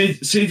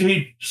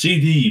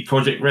 CD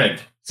Projekt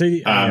Red.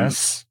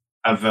 Yes.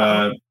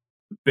 Have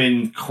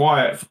been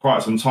quiet for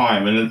quite some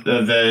time, and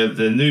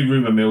the new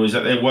rumor mill is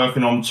that they're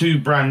working on 2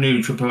 brand new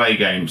AAA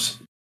games.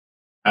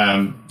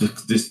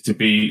 This to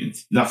be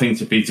nothing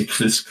to be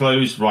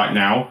disclosed right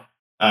now.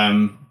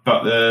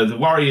 But the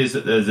worry is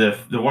that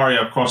the worry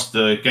across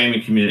the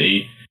gaming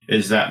community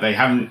is that they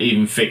haven't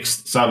even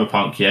fixed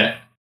Cyberpunk yet.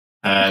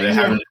 They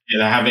haven't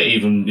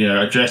even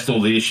addressed all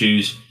the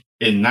issues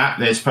in that.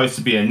 There's supposed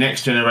to be a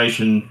next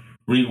generation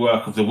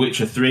rework of The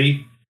Witcher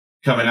 3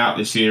 coming out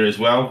this year as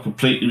well,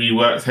 completely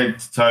reworked head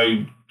to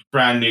toe,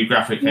 brand new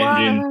graphic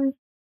engine.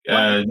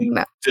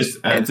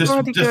 Just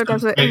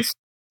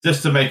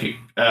to make it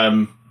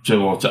to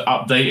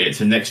update it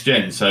to next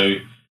gen. So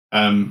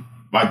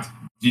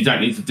you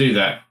don't need to do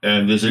that.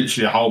 There's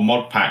literally a whole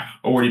mod pack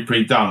already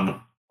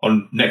pre-done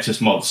on Nexus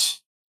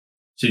Mods.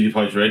 CD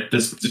Projekt Red.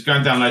 Just go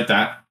and download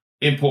that,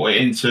 import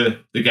it into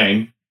the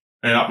game,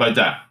 and upload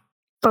that.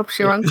 Bob's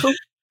your uncle.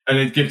 And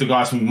then give the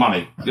guy some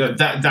money.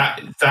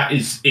 That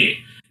is it.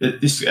 I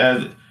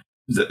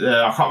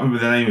can't remember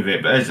the name of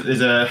it, but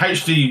there's a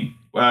HD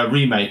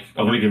remake.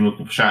 I'm going to give him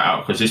a shout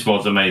out because this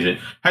mod's amazing.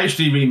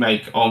 HD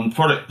remake on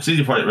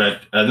CD Projekt Red,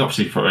 not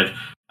CD Projekt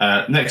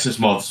Red, Nexus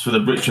Mods for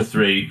The Witcher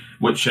 3,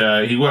 which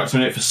he worked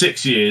on it for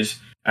 6 years,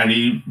 and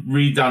he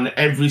redone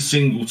every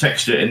single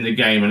texture in the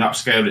game and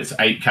upscaled it to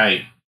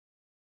 8K.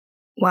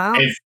 Wow!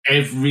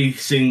 Every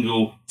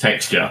single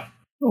texture.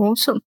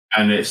 Awesome.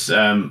 And it's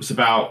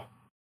about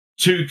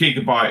 2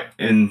 GB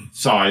in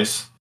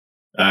size,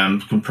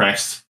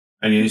 compressed,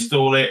 and you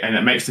install it, and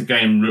it makes the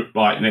game look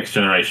like next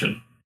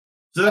generation.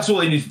 So that's all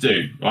they need to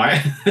do,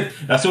 right?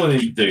 That's all they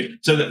need to do.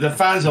 So the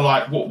fans are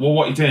like, well,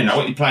 what are you doing now?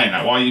 What are you playing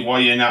now? Why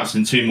are you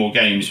announcing 2 more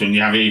games when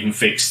you haven't even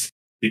fixed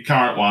the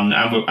current one,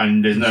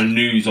 and there's no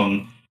news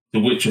on The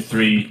Witcher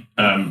 3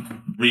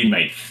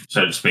 remake,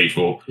 so to speak,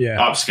 or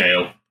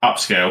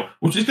upscale,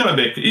 which is going to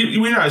be,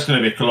 we know it's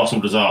going to be a colossal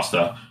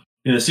disaster.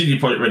 CD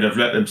Projekt Red have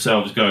let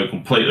themselves go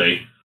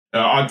completely.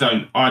 I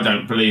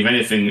don't believe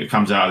anything that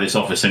comes out of this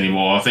office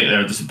anymore. I think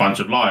they're just a bunch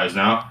of liars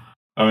now.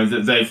 I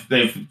mean,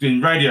 they've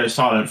been radio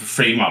silent for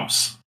 3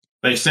 months.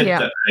 They said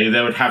that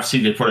they would have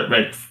CD Projekt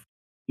Red.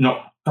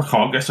 I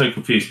can't get so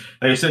confused.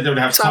 They said they would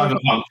have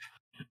Cyberpunk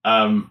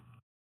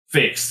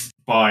fixed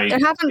by the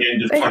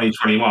end of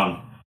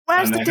 2021.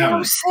 Where's the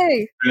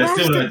DLC?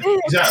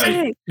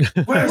 Exactly.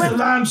 Where's the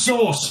lamb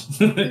sauce?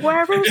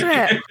 Where is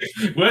it?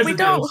 Where's the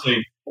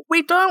DLC?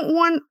 we don't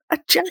want a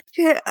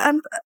jacket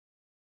and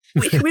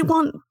we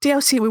want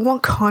DLC. We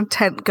want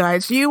content,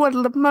 guys. You were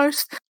the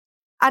most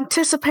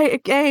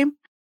anticipated game,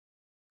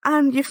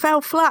 and you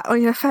fell flat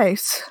on your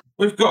face.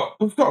 We've got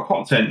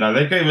content now.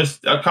 They gave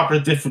us a couple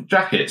of different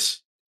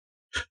jackets.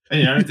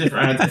 And, a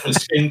different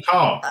skin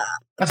car.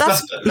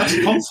 That's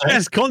content.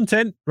 That's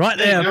content right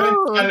there.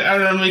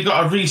 And then we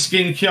got a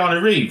reskin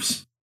Keanu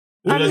Reeves.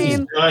 Who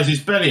has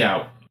his belly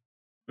out.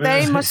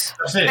 They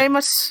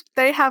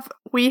have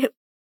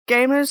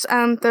gamers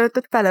and the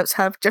developers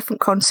have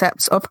different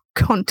concepts of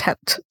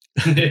content.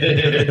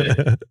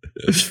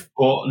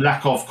 Or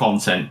lack of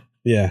content.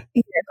 Yeah.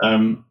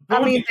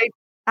 They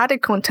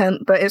added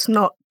content, but it's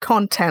not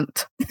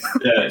content.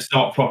 Yeah, it's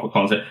not proper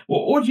content.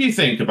 What do you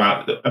think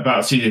about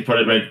CD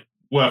Projekt Red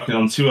working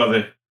on 2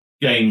 other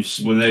games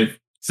when they've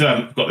still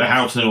haven't got their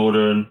house in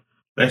order and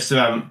they still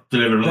haven't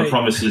delivered on the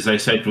promises they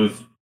said with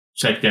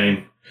said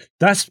game?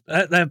 They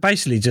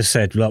basically just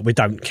said, look, we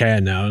don't care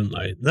now, haven't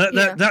they?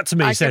 That to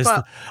me says,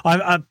 do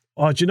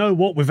you know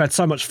what? We've had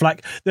so much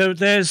flack.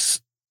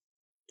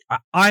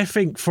 I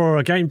think for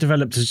a game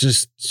developer to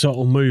just sort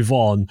of move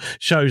on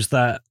shows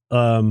that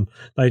they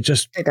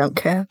don't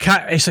care.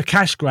 It's a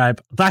cash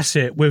grab. That's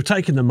it. We've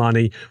taken the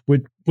money.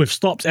 We've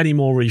stopped any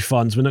more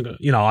refunds. We're not.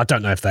 I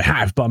don't know if they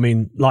have, but I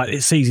mean, like,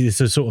 it's easy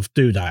to sort of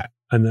do that,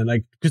 and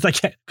then because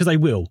they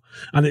will,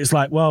 and it's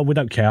like, well, we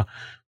don't care.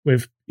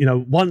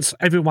 Once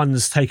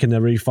everyone's taken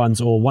their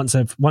refunds, or once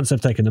they've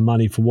taken the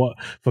money for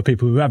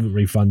people who haven't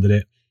refunded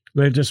it,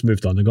 they've just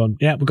moved on and gone,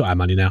 yeah, we've got our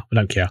money now. We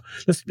don't care.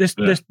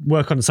 Let's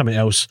work on something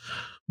else.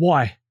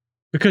 Why?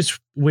 Because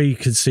we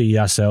can see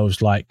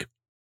ourselves like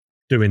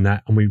doing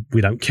that, and we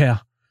don't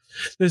care.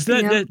 I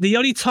think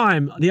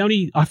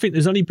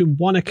there's only been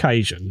one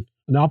occasion,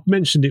 and I've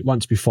mentioned it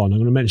once before, and I'm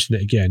going to mention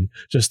it again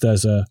just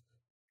as a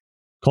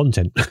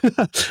content.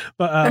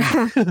 But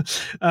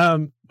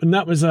and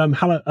that was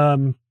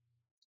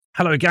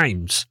Hello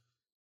Games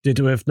did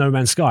with No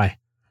Man's Sky.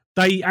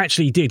 They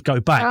actually did go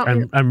back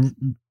and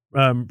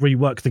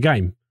rework the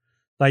game.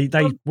 They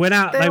went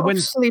out. They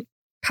went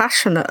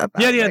passionate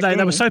about. Yeah.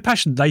 They were so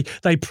passionate.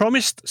 They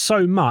promised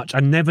so much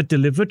and never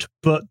delivered.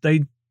 But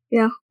they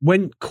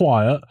went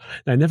quiet.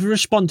 They never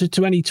responded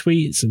to any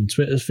tweets and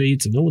Twitter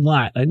feeds and all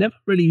that. They never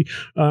really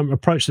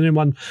approached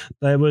anyone.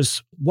 There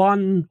was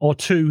 1 or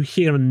 2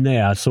 here and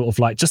there, sort of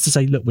like just to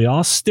say, look, we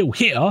are still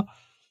here.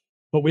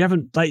 But we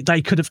haven't.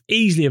 They could have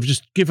easily have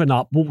just given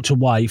up, walked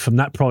away from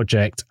that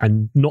project,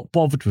 and not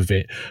bothered with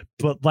it.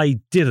 But they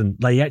didn't.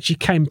 They actually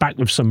came back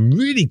with some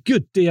really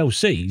good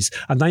DLCs,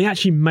 and they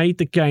actually made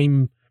the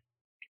game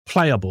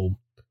playable.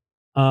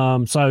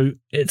 So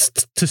it's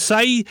to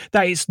say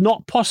that it's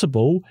not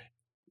possible,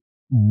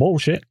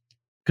 bullshit.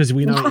 Because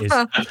we know it is.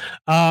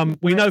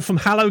 We know from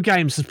Hello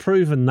Games has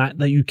proven that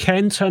you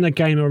can turn a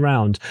game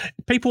around.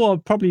 People are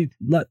probably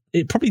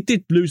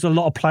did lose a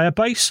lot of player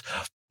base.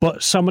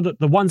 But some of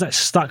the ones that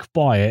stuck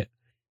by it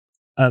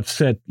have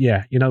said,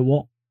 yeah, you know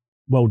what?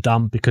 Well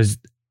done. Because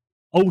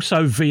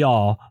also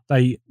VR,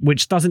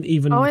 which doesn't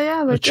even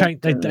change.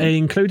 They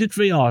included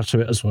VR to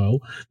it as well.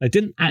 They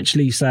didn't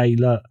actually say,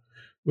 look,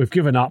 we've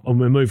given up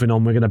and we're moving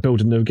on. We're going to build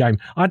a new game.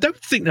 I don't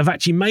think they've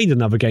actually made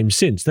another game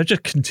since. They've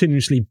just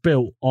continuously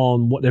built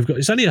on what they've got.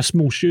 It's only a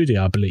small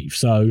studio, I believe.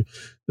 So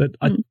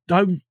I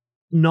don't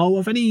know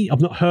of any.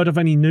 I've not heard of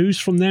any news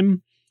from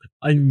them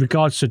in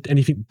regards to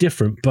anything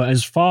different, but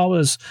as far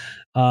as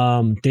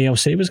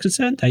DLC was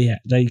concerned,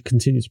 they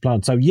continue to play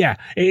on. So yeah,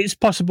 it is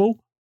possible.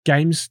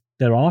 Games,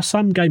 there are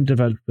some game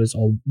developers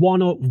or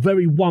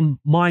one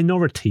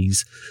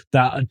minorities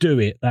that do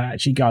it, that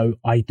actually go,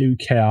 I do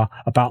care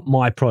about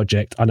my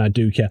project and I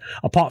do care.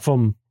 Apart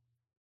from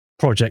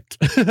project,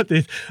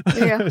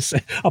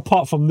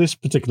 apart from this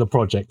particular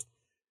project.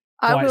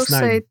 I will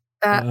say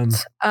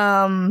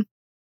that,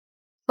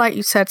 like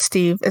you said,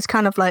 Steve, it's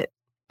kind of like,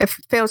 it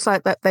feels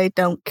like that they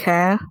don't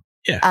care,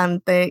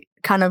 and they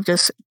kind of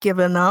just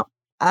given up.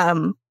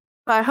 But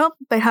I hope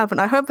they haven't.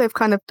 I hope they've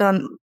kind of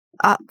done.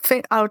 I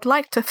would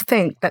like to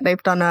think that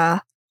they've done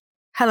a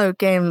Hello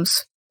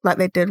Games like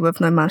they did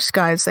with No Man's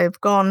Sky. They've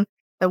gone,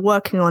 they're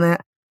working on it,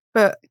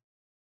 but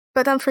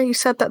then you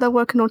said that they're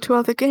working on 2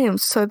 other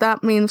games, so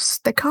that means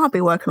they can't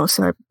be working on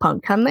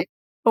Cyberpunk, can they?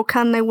 Or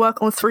can they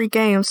work on 3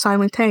 games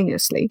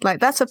simultaneously? Like,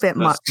 that's a bit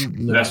much.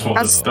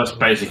 That's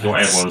basically what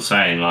everyone's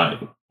saying. Like,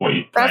 what are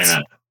you playing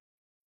at?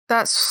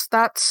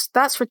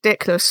 That's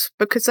ridiculous,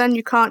 because then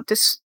you can't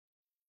just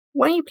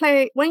when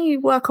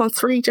you work on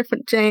 3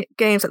 different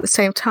games at the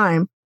same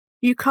time,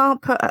 you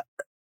can't put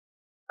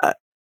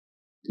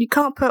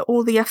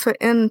all the effort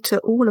into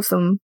all of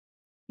them.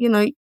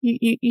 You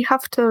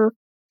have to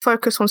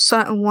focus on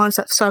certain ones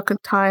at certain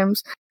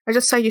times. I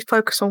just say you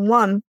focus on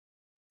one,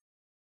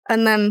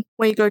 and then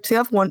when you go to the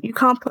other one, you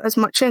can't put as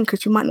much in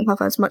because you might not have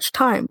as much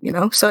time.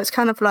 So it's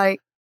kind of like,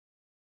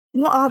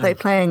 what are they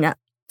playing at?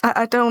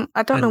 I don't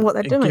know what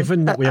they're doing.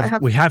 Given that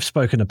we have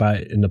spoken about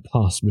it in the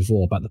past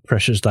before, about the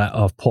pressures that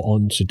are put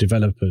onto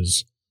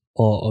developers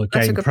or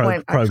game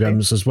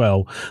programs as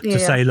well to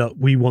say, look,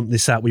 we want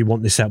this out, we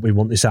want this out, we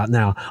want this out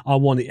now. I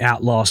want it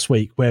out last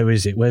week. Where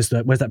is it? Where's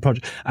that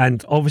project?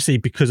 And obviously,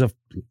 because of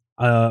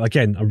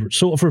again, a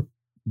sort of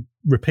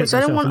repeat. Does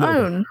anyone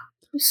own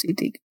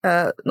CD?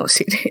 Not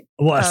CD.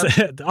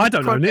 What? I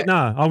don't own it.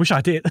 No, I wish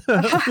I did.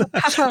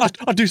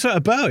 I'd do something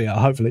about it.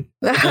 Hopefully,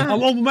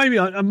 or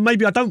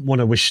maybe I don't want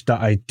to wish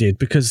that I did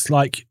because,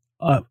 like,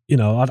 I'd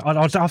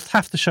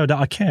have to show that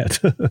I cared.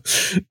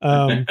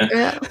 I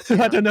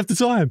don't have the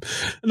time.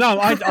 No,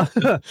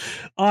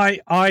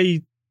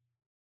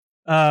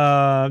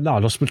 I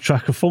lost my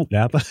track of thought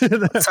now. But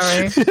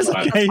sorry, it's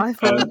okay. I've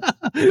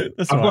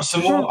got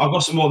some more. I've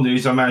got some more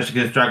news. I managed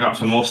to drag up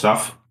some more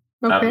stuff.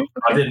 Okay.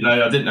 I didn't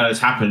know this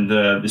happened.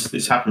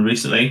 This happened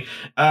recently.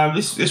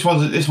 This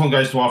one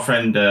goes to our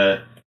friend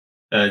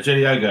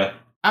Jenny Yoga.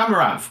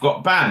 Amaranth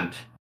got banned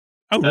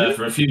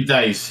for a few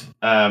days.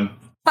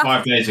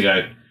 5 days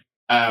ago.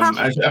 And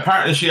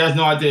apparently she has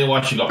no idea why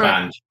she got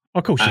banned.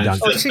 Of course she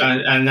does.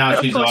 And now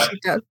she's like,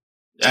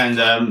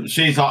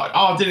 she's like,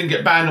 I didn't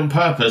get banned on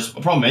purpose,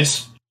 I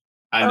promise.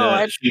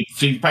 And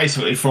she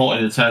basically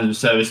flaunting the terms of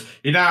service.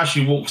 Now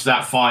she walks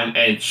that fine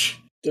edge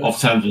of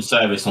terms of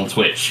service on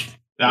Twitch.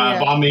 But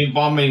I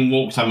mean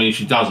walks. I mean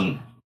she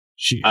doesn't.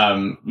 With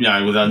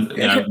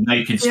her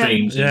naked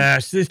streams. Yeah,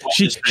 she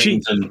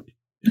and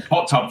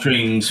hot tub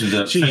streams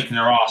with shaking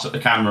her ass at the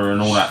camera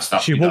and all that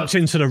stuff. She walked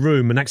into the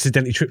room and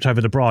accidentally tripped over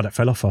the bra that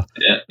fell off her.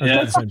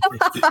 Yeah.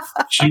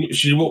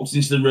 She walked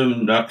into the room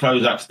and her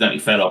clothes accidentally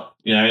fell off.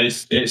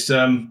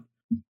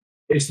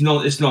 It's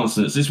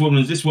nonsense. This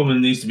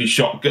woman needs to be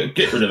shot.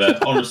 Get rid of her.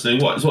 Honestly,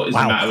 what is the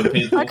matter with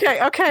people?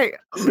 Okay.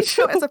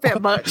 Shot is a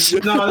bit much.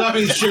 No, I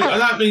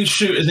don't mean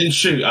shoot as in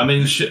shoot. I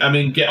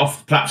mean get off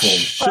the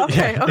platform.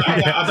 Okay.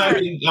 I don't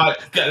mean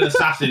like get an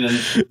assassin and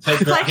take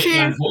her out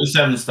Hitman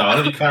 47 style.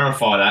 Let me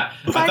clarify that.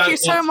 Thank you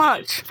so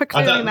much for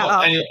clearing that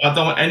up. I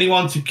don't want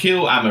anyone to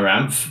kill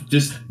Amaranth.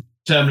 Just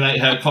terminate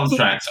her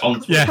contract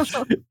on Twitch.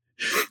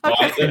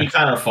 Right, let me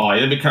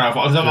clarify.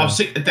 Because I'm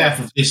sick to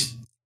death of this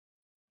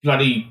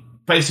bloody.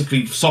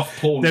 Basically, soft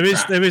porn. There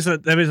is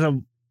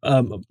a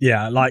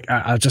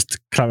I just to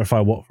clarify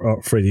what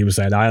Freddie was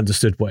saying. I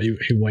understood what you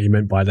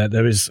meant by that.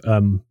 There is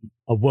a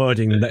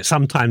wording that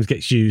sometimes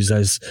gets used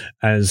as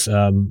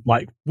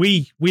like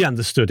we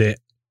understood it,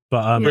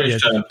 but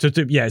it's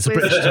a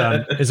British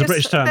term. It's a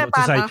British term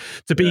to say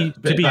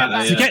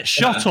to get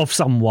shot off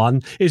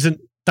someone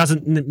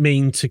doesn't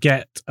mean to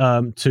get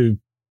to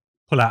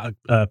pull out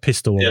a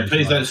pistol. Yeah,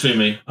 please don't sue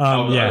me.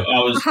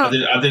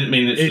 I didn't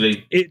mean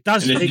literally. It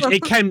does.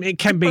 It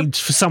can mean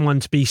for someone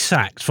to be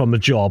sacked from a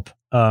job.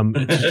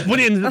 To put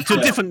it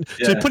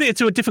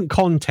into a different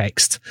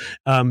context.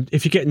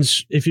 If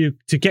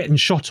you're getting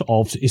shot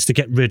of is to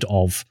get rid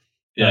of.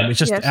 It's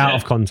just out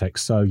of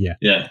context. So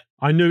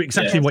I knew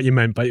exactly what you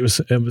meant, but it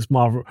was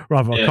rather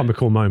a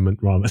comical moment.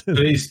 Rather,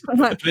 please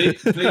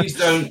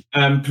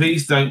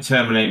don't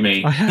terminate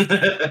me. I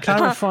have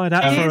clarified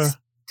that for.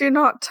 Do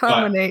not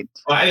terminate.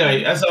 Right,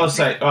 anyway, as I was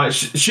saying, right,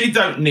 she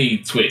don't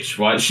need Twitch,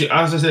 right? She,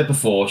 as I said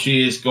before,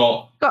 she has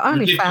got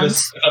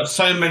OnlyFans. Got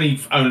so many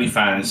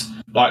OnlyFans.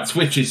 Like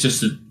Twitch is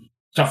just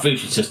I think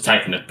she's just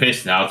taking a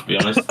piss now, to be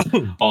honest,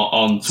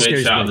 on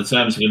Twitch out of the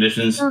terms and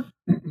conditions,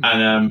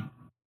 and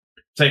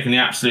taking the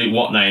absolute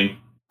what name.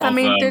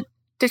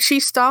 Did she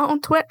start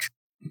on Twitch?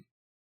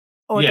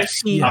 Or did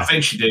she? I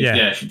think she did.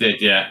 Yeah, she did.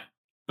 Yeah,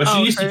 but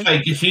she used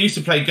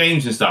to play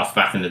games and stuff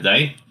back in the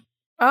day.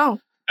 Oh.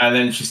 And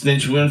then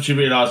when she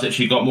realised that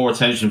she got more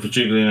attention for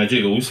jiggling her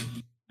jiggles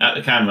at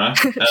the camera.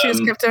 She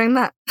just kept doing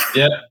that.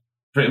 Yeah,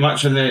 pretty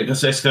much. And then it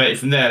just escalated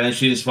from there. And then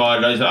she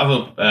inspired loads of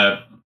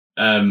other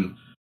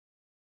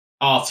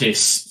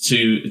artists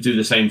to do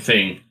the same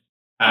thing.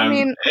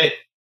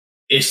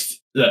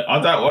 Look,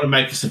 I don't want to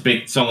make us a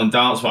big song and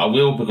dance, but I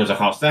will because I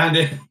can't stand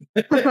it.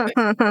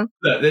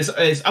 Look, there's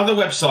other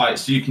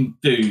websites you can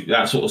do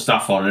that sort of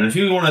stuff on, and if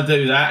you want to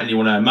do that and you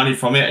want to earn money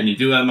from it, and you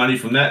do earn money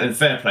from that, then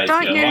fair play.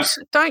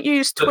 Don't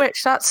use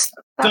Twitch.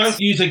 Don't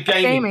use a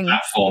gaming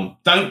platform.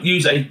 Don't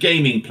use a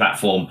gaming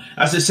platform.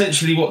 That's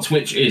essentially what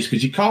Twitch is,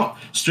 because you can't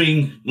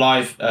stream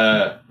live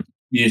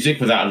music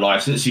without a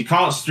license. You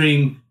can't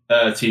stream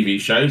TV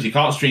shows. You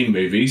can't stream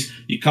movies.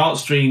 You can't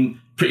stream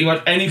pretty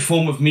much any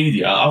form of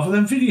media other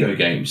than video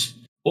games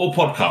or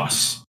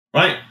podcasts,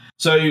 right?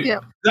 So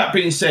that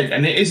being said,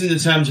 and it is in the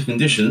terms and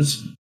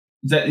conditions,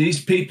 that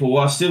these people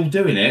are still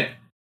doing it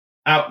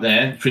out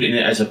there, treating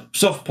it as a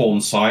soft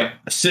porn site,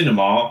 a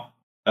cinema,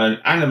 an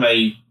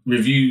anime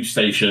review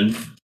station.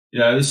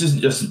 This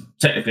isn't just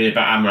technically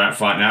about Amaranth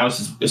right now.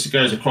 This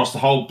goes across the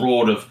whole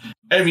broad of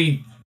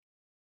every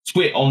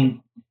twit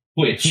on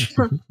Twitch,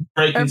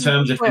 breaking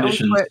terms and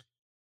conditions.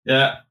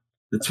 Yeah,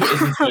 the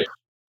Twitters on Twitch.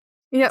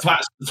 Yeah,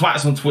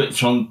 twats on Twitch,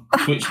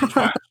 Twitch.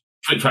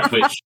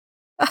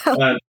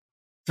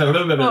 So a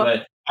little bit of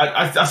it.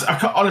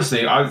 I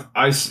honestly,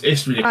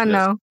 it's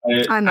ridiculous.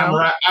 I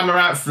know.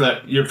 Amaranth,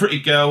 look, you're a pretty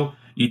girl.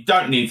 You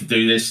don't need to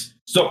do this.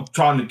 Stop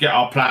trying to get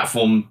our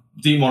platform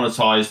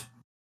demonetized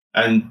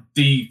and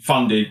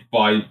defunded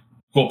by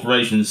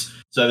corporations.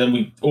 So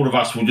then all of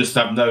us will just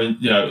have no,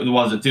 the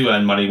ones that do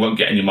earn money won't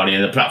get any money,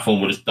 and the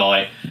platform will just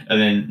die, and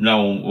then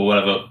no one will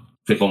ever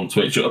click on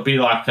Twitch. It'll be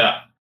like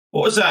that.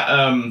 What was that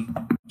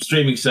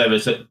streaming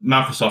service that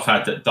Microsoft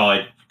had that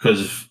died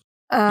because of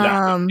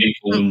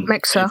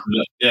Mixer?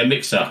 Yeah,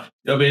 Mixer.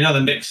 It'll be another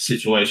Mixer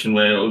situation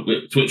where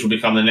Twitch will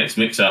become the next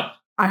Mixer.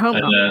 I hope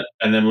not.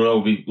 And then we'll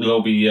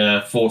all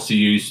be forced to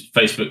use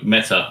Facebook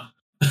Meta.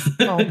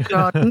 Oh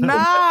God,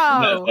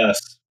 no!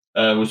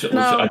 You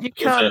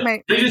can't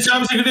make read the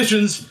terms and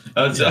conditions.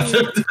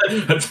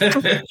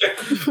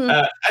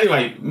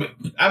 Anyway,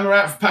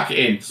 Amaranth, pack it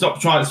in.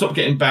 Stop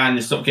getting banned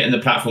and stop getting the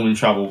platform in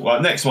trouble.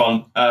 Right, next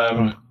one.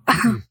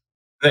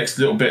 Next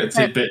little bit of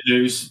tidbit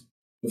news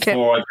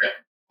before I get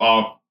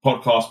our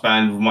podcast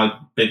banned with my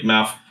big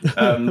mouth.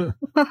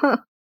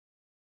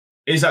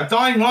 Is that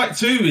Dying Light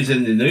 2 is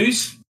in the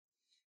news?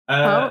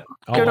 Good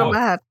or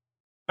bad?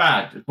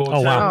 Bad.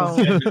 Wow.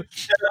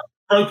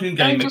 Broken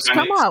game mechanics. Just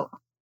come out.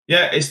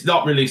 Yeah, it's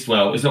not released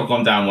well. It's not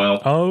gone down well.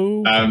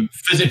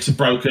 Physics are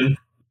broken.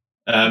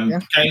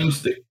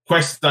 Games,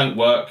 quests don't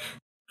work.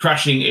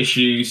 Crashing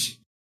issues.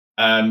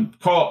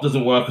 Co-op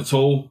doesn't work at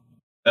all.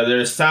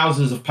 There's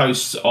thousands of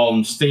posts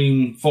on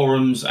Steam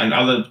forums and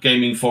other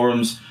gaming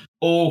forums,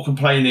 all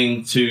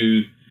complaining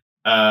to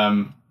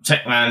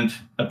Techland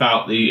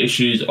about the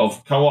issues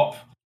of co-op.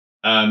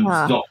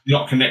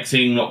 Not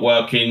connecting, not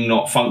working,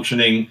 not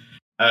functioning.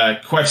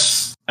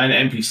 Quests and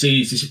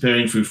NPCs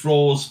disappearing through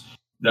flaws.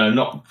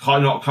 Not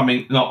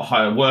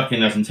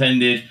working as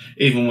intended.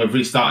 Even with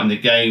restarting the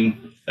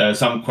game,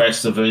 some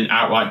quests have been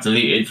outright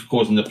deleted,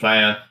 causing the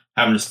player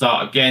having to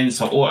start again.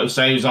 Some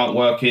autosaves aren't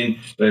working.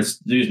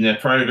 There's losing their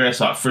progress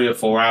like 3 or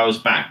 4 hours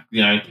back.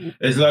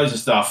 There's loads of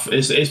stuff.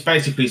 It's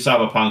basically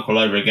Cyberpunk all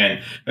over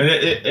again, and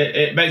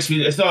it makes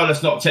me. It's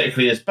not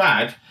technically as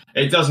bad.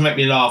 It does make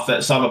me laugh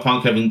that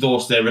Cyberpunk have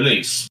endorsed their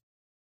release,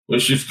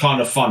 which is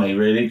kind of funny,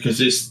 really, because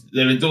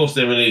they've endorsed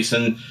their release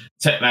and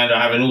Techland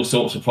are having all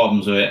sorts of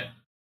problems with it.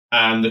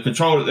 And the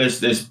controller,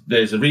 there's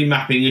a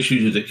remapping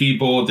issues with the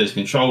keyboard. There's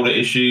controller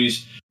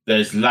issues.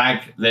 There's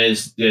lag.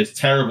 There's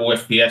terrible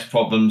FPS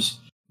problems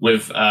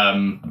with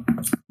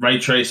ray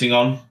tracing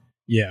on.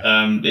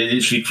 Yeah. It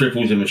literally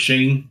cripples the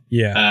machine.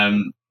 Yeah.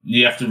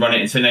 You have to run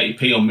it in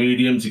 1080p on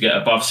medium to get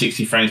above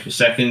 60 frames per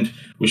second,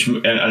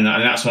 and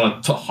that's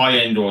on a high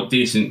end or a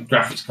decent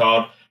graphics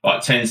card, like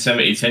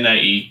 1070,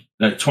 1080,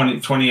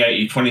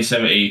 2080,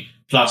 2070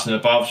 plus and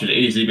above should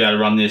easily be able to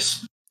run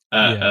this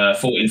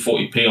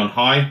 1440p on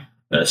high,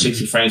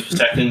 60 frames per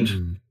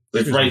second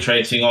with ray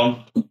tracing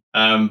on.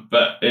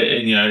 But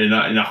in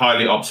a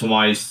highly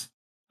optimized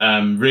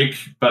rig.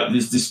 But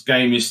this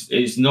game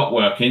is not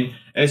working.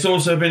 It's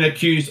also been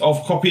accused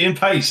of copy and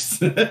paste.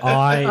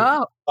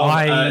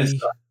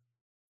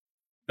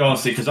 Go on,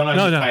 Steve, because I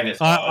know you're playing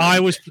it. I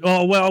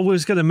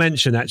was going to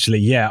mention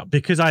actually,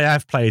 because I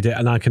have played it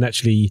and I can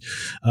actually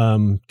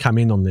come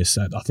in on this.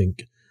 I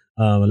think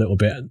a little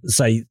bit and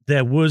say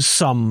there was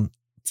some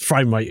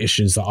frame rate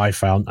issues that I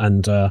found,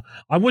 and I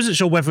wasn't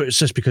sure whether it's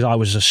just because I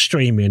was just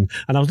streaming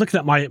and I was looking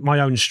at my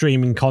own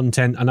streaming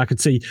content, and I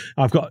could see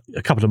I've got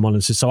a couple of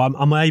monitors, so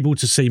I'm able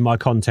to see my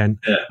content.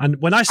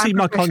 And when I see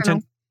my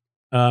content,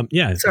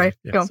 sorry,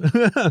 go on.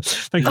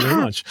 Thank you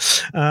very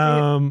much.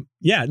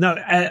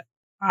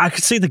 I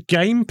could see the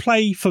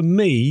gameplay for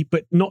me,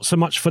 but not so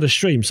much for the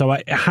stream. So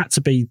it had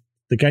to be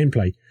the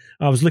gameplay.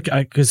 I was looking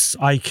at because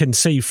I can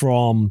see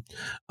from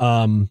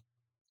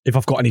if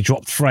I've got any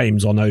dropped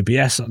frames on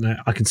OBS, and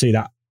I can see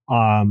that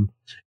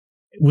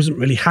it wasn't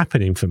really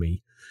happening for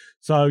me.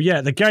 So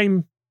the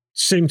game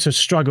seemed to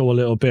struggle a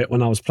little bit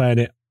when I was playing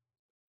it.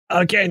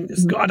 Again,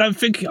 I don't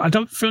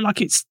feel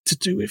like it's to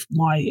do with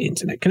my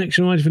internet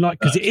connection or anything like,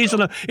 because it is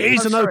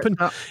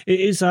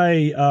a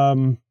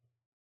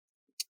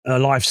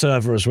live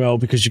server as well,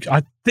 because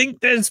I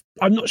think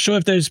I'm not sure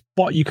if there's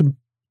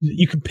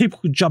people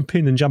could jump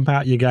in and jump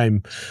out of your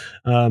game,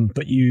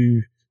 but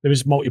there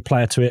is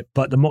multiplayer to it,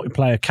 but the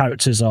multiplayer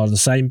characters are the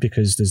same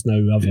because there's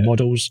no other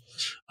models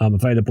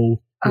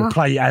available. You'll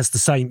play as the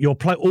same. All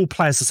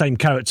play as the same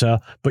character,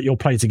 but you'll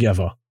play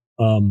together.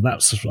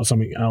 That's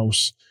something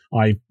else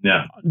I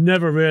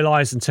never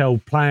realised until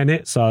playing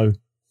it. So,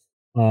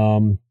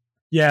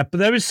 but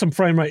there is some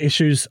frame rate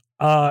issues.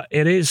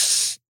 It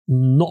is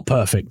not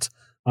perfect.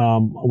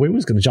 We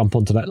was going to jump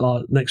onto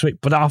that next week,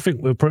 but I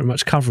think we're pretty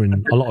much covering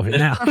a lot of it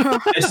now.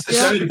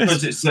 It's only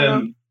because it's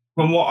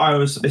from what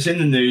it's in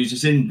the news,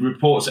 it's in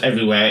reports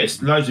everywhere.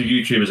 It's loads of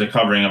YouTubers are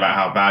covering about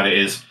how bad it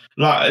is.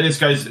 Like this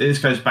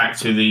goes back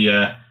to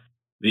the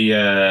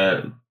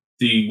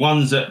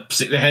ones that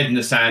stick their head in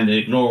the sand and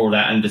ignore all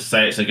that and just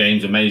say it's a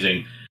game's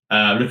amazing.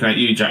 Looking at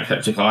you,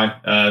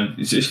 Jacksepticeye,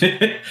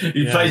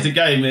 he plays the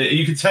game.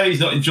 You can tell he's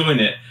not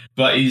enjoying it,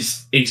 but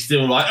he's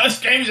still like, this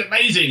game's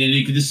amazing, and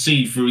you can just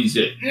see through his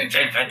you can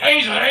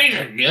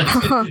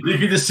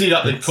just see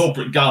like the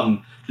corporate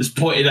gun just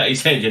pointed at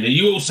his head, and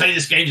you all say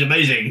this game's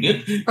amazing.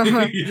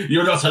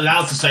 You're not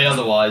allowed to say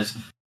otherwise.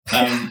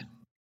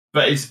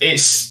 But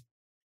it's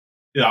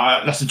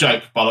Yeah, that's a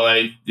joke, by the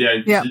way.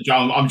 Yeah.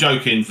 I'm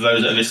joking for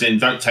those that are listening.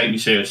 Don't take me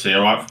seriously,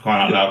 all right? For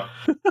crying out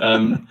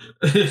loud.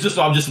 It's just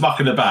I'm just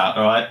mucking about,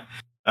 all right?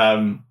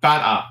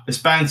 Banter. It's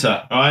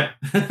banter, all right?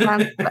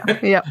 Banter.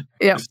 Yep.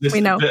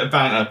 We know. A bit of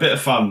banter, a bit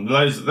of fun.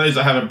 Those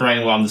that have a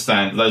brain will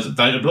understand. Those that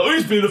don't, oh,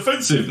 he's being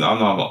offensive. No, I'm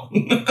not.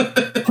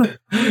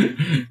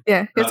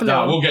 Yeah,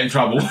 no, we'll get in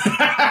trouble.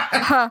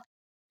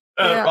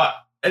 Right.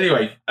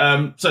 Anyway,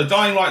 so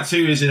Dying Light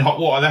 2 is in hot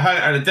water. They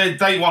had a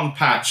day one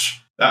patch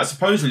that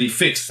supposedly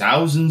fixed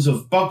thousands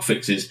of bug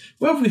fixes.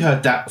 Where have we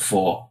heard that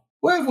before?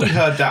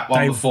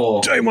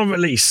 Before? Day one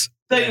release.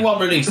 Day one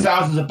release,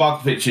 thousands of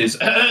bug fixes.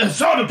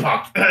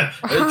 Cyberpunk,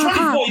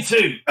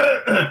 2042.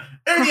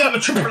 Any other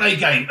AAA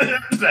game.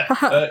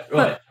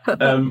 Right.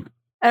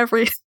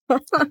 Every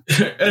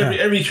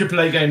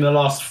AAA game in the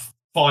last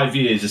 5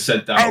 years has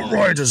said that.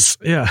 Outriders.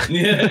 Yeah.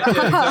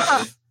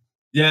 Exactly.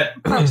 Yeah.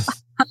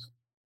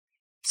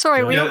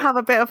 Sorry, we all have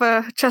a bit of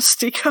a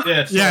chesty cough.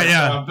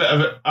 Yeah.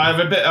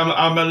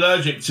 I'm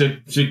allergic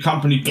to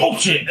company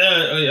bullshit.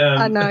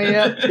 I know,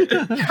 yeah.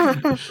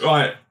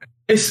 Right.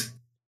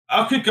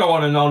 I could go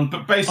on and on,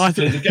 but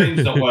basically the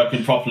game's not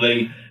working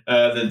properly.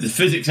 The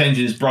physics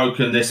engine's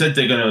broken. They said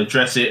they're going to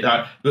address it.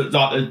 But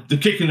the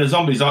kicking the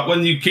zombies, like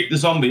when you kick the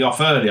zombie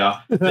off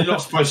earlier, they're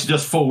not supposed to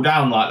just fall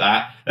down like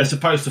that. They're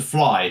supposed to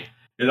fly.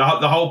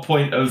 The whole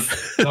point of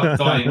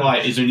Dying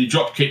Light is when you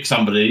drop kick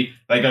somebody,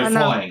 they go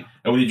flying.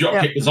 And when you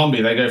drop kick the zombie,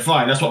 they go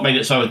flying. That's what made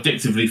it so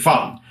addictively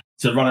fun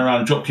to run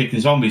around drop kicking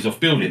zombies off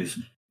buildings.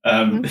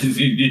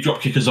 You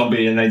drop kick a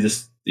zombie and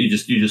you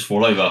just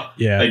fall over.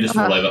 Yeah, they just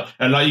fall over,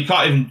 and you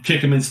can't even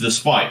kick them into the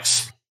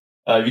spikes.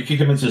 If you kick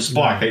them into the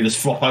spike, they just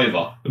flop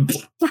over. I'm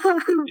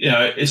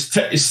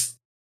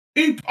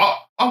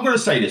going to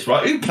say this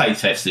right. Who play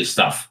test this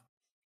stuff?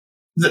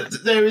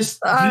 There is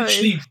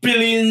literally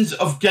billions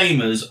of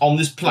gamers on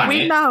this planet.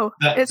 We know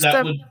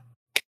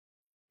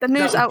the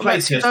news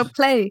outlets don't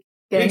play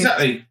games.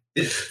 Exactly.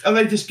 Are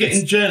they just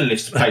getting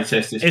journalists to play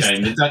test this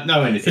game? They don't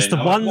know anything. It's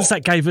the ones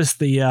that gave us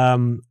the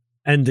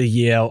end of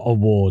year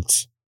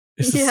awards.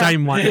 It's the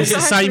same one. It's the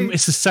same.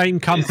 It's the same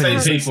company.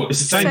 It's the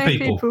same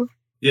people.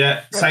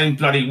 Yeah, same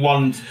bloody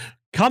one.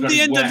 Come the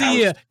end of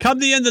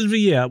the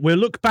year, we'll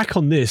look back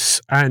on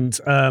this, and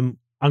I'm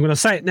going to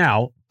say it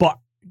now, but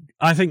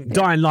I think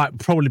Dying Light will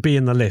probably be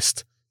in the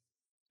list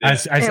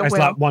as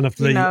like one of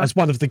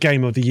the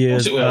Game of the Year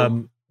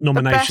nominations.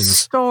 The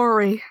best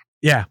story.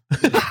 Yeah,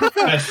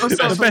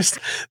 the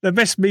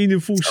best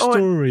meaningful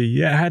story.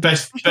 Yeah,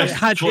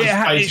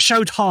 it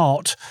showed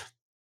heart.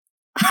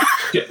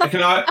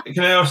 Can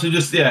I also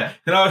just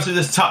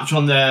touch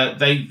on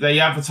they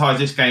advertise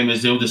this game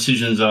as your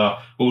decisions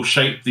will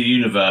shape the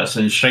universe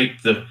and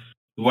shape the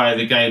way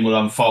the game will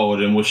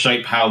unfold and will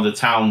shape how the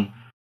town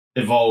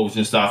evolves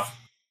and stuff.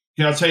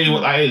 Can I tell you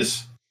what that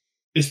is?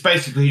 It's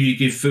basically who you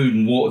give food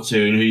and water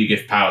to and who you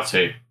give power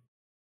to.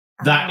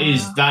 That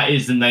is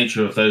the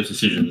nature of those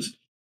decisions.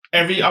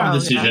 Every other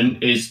decision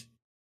is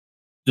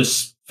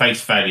just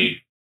face value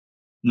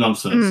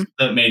nonsense.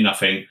 Don't mean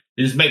nothing.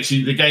 It just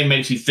the game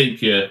makes you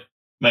think you're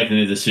making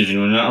a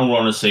decision, and in all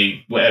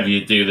honesty, whatever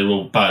you do, they're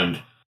all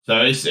boned. So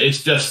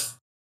it's just,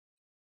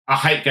 I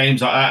hate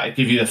games like that. It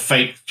give you the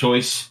fake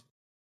choice,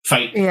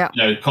 fake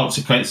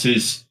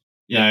consequences.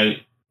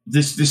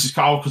 This is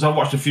because I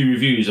watched a few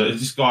reviews.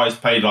 This guy's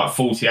played like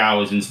 40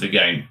 hours into the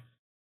game,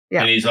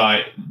 and he's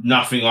like,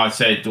 nothing I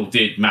said or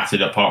did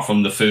mattered apart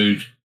from the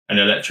food and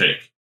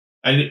electric.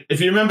 And if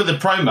you remember the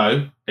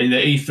promo in the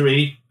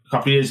E3 a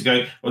couple of years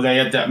ago, where they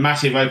had that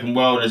massive open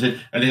world, and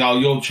they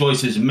your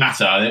choices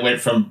matter, and it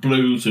went from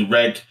blue to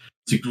red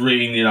to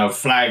green,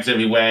 flags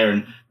everywhere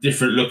and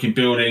different looking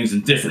buildings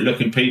and different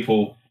looking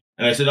people,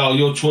 and they said,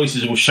 your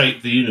choices will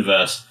shape the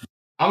universe.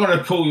 I'm going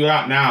to call you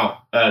out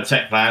now,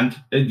 Techland.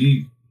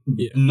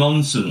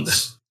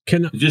 Nonsense.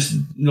 Just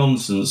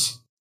nonsense.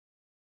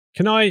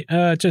 Can I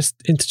just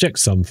interject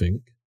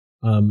something?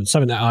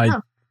 Something that I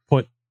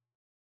put.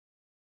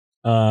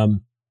 By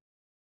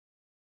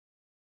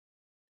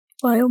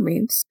all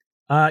means.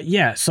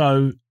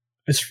 So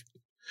it's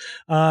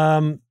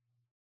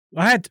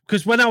I had,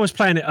 because when I was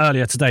playing it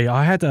earlier today,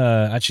 I had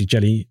actually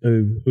Jelly,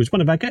 who was one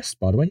of our guests,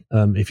 by the way,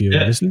 if you were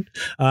listening,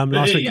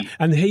 last week,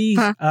 and he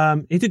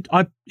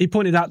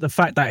pointed out the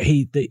fact that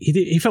he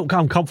felt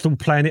uncomfortable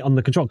playing it on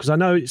the control, because I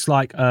know it's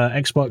like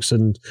Xbox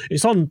and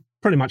it's on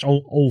pretty much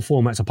all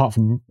formats apart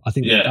from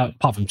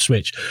apart from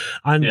Switch,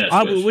 and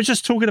we were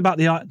just talking about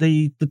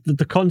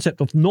the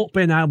concept of not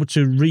being able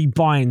to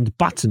rebind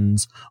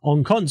buttons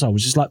on console,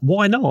 which is like,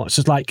 why not? It's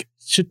just like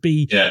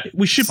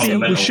we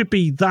should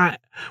be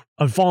that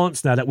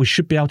advanced now that we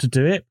should be able to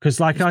do it, because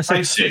like I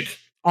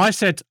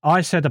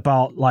said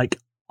about like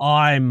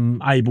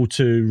I'm able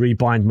to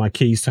rebind my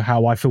keys to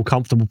how I feel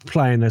comfortable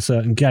playing a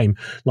certain game,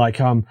 like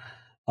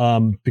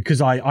because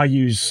I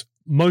use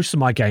most of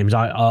my games,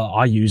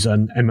 I use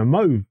an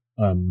MMO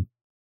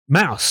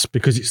mouse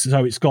because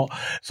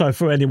so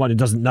for anyone who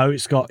doesn't know,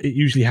 it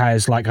usually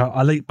has like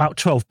about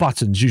 12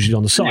 buttons usually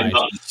on the side.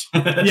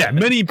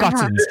 Many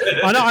buttons.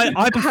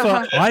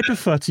 I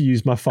prefer to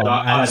use my thumb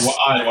as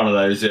I had one of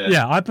those.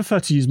 Yeah, I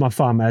prefer to use my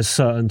thumb as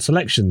certain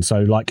selections.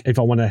 So like if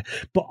I want to,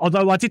 but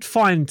although I did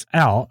find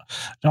out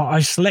that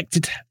I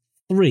selected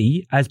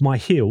 3 as my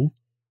heel,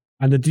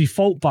 and the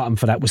default button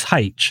for that was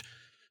H.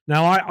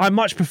 Now I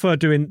much prefer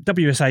doing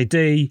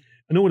WSAD.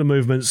 And all the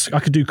movements, I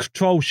could do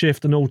Control,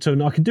 Shift, and Alt,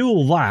 and I can do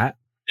all that.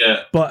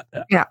 Yeah. But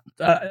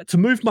to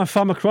move my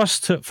thumb across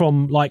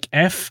from like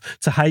F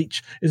to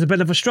H is a bit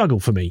of a struggle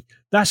for me.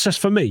 That's just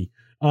for me.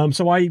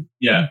 So I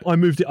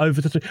moved it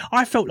over to 3.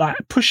 I felt like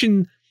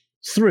pushing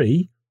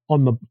 3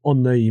 on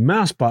the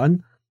mouse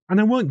button,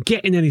 and I weren't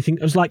getting anything.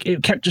 It was like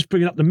it kept just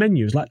bringing up the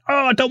menu. It was like,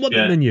 I don't want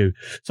the menu.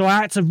 So I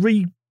had to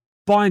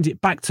rebind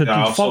it back to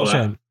default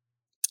setting.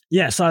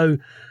 Yeah. So.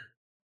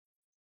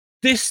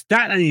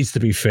 That needs to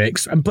be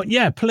fixed, but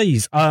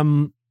please.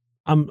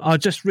 I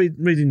just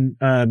reading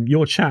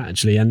your chat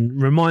actually,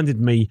 and reminded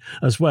me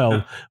as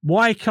well.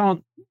 Why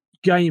can't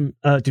game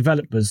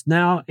developers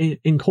now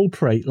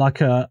incorporate like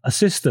a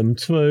system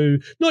to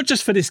not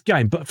just for this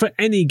game, but for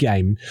any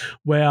game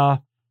where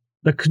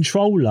the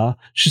controller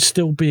should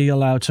still be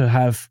allowed to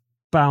have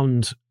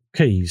bound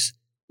keys?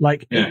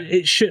 Like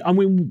it should. I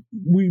mean,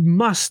 we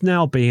must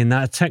now be in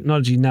that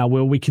technology now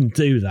where we can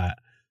do that.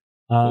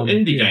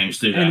 Indie games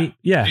do that.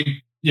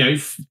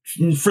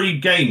 Free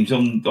games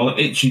on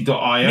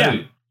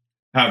itchy.io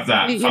have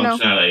that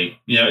functionality.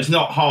 It's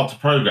not hard to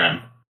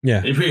program.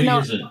 Yeah, it really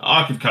isn't.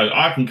 I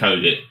can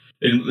code it,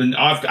 and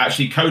I've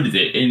actually coded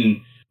it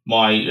in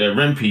my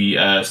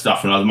Rempe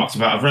stuff, and I mucked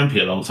about with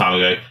Rempe a long time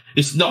ago.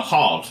 It's not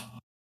hard.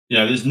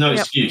 There's no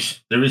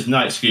excuse. There is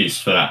no excuse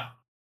for that.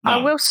 No. I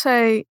will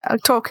say,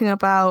 talking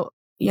about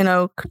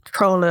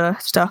controller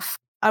stuff,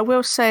 I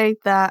will say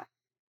that.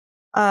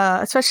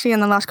 Especially in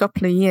the last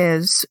couple of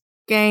years,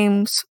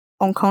 games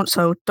on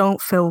console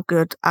don't feel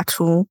good at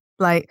all.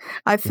 Like,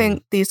 I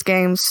think these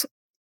games,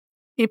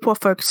 people are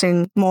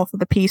focusing more for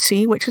the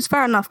PC, which is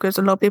fair enough because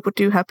a lot of people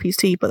do have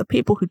PC, but the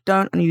people who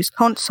don't and use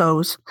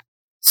consoles,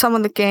 some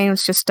of the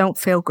games just don't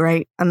feel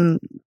great. And,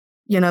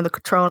 the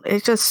control,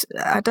 it's just,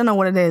 I don't know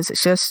what it is.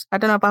 It's just, I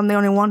don't know if I'm the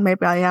only one.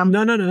 Maybe I am.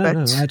 No.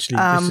 Actually,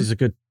 this is a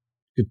good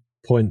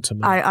point to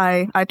make.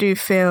 I do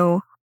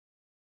feel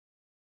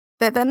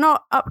that they're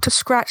not up to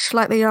scratch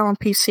like they are on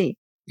PC.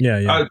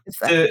 Yeah.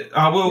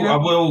 I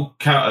will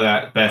counter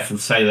that, Beth, and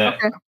say that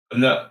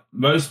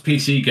most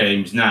PC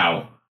games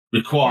now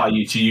require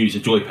you to use a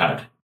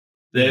joypad.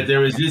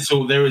 There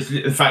is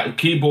in fact,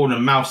 keyboard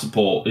and mouse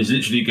support is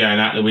literally going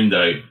out the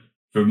window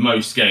for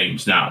most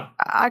games now.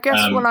 I guess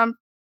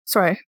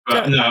sorry.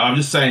 But no, I'm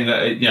just saying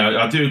that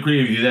I do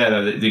agree with you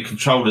there that the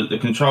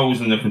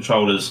controls and the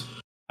controllers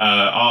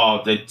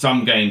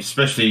some games,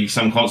 especially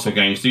some console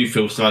games, do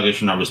feel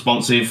sluggish and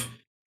unresponsive.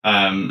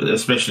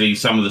 Especially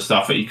some of the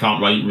stuff that you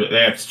can't write.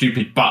 They have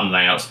stupid button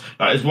layouts.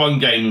 There's one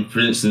game, for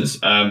instance,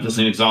 just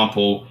an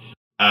example.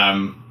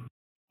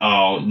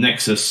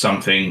 Nexus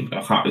something.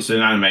 It's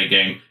an anime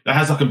game that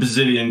has like a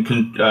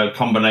bazillion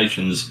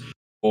combinations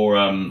for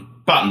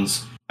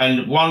buttons,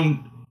 and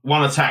one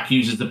attack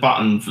uses the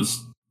button for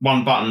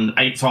one button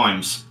 8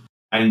 times,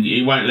 and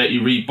it won't let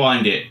you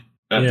rebind it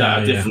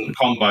a different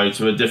combo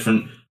to a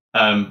different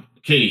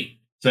key.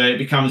 So it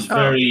becomes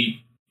very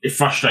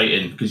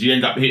frustrating because you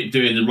end up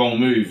doing the wrong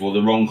move or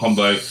the wrong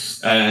combo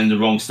and the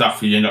wrong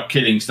stuff. You end up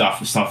killing stuff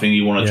for something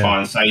you want to try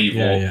and save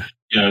or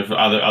for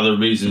other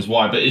reasons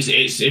why. But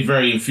it's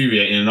very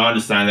infuriating, and I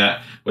understand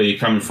that where you're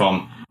coming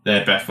from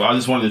there, Beth. But I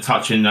just wanted to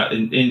touch in that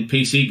in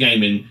PC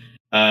gaming,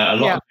 a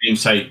lot of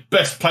games say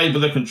best played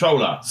with a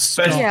controller. Best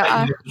played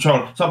with a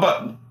controller. So,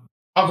 but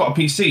I've got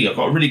a PC. I've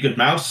got a really good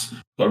mouse.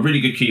 Got a really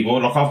good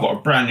keyboard. Like I've got a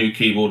brand new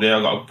keyboard there.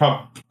 I've got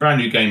a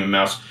brand new gaming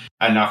mouse,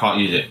 and I can't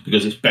use it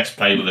because it's best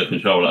played with a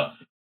controller.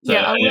 So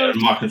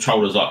my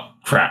controller's like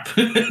crap.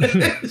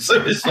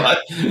 So it's like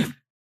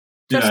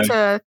just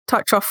to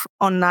touch off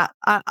on that.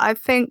 I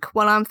think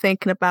what I'm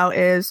thinking about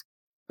is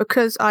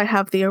because I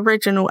have the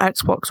original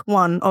Xbox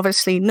One.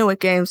 Obviously, newer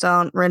games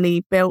aren't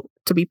really built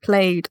to be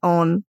played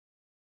on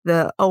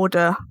the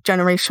older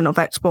generation of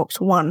Xbox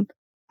One.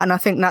 And I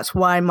think that's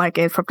why my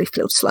games probably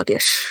feel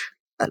sluggish.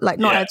 Like,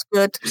 not as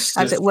good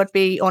as it would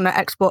be on an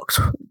Xbox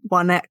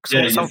One X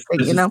or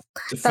something,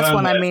 That's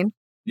what I mean.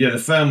 Yeah, the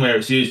firmware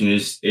it's using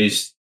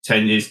is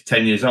 10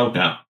 years old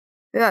now.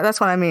 Yeah,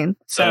 that's what I mean.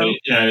 So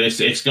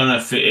it's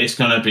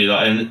gonna be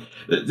like, and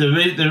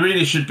there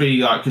really should be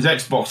like, because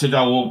Xbox said,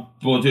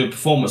 we'll do a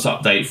performance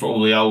update for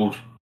all the old.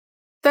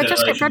 They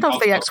just get rid of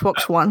the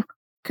Xbox One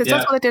because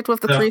that's what they did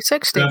with the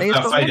 360. They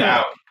just got rid of it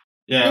out.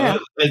 Yeah.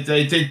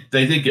 They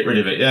did get rid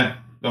of it. Yeah.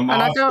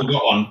 I've still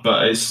got one,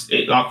 but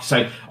like I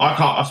say, I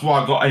can't. That's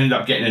why I ended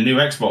up getting a new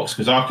Xbox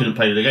because I couldn't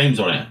play the games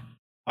on it.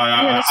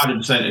 I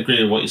 100%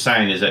 agree with what you're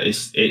saying. Is that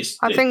it's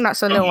I think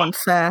that's a little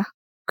unfair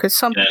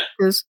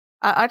because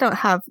I don't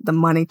have the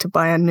money to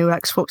buy a new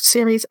Xbox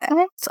Series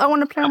X. I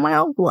want to play on my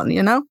old one.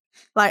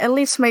 Like at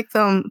least make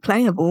them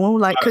playable.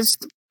 Like because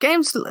the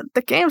games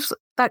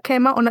that that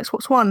came out on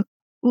Xbox One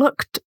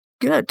looked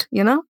good,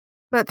 you know?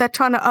 But they're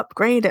trying to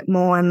upgrade it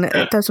more, and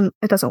it doesn't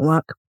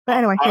work. But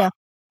anyway,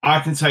 I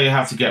can tell you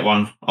how to get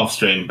one off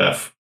stream,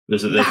 Beth.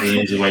 There's an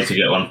easy way to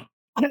get one.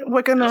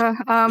 We're gonna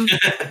we're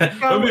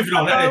moving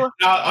on. No,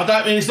 I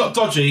don't mean it's not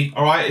dodgy.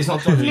 All right, it's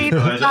not dodgy.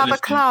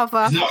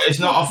 Balaclava. It's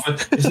not off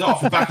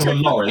the back of a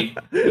lorry.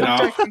 You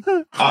know,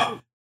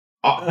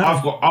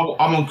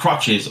 I'm on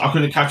crutches. I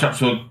couldn't catch up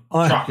to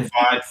a truck if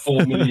I had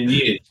 4 million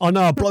years. I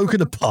know a bloke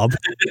in a pub.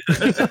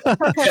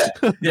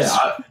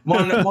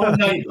 My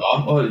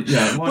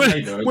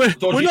neighbour.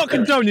 We're not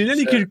condoning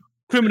any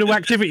criminal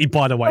activity,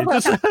 by the way.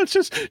 This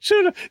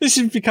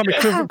has become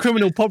a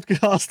criminal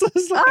podcast.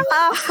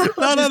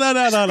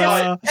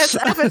 No. It's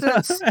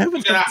evidence.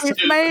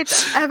 We've made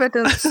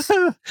evidence.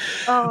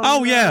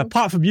 Oh yeah.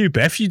 Apart from you,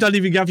 Beth, you don't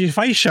even have your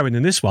face showing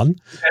in this one.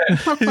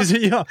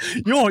 Yeah.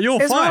 You're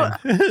fine.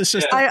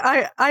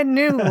 I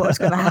knew what was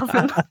going to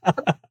happen.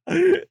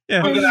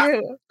 Yeah.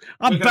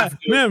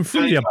 Me and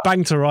Freddie are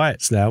banged to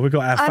rights now. We've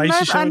got our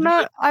faces showing.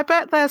 I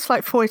bet there's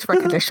like voice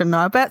recognition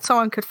now. I bet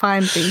someone could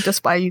find me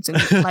just by using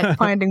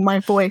finding my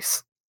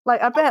voice.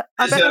 Like I bet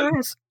there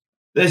is.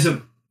 There's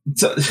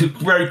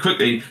very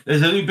quickly.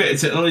 There's a new bit of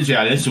technology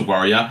out there. This will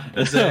worry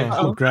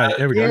you. Great.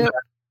 Here we go.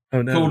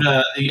 Called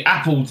the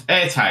Apple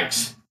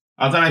AirTags.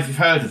 I don't know if you've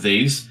heard of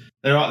these.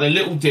 They're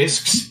little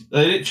discs.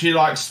 They're literally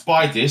like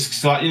spy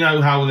discs. Like, you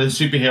know how the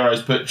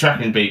superheroes put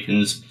tracking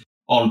beacons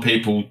on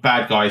people,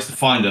 bad guys, to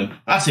find them.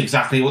 That's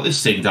exactly what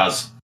this thing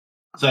does.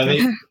 So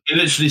they're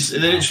literally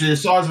the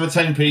size of a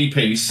 10p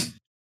piece,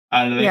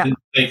 and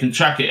they can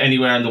track it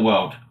anywhere in the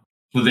world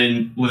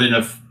within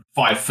a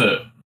 5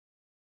 foot.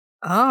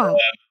 Oh,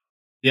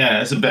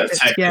 it's a bit of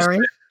tech. Scary.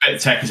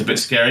 Tech is a bit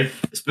scary.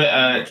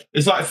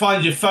 It's like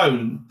find your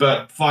phone,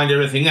 but find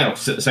everything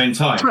else at the same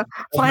time.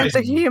 Find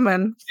the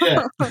human.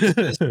 Yeah,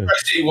 that's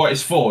basically what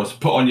it's for. Is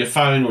put on your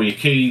phone or your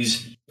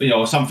keys,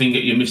 or something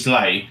that you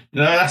mislay.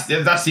 That's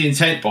the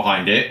intent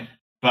behind it.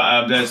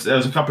 But there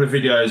was a couple of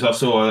videos I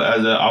saw.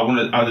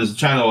 There's a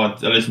channel I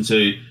listened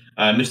to,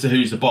 Mr.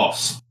 Who's the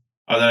Boss.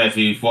 I don't know if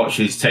you've watched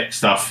his tech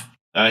stuff.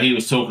 He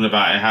was talking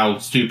about how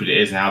stupid it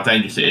is and how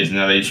dangerous it is, and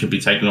how they should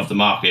be taken off the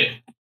market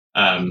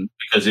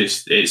because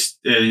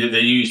they're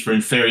used for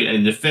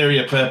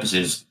inferior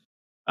purposes.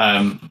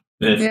 Those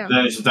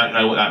who don't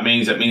know what that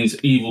means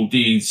evil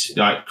deeds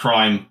like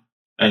crime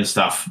and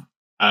stuff.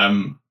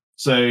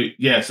 So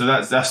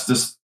that's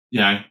just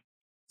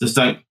just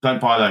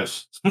don't buy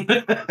those.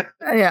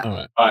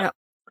 Yeah. All right.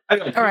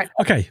 All right.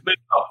 Okay.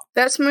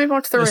 Let's move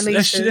on to the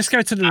releases. Let's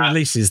go to the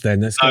releases then.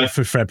 Let's go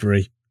for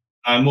February.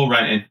 More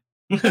ranting.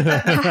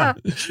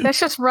 Let's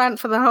just rant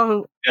for the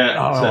whole.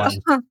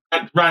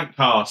 Rant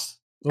cast.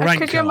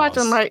 Could you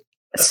imagine, like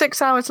 6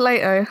 hours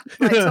later,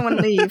 like someone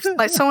leaves,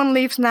 someone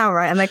leaves now,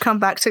 right, and they come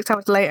back 6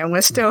 hours later, and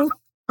we're still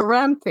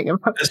ranting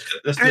about.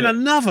 And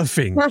another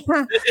thing.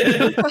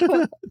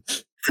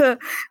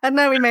 I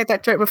know we made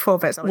that joke before,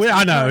 but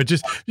I know.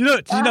 Just you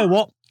know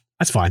what?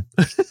 That's fine.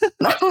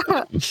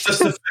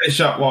 Just to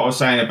finish up what I was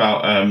saying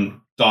about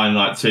Dying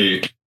Light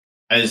 2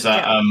 is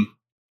that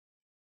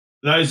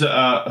those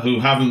who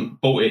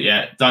haven't bought it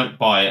yet, don't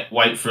buy it.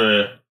 Wait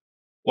for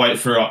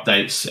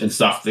updates and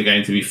stuff for the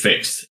game to be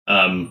fixed.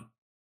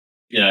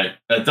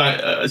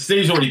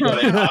 Steve's already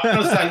got it. I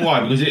understand why,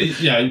 because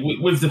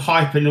with the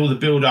hype and all the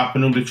build up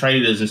and all the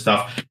trailers and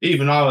stuff,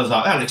 even I was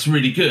like, that looks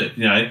really good.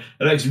 It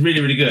looks really,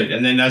 really good.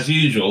 And then, as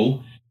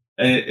usual,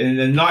 in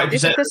the 90%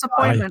 it's a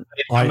disappointment.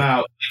 They come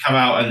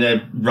out and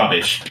they're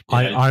rubbish.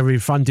 I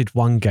refunded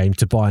one game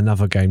to buy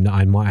another game that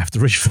I might have to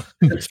refund.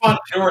 It's fun.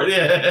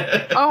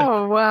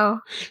 Oh wow!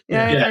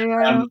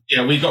 Yeah.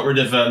 We got rid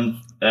of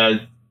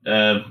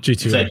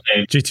G2FO.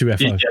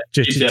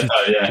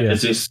 Yeah.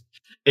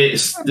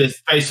 It's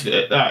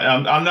basically.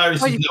 I know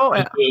this is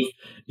not good.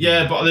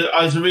 Yeah, but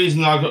there's a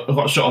reason I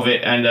got shot of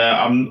it, and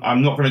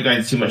I'm not going to go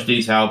into too much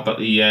detail. But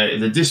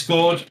the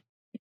Discord,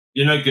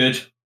 you're no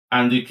good,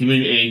 and the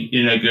community,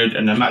 you're no good,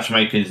 and the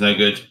matchmaking is no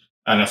good,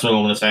 and that's all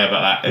I want to say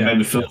about that. It made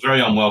me feel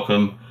very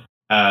unwelcome,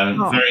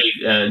 very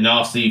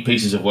nasty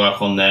pieces of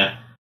work on there.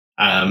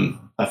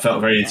 I felt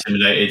very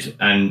intimidated,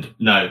 and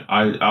no,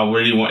 I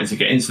really wanted to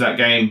get into that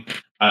game.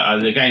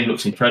 The game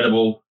looks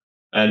incredible.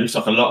 It looks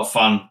like a lot of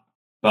fun,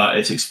 but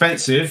it's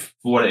expensive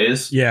for what it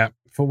is. Yeah,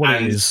 for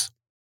what it is.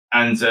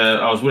 And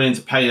I was willing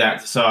to pay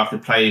that so I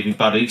could play with my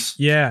buddies.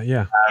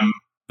 Yeah.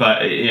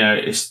 But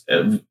it's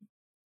for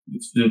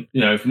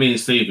me and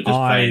Steve are just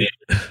playing it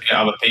to get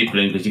other people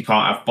in, because you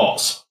can't have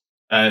bots.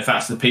 If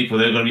that's the people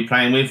they're going to be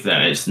playing with,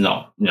 then it's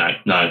not. No.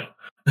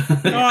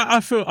 I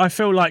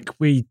feel like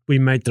we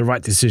made the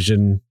right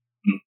decision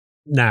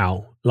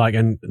now,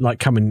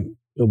 coming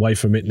away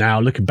from it now,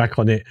 looking back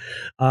on it,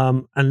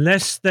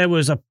 unless there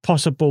was a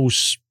possible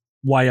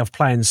way of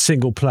playing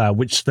single player,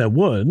 which there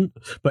weren't,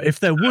 but if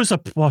there was a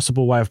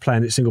possible way of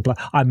playing it single player,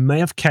 I may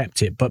have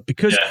kept it, but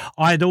because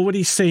I'd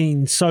already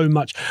seen so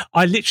much,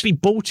 I literally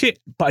bought it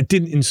but I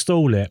didn't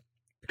install it,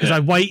 because I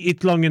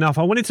waited long enough.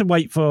 I wanted to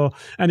wait for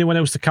anyone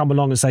else to come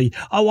along and say,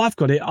 "Oh, I've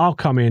got it. I'll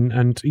come in."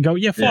 And you go,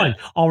 "Yeah, fine.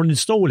 I'll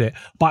install it."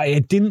 But I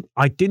didn't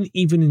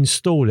even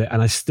install it,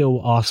 and I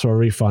still asked for a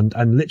refund.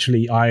 And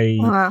literally,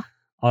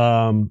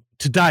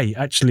 today,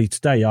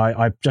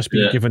 I've just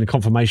been given a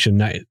confirmation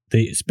that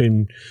it's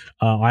been,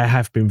 I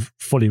have been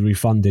fully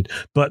refunded.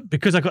 But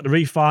because I got the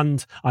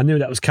refund, I knew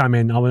that was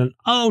coming. I went,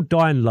 "Oh,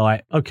 Dying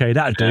Light. Okay,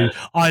 that'll do."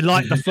 I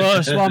liked the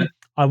first one.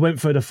 I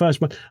went for the first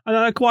one, and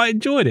I quite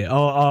enjoyed it.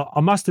 I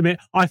must admit,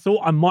 I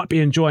thought I might be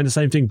enjoying the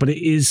same thing, but it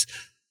is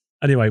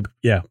anyway.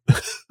 Yeah,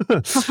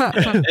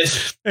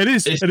 it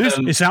is.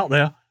 It's out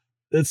there.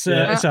 It's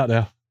out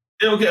there.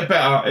 It'll get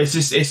better. It's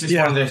just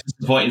one of those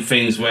disappointing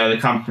things where the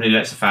company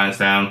lets the fans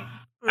down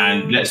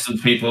and lets all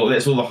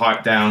the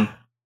hype down.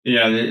 You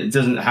know, it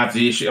doesn't have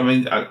the issue. I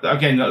mean,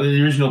 again,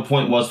 the original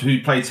point was who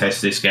play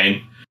test this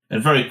game,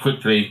 and very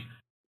quickly,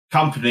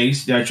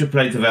 companies,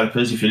 AAA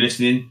developers, if you're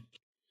listening,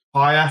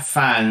 hire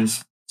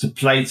fans to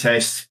play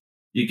test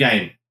your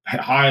game.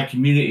 Hire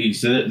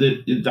communities. So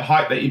the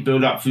hype that you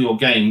build up for your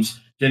games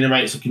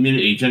generates a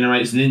community,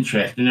 generates an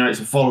interest, generates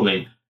a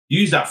following.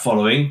 Use that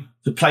following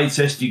to play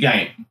test your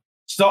game.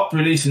 Stop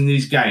releasing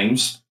these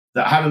games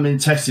that haven't been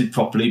tested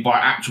properly by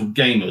actual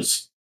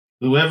gamers.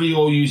 Whoever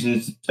you're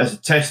using as a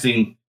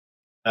testing,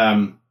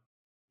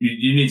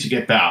 you need to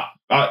get better.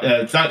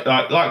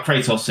 Like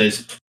Kratos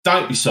says,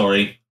 don't be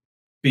sorry,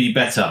 be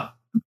better.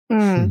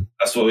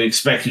 That's what we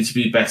expect you to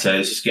be better.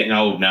 It's just getting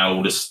old now.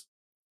 All this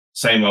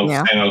same old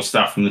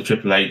stuff from the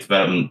AAA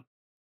development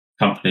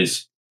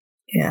companies.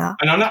 Yeah.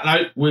 And on that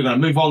note, we're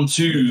going to move on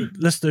to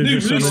let's do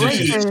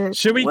this.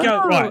 Should we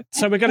go right?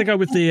 So we're going to go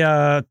with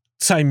the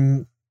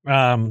same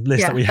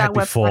list that we had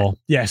before.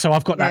 Yeah. So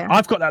I've got that.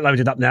 I've got that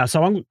loaded up now.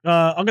 So I'm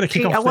going to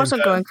kick off. I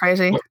wasn't going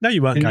crazy. No,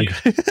 you weren't going.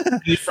 Can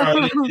you throw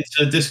it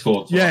into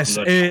Discord? Yes,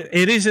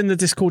 it is in the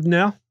Discord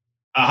now.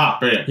 Aha,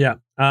 brilliant. Yeah.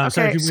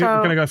 So we're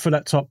going to go for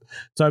that top.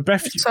 So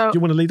Beth, do you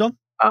want to lead on?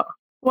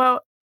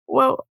 Well,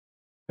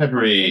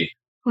 February.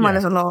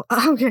 There's a lot.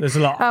 Okay, there's a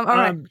lot. All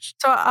right.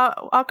 So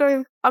I'll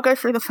go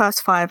through the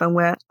first 5 and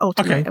we're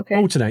alternate. Okay.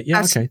 Alternate.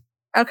 Yeah.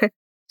 Okay.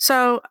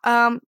 So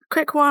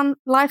quick one.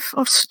 Life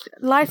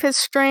is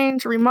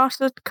Strange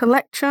Remastered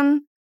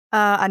Collection.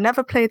 I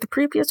never played the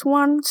previous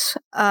ones,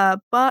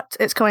 but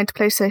it's going to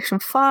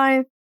PlayStation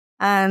 5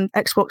 and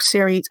Xbox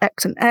Series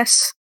X and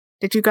S.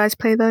 Did you guys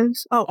play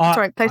those? Oh,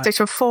 sorry,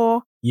 PlayStation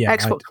 4,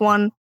 Xbox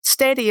One,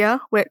 Stadia,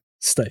 and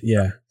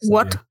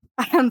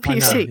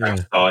PC.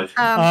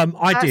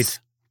 I did.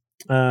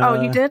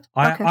 You did?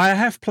 Okay. I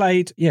have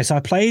played. Yes, I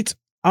played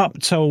up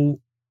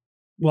till.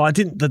 Well, I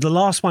didn't. The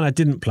last one I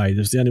didn't play.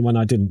 There's the only one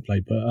I didn't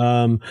play. But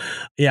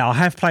I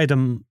have played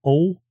them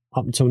all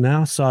up until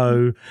now.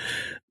 So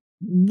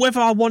whether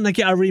I want to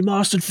get a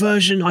remastered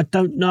version, I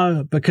don't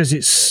know, because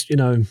it's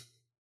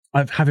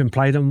I haven't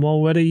played them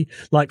already.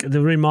 Like the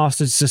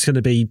remastered is just going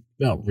to be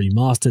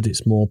remastered.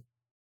 It's more,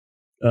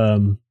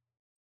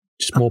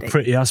 just more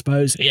pretty, I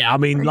suppose. Yeah, I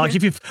mean, like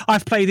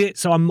I've played it,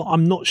 so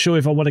I'm not sure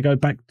if I want to go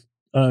back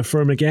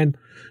through them again,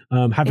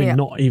 having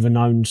not even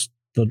owned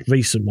the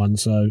recent one.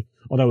 So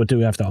although I do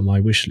have that on my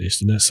wish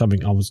list, and that's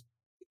something I was.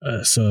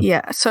 So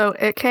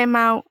it came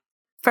out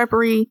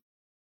February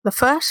the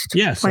 1st,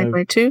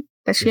 2022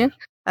 this year.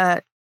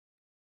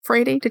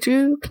 Frady, did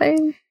you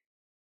play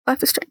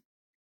Life is Strange?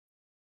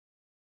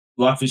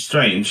 Life is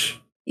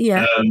Strange.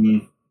 Yeah.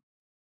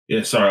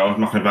 Sorry, I was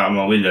knocking about on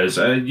my windows.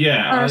 I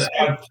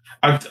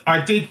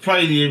did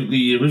play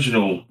the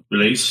original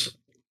release.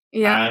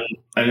 Yeah.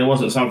 And it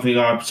wasn't something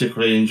I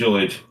particularly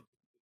enjoyed.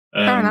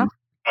 Fair enough.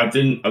 I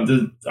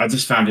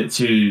just found it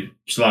too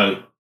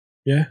slow.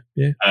 Yeah.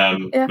 But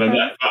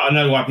I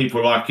know why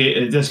people like it.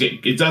 It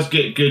does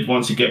get good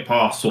once you get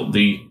past sort of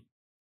the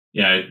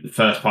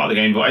first part of the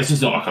game, but it's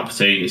just not a cup of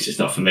tea. It's just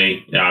not for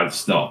me. I'm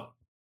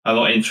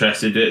not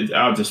interested.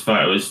 I just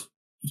thought it was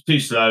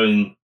too slow,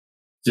 and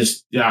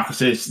just like I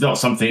said, it's not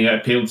something that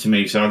appealed to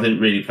me, so I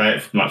didn't really play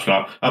it for much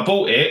long. I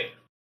bought it,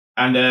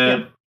 and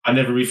I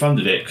never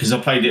refunded it because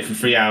I played it for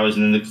 3 hours,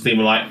 and then the team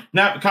were like,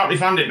 "No, we can't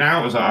refund it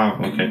now." I was like, "Oh,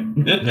 okay."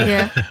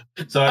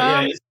 So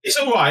it's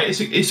all right. It's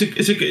a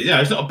good.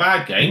 It's not a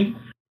bad game.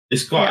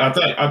 It's quite.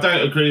 I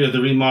don't agree with the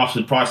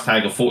remastered price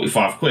tag of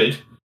 £45.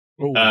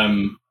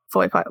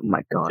 45. Oh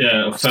my god.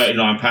 Yeah,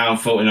 £39,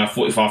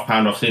 £45.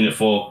 I've seen it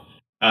for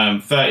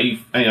 30.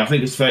 I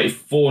think it's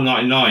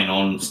 $34.99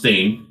 on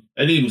Steam.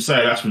 And even so,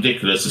 that's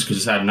ridiculous, just because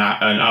it's had an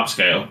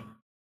upscale.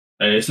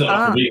 It's not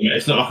like a remake.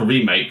 It's not like a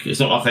remake. It's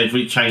not like they've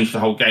rechanged the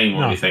whole game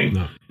or anything.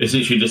 No. It's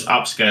literally just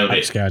upscaled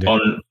it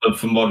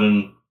for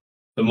modern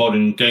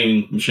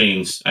gaming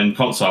machines and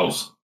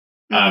consoles.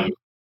 That's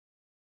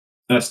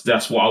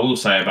what I will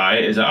say about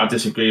it. Is that I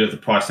disagree with the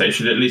price tag. It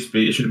should at least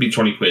be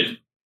 £20.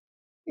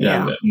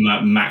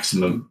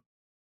 Maximum.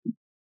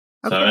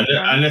 Okay, so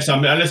unless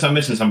I'm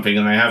missing something,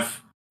 and they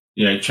have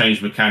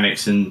changed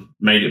mechanics and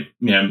made it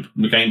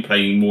the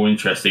gameplay more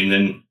interesting,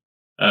 then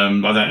I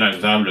don't know,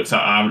 because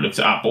I haven't looked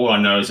it up. All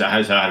I know is it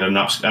has had a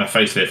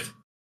facelift.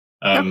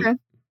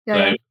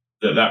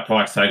 That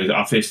price tag,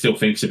 I still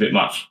think it's a bit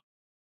much.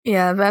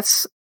 Yeah,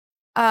 that's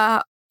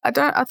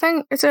I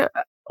think is it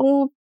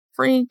all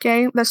 3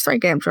 games? There's 3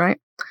 games, right?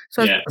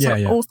 So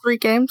all 3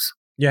 games.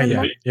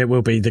 Yeah. It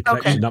will be the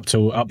collection up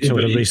till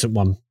the recent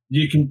one.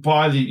 You can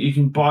buy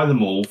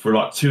them all for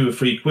like £2 or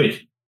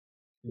 £3.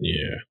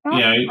 Yeah.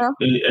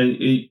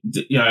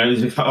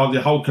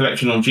 The whole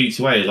collection on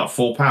G2A is like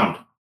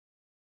 £4.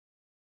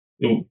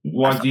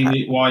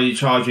 Why are you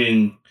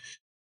charging?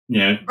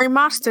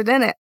 Remastered,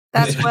 innit?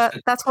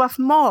 That's worth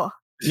more.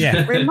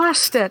 Yeah,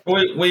 remastered.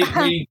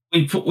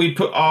 We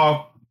put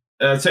our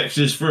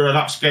textures through an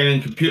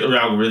upscaling computer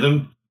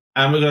algorithm,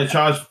 and we're going to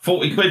charge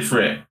 £40 for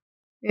it.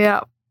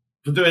 Yeah,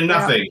 for doing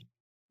nothing.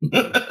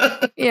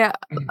 Yeah.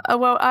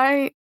 Well,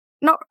 I'm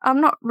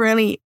not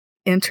really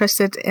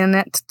interested in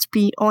it, to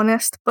be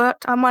honest, but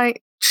I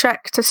might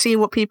check to see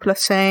what people are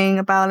saying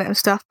about it and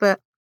stuff. But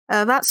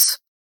that's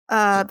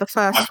the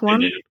first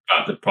one.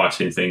 About the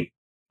pricing thing,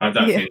 I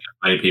don't think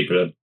many people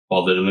are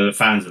bothered, and the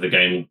fans of the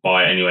game will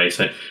buy it anyway.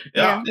 So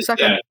I'm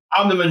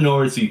the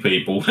minority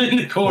people in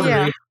the corner.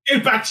 Yeah.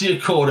 Get back to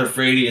your corner,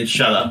 Freely, and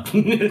shut up.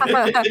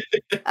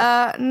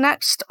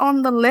 Next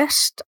on the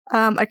list,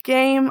 a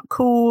game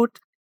called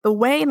The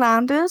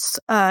Waylanders.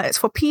 It's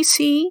for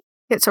PC.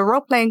 It's a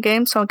role-playing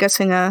game, so I'm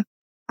guessing is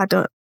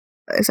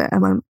it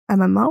MMO?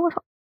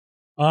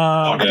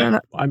 I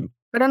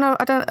don't know.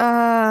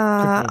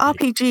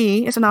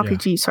 RPG. It's an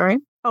RPG. Sorry.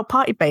 Oh,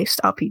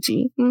 party-based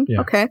RPG.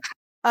 Okay.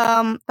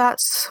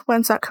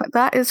 When's that?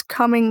 That is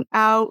coming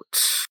out.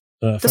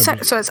 So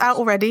it's out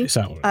already. It's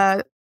out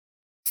already.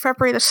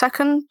 February the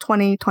 2nd,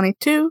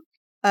 2022.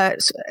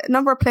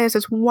 Number of players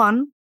is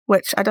 1,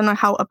 which I don't know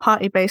how a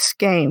party-based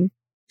game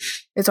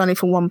is only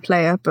for 1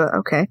 player, but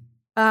okay.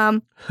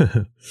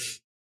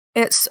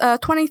 It's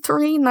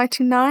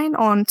 $23.99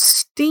 on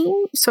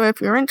Steam, so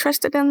if you're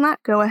interested in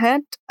that, go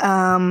ahead.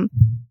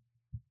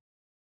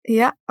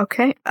 Yeah,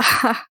 okay.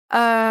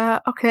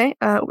 Okay.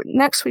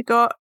 Next we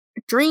got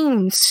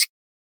Dreamscaper.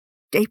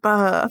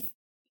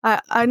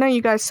 I know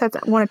you guys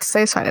wanted to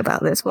say something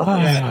about this. Do we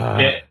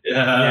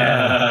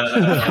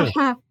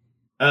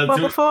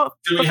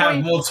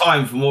have more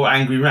time for more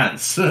angry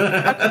rants? Okay,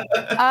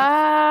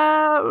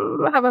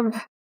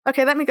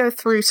 let me go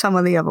through some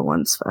of the other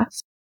ones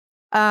first.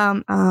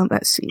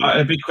 Let's see.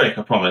 It'll be quick,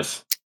 I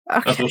promise.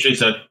 Okay. That's what she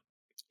said.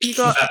 You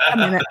got a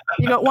minute.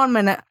 You got 1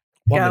 minute.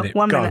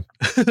 One minute.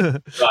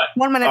 Right.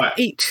 1 minute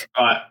each.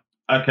 All right.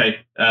 Okay.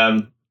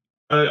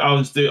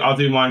 I'll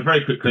do mine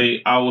very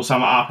quickly. I will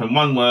sum it up in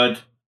 1 word.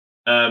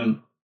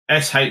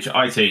 SHIT.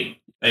 There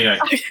you go.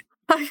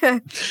 Okay.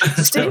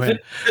 Steve?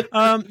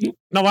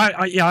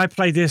 I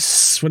played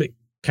this when it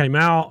came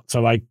out,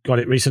 so I got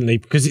it recently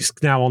because it's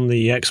now on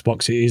the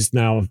Xbox. It is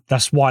now.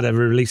 That's why they're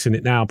releasing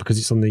it now, because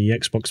it's on the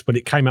Xbox. But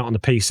it came out on the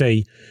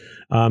PC,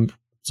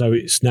 so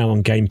it's now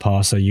on Game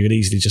Pass. So you can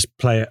easily just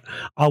play it.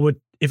 I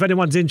would, if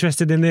anyone's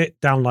interested in it,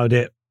 download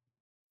it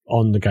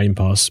on the Game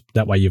Pass.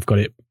 That way you've got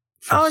it.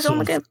 It's on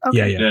the Game.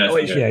 Okay.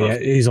 Yeah.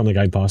 It is on the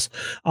Game Pass.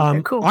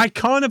 Okay, cool. I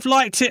kind of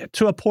liked it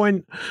to a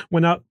point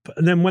when I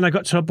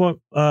got to a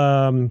point,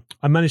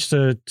 I managed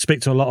to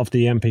speak to a lot of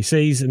the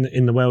NPCs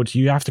in the world.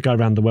 You have to go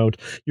around the world.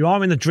 You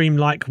are in a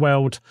dreamlike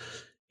world.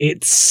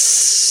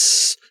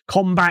 It's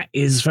combat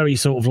is very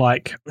sort of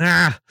like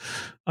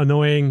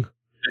annoying.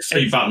 It's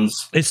 2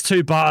 buttons. It's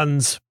 2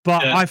 buttons,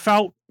 but I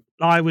felt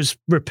I was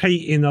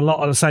repeating a lot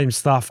of the same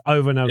stuff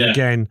over and over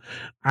again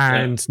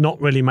and not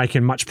really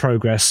making much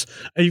progress.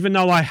 Even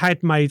though I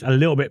had made a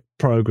little bit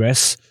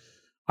progress,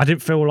 I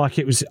didn't feel like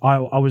it was, I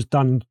was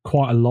done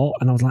quite a lot.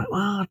 And I was like,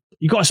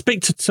 you got to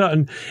speak to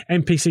certain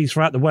NPCs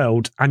throughout the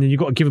world, and then you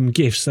got to give them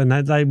gifts, and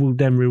they will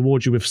then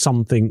reward you with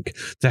something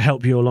to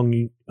help you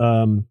along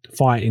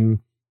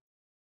fighting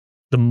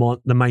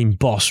the main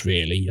boss,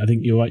 really. I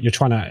think you're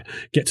trying to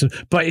get to,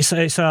 but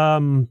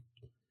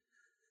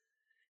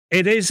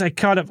it is a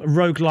kind of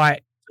roguelike.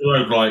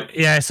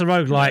 Yeah, it's a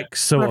roguelike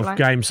sort of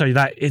game. So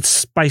that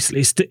it's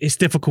basically it's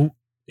difficult.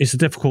 It's a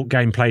difficult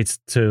gameplay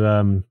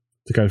to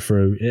go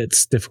through.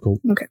 It's difficult.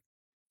 Okay.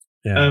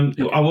 Yeah.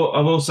 I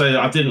will say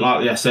that I didn't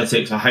like the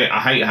aesthetics. I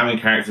hate having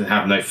characters that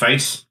have no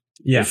face.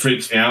 Yeah. It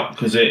freaks me out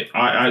because it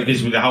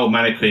gives me the whole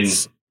mannequin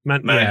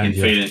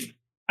feeling.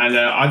 And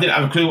I didn't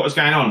have a clue what was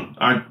going on.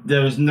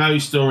 There was no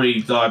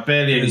story,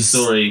 barely any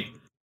story.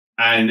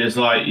 And it's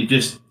like you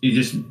just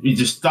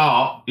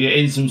start. You're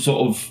in some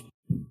sort of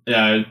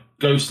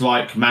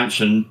ghost-like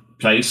mansion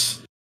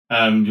place.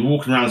 You're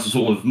walking around some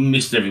sort of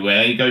mist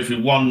everywhere. You go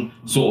through one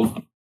sort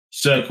of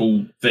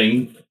circle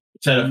thing,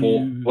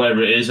 teleport,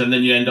 whatever it is, and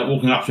then you end up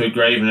walking up to a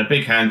grave, and a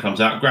big hand comes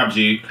out, grabs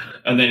you,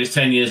 and then it's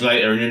 10 years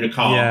later, and you're in a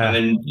car, and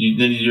then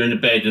you're in a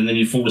bed, and then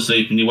you fall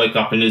asleep, and you wake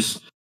up in this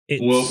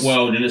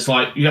world, and it's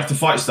like you have to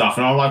fight stuff.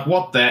 And I'm like,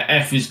 what the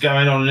F is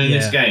going on in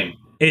this game?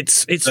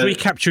 It's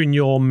recapturing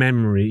your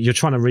memory. You're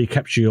trying to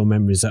recapture your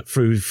memories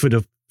through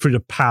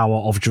the power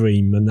of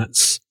Dream, and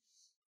that's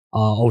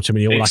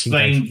ultimately all I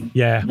can.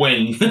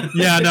 When?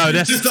 Yeah, no,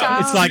 that's it's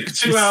like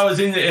 2 hours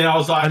in it, and I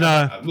was like, I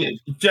know.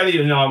 Jelly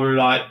and I were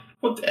like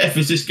what the F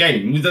is this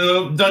game? We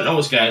don't know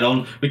what's going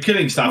on. We're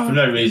killing stuff for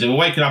no reason. We're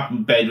waking up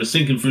in bed. We're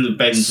sinking through the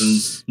beds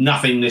and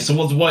nothingness. And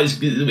what is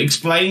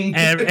explained?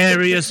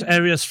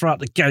 areas throughout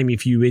the game,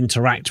 if you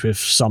interact with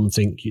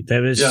something,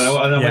 there is...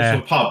 Yeah, and I went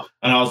to a pub,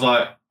 and I was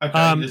like,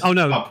 okay, oh,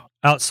 no. Pub.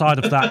 Outside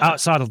of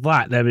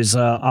that, there is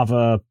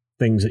other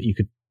things that you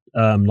could...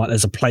 like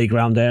there's a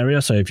playground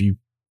area, so if you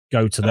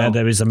go to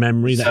there is a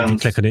memory that you can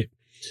click on it.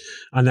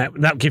 And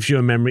that gives you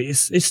a memory.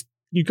 It's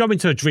you go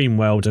into a dream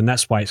world, and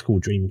that's why it's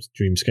called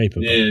Dreamscape.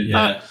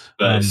 Yeah.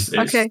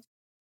 Okay.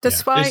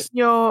 Despite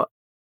your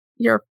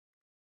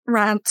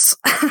rants,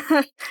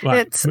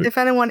 right. If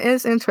anyone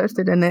is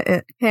interested in it,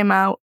 it came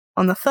out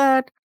on the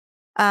 3rd,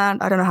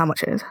 and I don't know how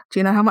much it is. Do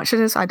you know how much it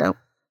is? I don't.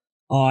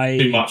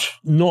 Too much.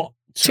 Not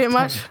too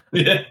much.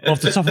 Yeah.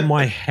 Off the top of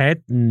my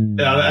head.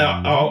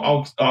 Yeah, I'll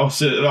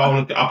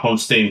look it up on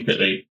Steam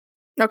quickly.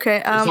 Okay.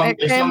 It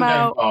came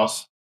out. Game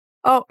Pass.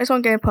 Oh, it's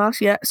on Game Pass,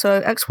 yeah.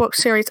 So Xbox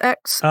Series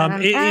X.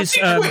 It is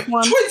 20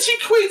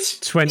 quid.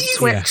 20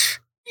 Switch.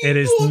 Yeah. It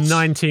is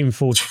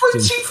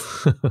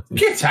 1914.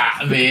 Get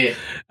out of here!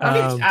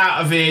 Get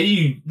out of here,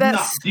 you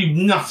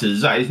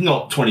nutters! That is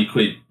not 20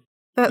 quid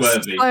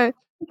worthy.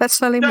 That's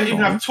slowly. You don't even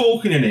have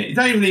talking in it. You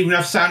don't even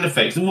have sound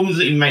effects. The woman's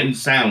not even making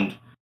sound.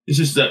 It's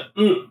just that.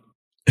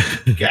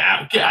 Get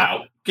out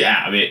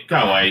of it. Go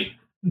away.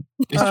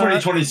 It's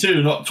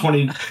 2022, not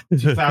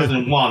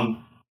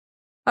 2001.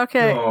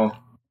 Okay. Oh.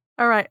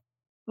 All right.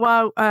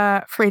 While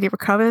 3D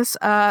recovers,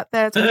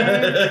 there's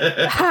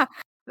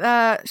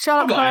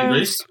Sherlock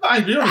Holmes.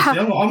 I'm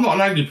not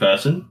an angry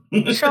person.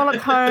 Sherlock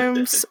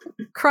Holmes,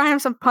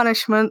 Crimes and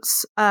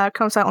Punishments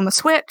comes out on the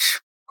Switch.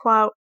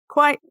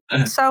 Quite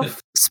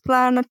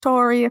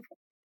self-explanatory.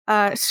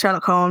 It's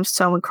Sherlock Holmes,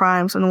 solving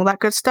crimes and all that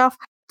good stuff.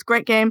 It's a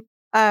great game.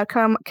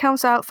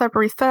 Comes out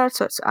February 3rd,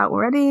 so it's out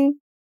already.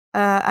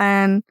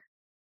 And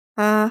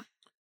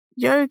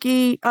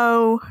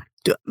Yu-Gi-Oh!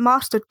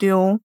 Master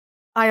Duel.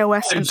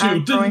 iOS and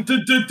Android.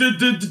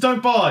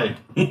 Don't buy.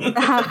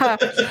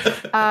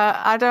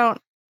 I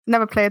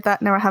never played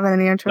that. Never have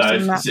any interest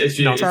in that.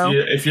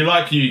 If you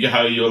like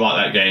Yu-Gi-Oh, you'll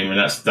like that game, and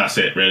that's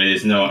it. Really,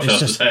 there's no much else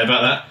to say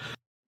about that.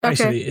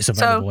 Basically, it's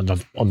available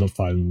on the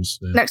phones.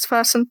 Yeah. Next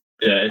person.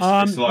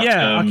 Yeah. It's like,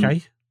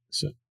 okay.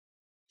 So,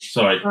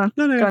 sorry.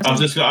 No. I was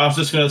just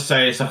going to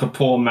say it's like a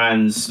poor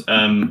man's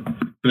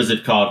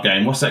Blizzard card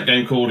game. What's that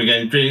game called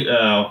again?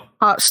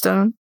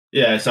 Hearthstone.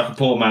 Yeah, it's like a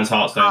poor man's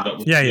Hearthstone.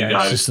 But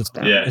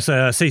it's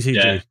a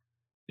CCG.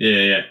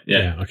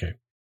 Yeah. Okay.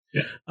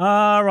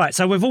 Yeah. Right.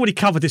 So we've already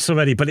covered this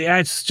already, but it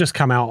has just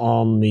come out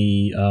on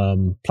the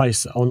on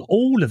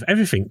all of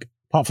everything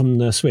apart from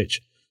the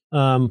Switch.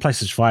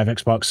 PlayStation 5,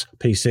 Xbox,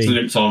 PC.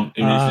 It's limped on.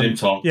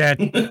 Yeah.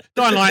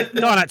 Dying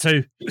Light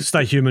 2,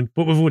 Stay Human,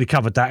 but we've already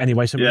covered that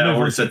anyway. So I've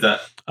already said that.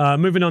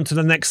 Moving on to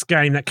the next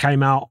game that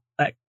came out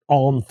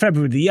on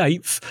February the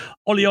 8th,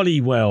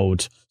 Oli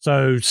World.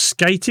 So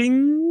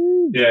skating.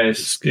 Yeah,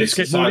 it's a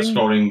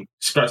side-scrolling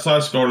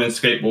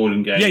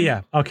skateboarding game.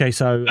 Yeah. Okay,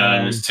 so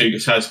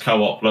it has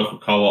local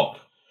co-op,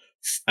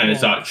 and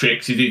it's like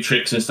tricks. You do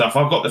tricks and stuff.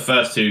 I've got the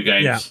first two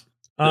games. Yeah.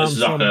 This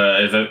is like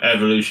an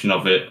evolution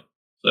of it,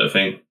 sort of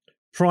thing.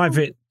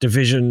 Private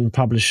Division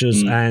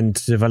publishers and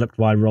developed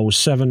by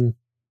Roll7,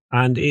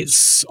 and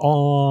it's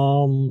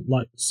on.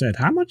 Like I said,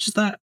 how much is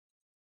that?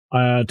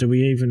 Do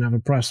we even have a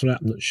price for that?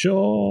 I'm not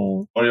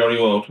sure. Oli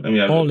World.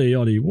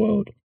 Oli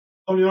World.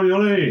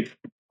 Oli.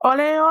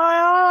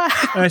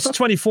 It's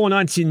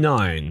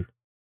 $24.99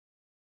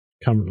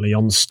 currently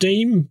on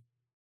Steam,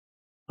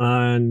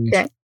 and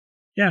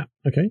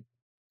okay.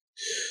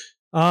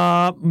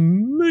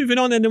 Moving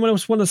on. Anyone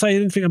else want to say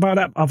anything about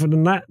that other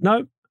than that?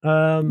 No.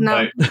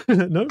 No.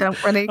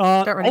 Don't really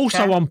also care.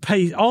 on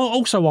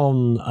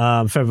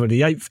February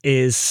the 8th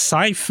is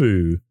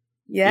Saifu.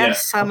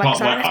 Yes, I'm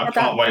excited. I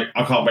can't wait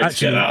to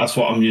get that. That's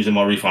what I'm using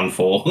my refund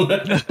for.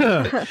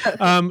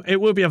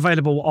 It will be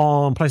available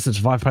on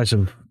PlayStation 5,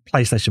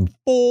 PlayStation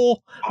 4,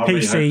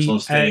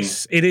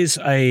 PC. It is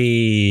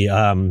a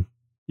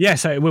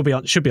so it will be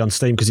should be on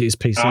Steam because it is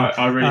PC.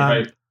 I really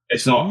hope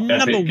it's not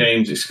Epic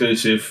Games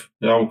exclusive.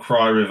 The old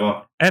Cry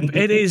River.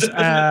 It is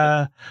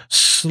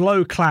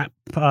slow clap,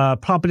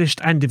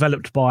 published and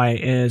developed by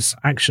its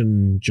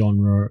action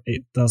genre.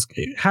 It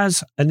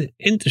has an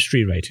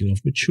industry rating of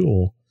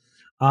mature.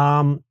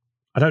 I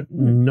don't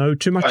know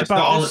too much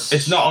about this.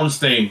 It's not on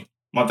Steam.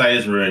 My day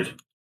is ruined.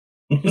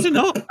 Is it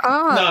not?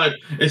 No,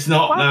 it's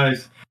not. What? No,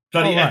 it's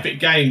bloody Epic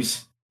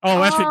Games.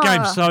 Oh, Epic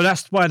Games. So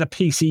that's where the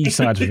PC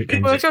side of it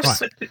comes in.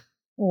 Right.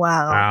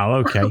 Wow.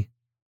 Okay.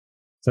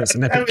 So it's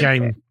an Epic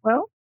game.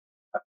 Well,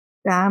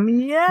 damn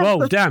yeah.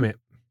 Well, damn it.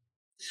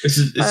 This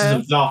is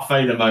a Darth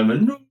Vader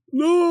moment.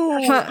 No.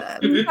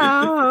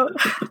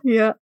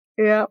 Yeah.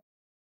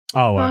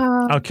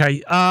 Oh,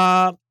 okay.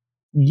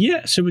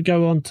 So we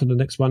go on to the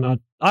next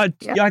one. I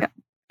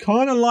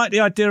kind of like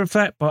the idea of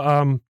that,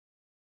 but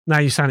now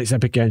you're saying it's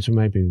Epic Games, so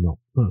maybe not.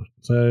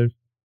 So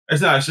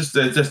it's just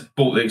they just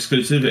bought the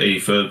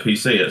exclusivity for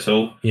PC. That's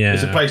all. Yeah,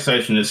 it's a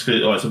PlayStation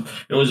exclusive.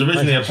 It was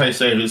originally a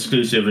PlayStation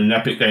exclusive, and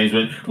Epic Games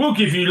went, "We'll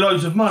give you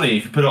loads of money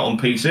if you put it on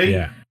PC."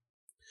 Yeah.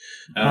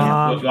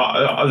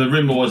 The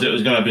rumor was it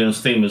was going to be on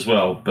Steam as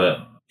well,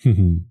 but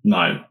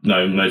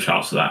no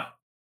chance of that.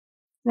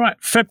 Right,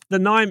 Feb the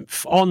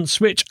 9th on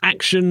Switch,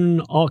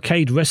 Action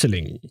Arcade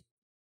Wrestling.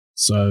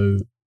 So,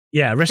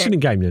 yeah, wrestling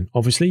game then,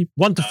 obviously.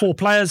 1 to 4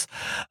 players.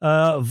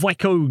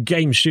 Vico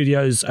Game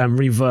Studios and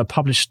Reverb,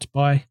 published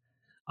by.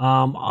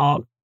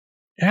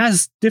 It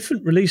has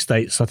different release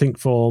dates, I think,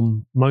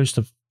 for most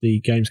of the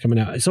games coming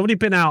out. It's already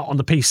been out on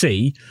the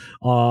PC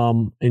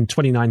in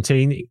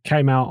 2019. It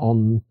came out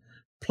on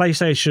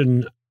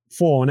PlayStation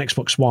 4 and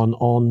Xbox One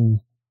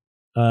on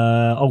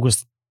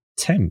August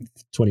 10th,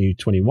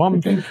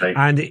 2021.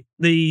 And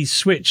the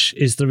Switch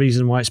is the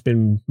reason why it's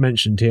been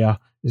mentioned here,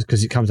 is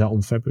because it comes out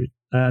on February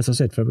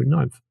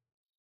 9th.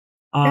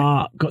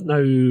 Got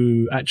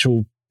no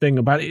actual thing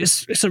about it.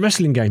 It's a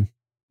wrestling game.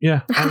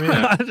 Yeah. I mean,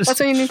 that's what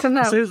you need to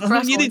know. That's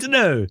what you need to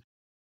know.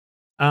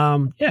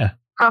 Yeah.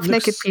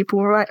 Half-naked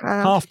people, right?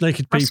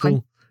 Half-naked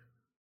people.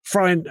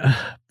 Throwing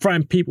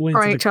people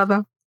into each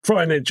other.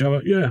 Throwing each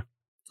other, yeah.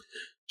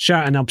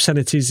 Shouting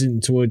obscenities in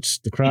towards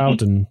the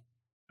crowd and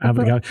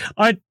having a go.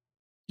 I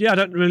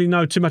don't really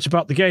know too much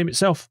about the game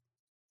itself.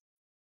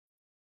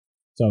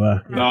 So,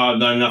 no,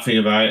 nothing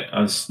about it.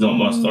 It's not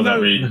much. I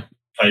don't really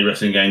play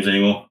wrestling games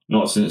anymore.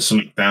 Not since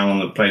SmackDown on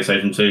the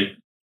PlayStation 2.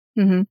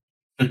 Mm-hmm.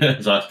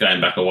 So it's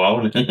going back a while.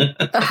 I think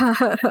that's...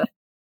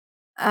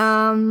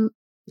 All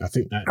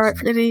right,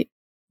 Freddie.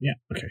 Yeah,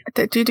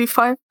 okay. Do you do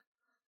 5?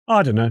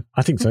 I don't know.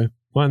 I think so.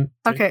 1,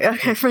 2.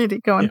 Okay, Freddie,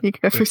 go on. Yeah. You can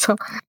go through some.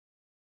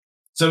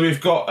 So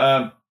we've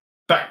got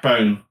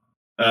Backbone,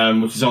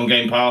 which is on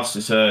Game Pass.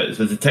 It's a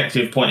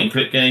detective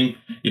point-and-click game.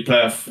 You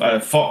play a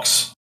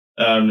fox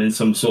in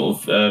some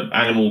sort of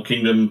animal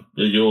kingdom.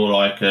 You're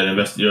like an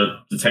you're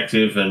a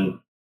detective, and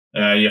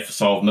you have to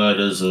solve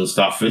murders and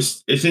stuff.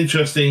 It's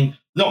interesting.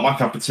 Not my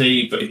cup of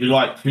tea, but if you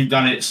like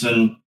whodunits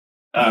and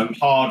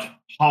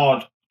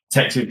hard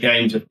detective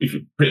games, if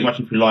you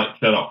like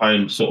Sherlock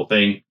Holmes sort of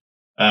thing,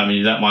 and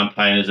you don't mind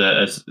playing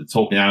as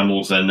talking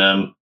animals, then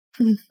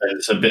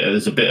there's a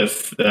bit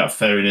of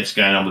fairiness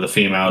going on with the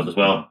females as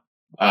well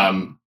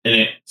in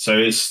it. So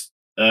it's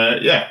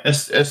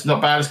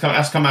not bad.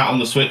 It's come out on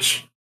the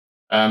Switch.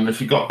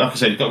 If you've got, like I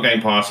said, you've got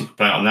Game Pass, you can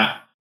play it on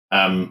that.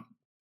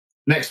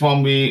 Next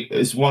one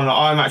is one that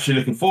I'm actually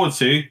looking forward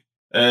to,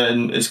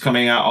 and it's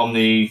coming out on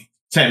the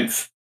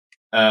 10th.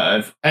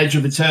 Of Edge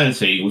of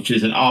Eternity, which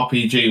is an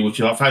RPG which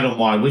I've had on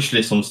my wish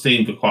list on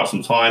Steam for quite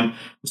some time.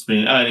 It's been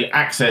in early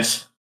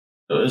access.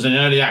 It was in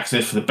early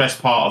access for the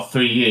best part of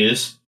 3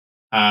 years.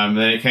 Then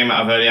it came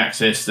out of early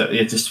access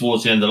just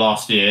towards the end of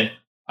last year,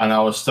 and I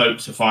was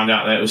stoked to find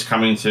out that it was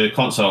coming to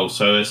consoles.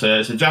 So it's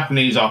a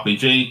Japanese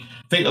RPG.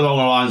 Think along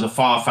the lines of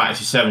Final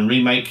Fantasy VII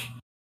Remake,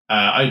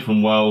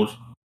 open world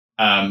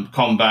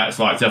combat. It's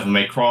like Devil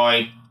May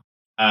Cry.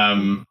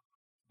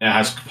 It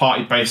has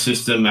party-based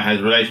system. It has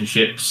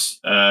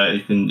relationships.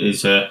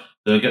 It's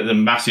the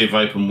massive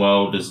open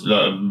world. There's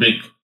a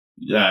big,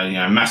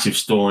 massive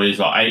stories,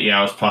 like 80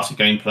 hours plus of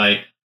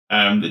gameplay.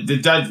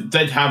 It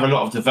did have a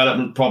lot of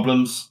development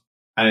problems,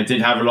 and it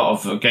did have a lot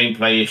of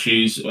gameplay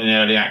issues in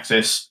early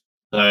access.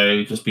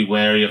 So just be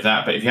wary of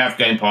that. But if you have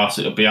Game Pass,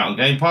 it'll be out on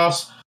Game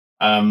Pass.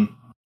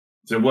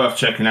 So worth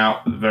checking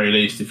out at the very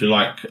least if you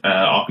like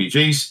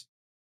RPGs.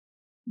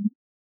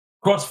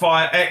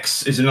 Crossfire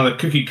X is another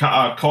cookie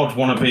cutter COD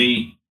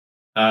wannabe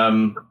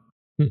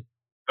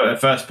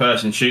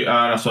first-person shooter.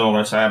 That's all I'm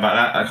going to say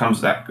about that.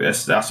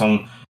 That's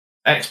on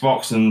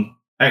Xbox and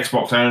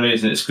Xbox only.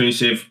 It's an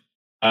exclusive,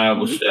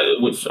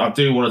 which I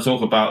do want to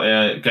talk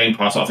about Game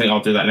Pass. I think I'll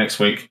do that next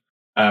week.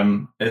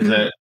 Is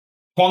a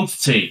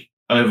quantity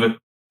over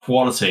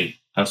quality.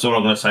 That's all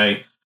I'm going to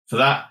say for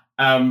that.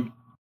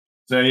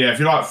 So yeah, if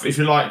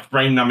you like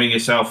brain numbing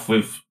yourself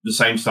with the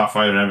same stuff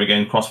over and over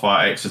again,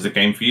 Crossfire X is the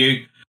game for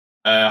you.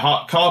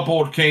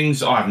 Cardboard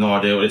Kings, I have no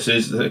idea what this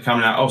is. They're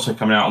coming out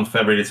on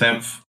February the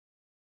 10th.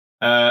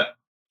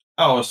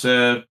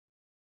 It's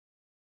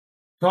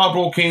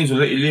Cardboard Kings will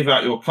let you live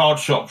out your card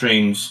shop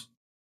dreams.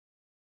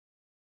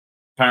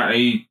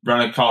 Apparently,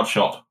 run a card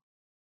shop.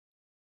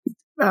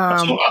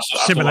 That's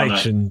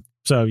simulation.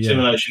 So yeah,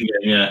 simulation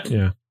game.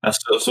 Yeah.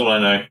 That's all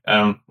I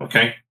know.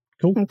 Okay.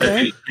 Cool.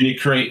 Okay. Can you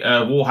create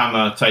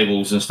Warhammer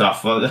tables and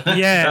stuff?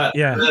 Yeah.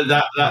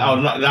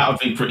 That would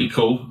be pretty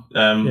cool.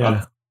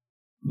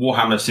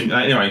 Warhammer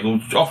simulation.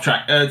 Anyway, off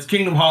track.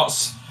 Kingdom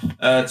Hearts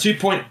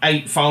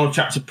 2.8 Final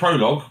Chapter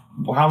Prologue.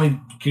 How many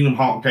Kingdom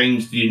Hearts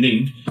games do you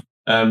need?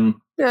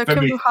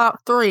 Kingdom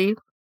Hearts 3.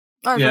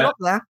 Oh, they're up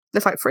there.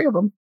 There's like 3 of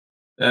them.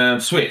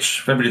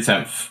 Switch, February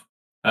 10th.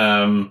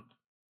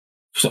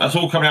 So that's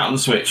all coming out on the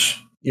Switch.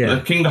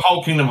 Yeah. The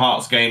whole Kingdom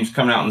Hearts games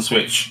coming out on the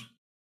Switch.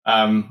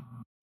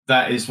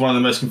 That is one of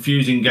the most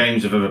confusing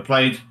games I've ever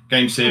played.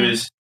 Game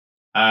series.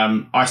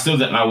 I still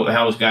don't know what the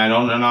hell is going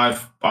on, and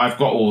I've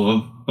got all of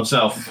them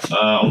myself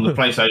on the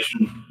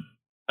PlayStation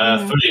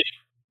 3.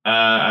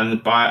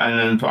 and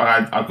then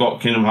I've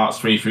got Kingdom Hearts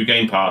 3 through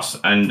Game Pass.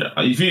 And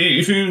if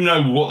you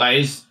know what that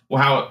is, or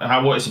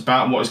what it's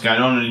about and what is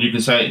going on, and you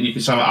can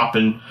sum it up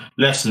in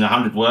less than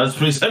 100 words,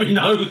 please let me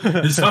know.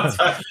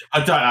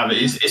 I don't have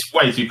it. It's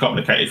way too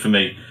complicated for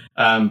me.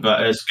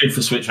 But it's good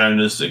for Switch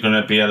owners that are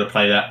going to be able to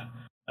play that.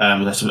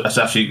 That's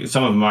actually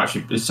some of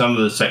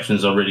the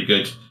sections are really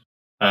good.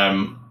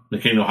 The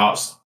Kingdom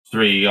Hearts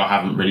 3 I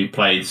haven't really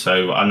played,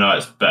 so I know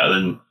it's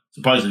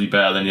supposedly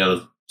better than the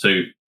other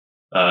two,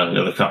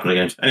 the other couple of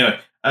games. Anyway,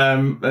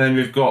 and then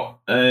we've got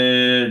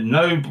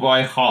Know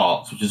by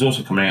Heart, which is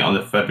also coming out on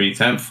the February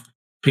 10th.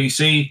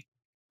 PC.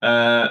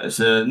 It's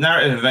a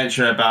narrative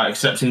adventure about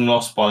accepting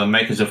loss by the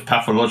makers of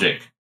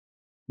Pathologic.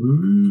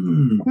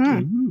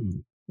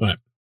 Right.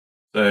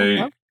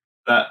 So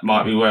that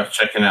might be worth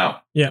checking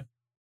out. Yeah.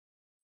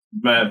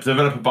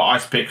 Developed by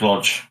Ice Pick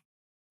Lodge.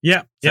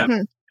 Yeah.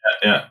 Yeah.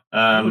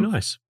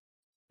 Nice.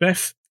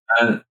 Beth?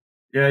 You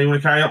want to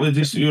carry on with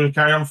this? You want to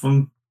carry on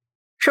from...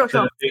 Sure.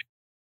 Can I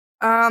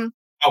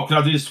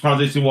do this? Can I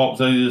do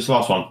this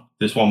last one?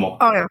 This one more.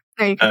 Oh, yeah.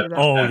 You can do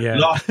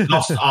that.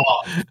 Lost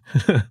Ark.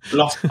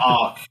 Lost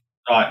Ark.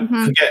 Right.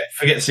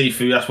 Forget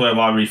Sifu. That's where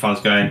my refund's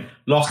going.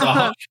 Lost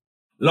Ark.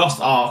 Lost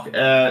Ark.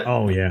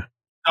 Yeah.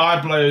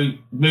 Diablo,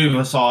 move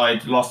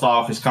aside. Lost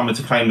Ark is coming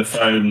to claim the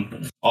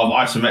throne of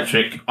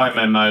isometric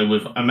MMO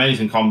with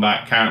amazing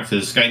combat,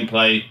 characters,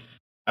 gameplay.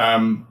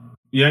 The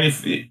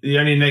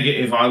only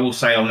negative I will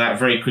say on that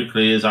very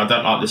quickly is I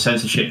don't like the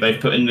censorship they've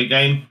put in the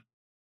game.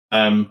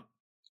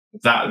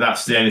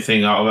 That's the only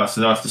thing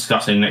that's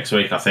discussing next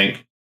week, I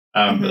think.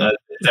 But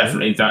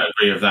definitely don't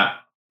agree with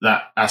that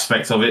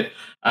aspect of it.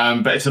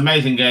 But it's an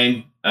amazing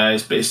game.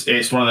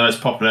 It's one of the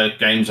most popular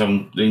games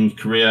in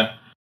Korea.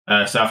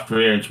 South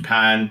Korea and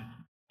Japan.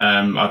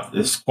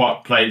 It's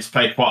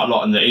played quite a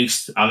lot in the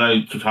East. I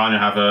know China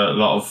have a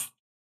lot of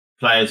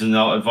players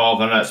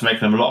involved. I know it's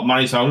making them a lot of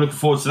money, so I'm looking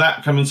forward to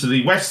that coming to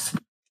the West.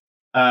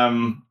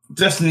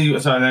 Destiny.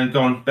 Sorry, then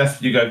go on,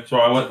 Beth. You go.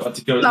 Sorry, I want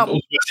to go.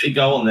 Automatically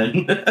go on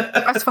then.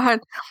 That's fine.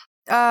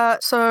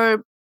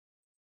 So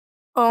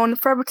on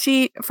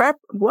February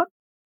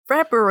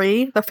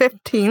the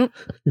 15th,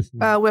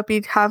 we'll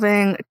be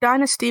having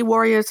Dynasty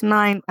Warriors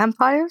 9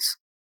 Empires.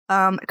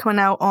 Coming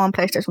out on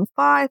PlayStation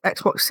 5,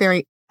 Xbox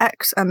Series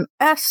X and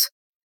S,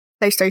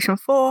 PlayStation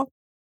 4,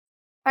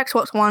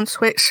 Xbox One,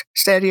 Switch,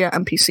 Stadia,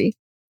 and PC.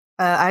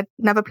 I'd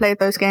never played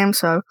those games,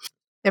 so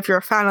if you're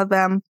a fan of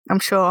them, I'm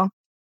sure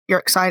you're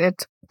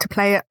excited to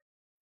play it.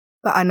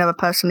 But I never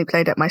personally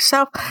played it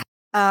myself.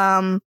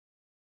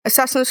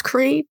 Assassin's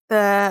Creed,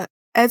 the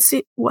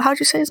Ezio, how do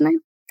you say his name?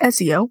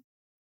 Ezio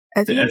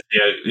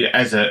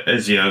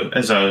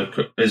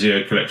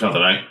collection. I don't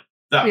know.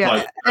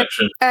 That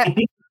collection.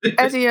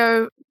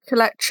 Ezio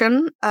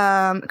collection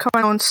coming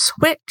on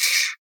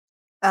Switch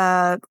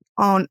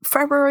on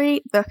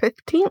February the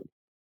 15th.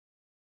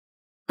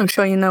 I'm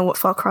sure you know what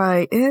Far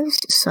Cry is,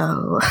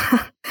 so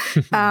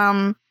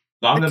I've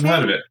never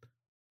heard of it.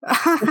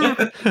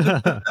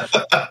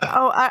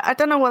 I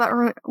don't know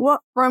what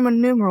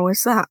Roman numeral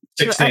is that?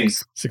 16.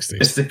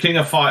 It's the King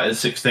of Fighters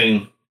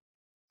 16.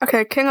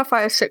 Okay, King of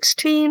Fighters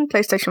 16,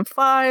 PlayStation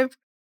 5,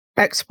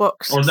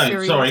 Xbox.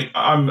 Series. Sorry,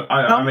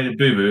 I made a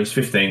boo boo. It's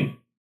 15.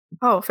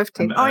 Oh,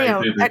 15.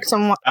 X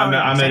and Y.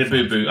 I made a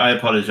boo-boo. I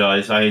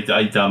apologise. I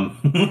dumb.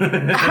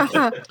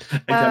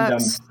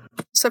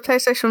 So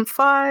PlayStation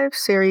 5,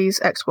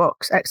 Series,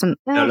 Xbox, X and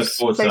S,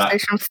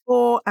 PlayStation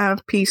 4,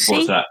 and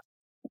PC.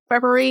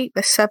 February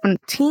the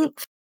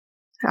 17th.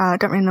 I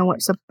don't really know what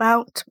it's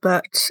about,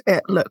 but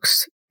it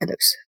looks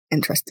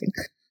interesting.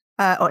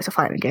 It's a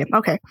fighting game.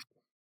 Okay.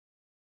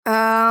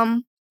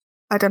 I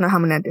don't know how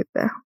many I did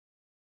there.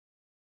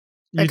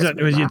 It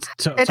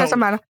doesn't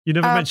matter. You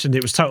never mentioned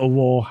it was Total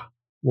War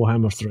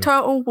Warhammer 3.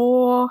 Total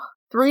War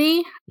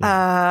 3.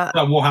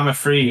 Warhammer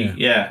 3.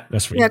 Yeah.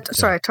 That's right. Yeah,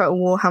 sorry, Total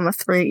Warhammer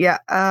 3. Yeah.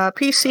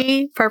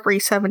 PC, February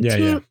 17th.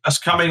 Yeah. That's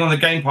coming on the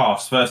Game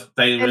Pass first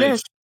day release. It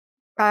is.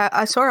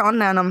 I saw it on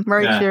there, and I'm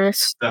very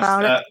curious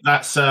about it.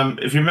 That's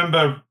if you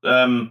remember,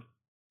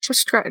 it's a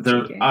strategy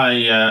game.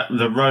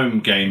 The Rome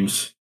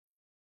games,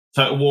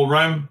 Total War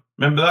Rome.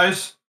 Remember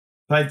those?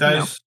 Played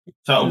those?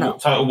 No.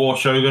 Total War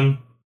Shogun.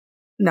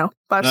 No,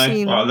 but I've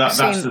seen. Well,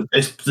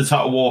 it's the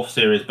Total War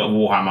series, but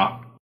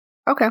Warhammer.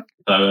 Okay.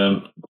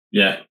 So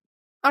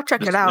I'll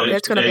check it out.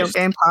 It's going to be on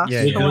Game Pass.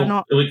 Yeah, we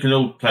can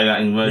all play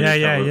that in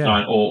version with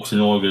giant orcs and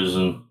augurs,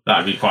 and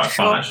that'd be quite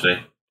fun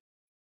actually.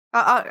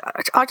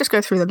 I'll just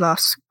go through the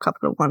last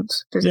couple of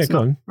ones because it's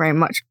not very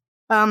much.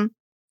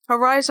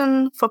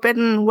 Horizon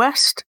Forbidden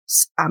West.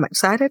 I'm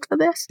excited for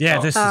this. Yeah,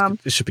 this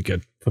should be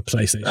good for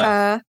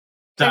PlayStation.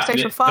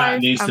 PlayStation 5 that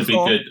needs to be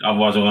 4. good.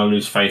 Otherwise, I'm going to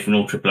lose faith in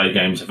all AAA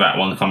games if that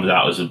one comes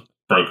out as a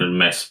broken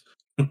mess.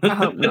 I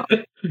hope not.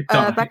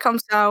 That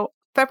comes out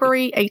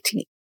February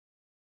 18th.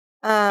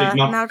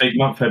 Big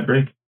month,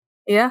 February.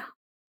 Yeah.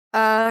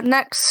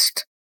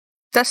 Next,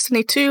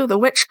 Destiny 2, The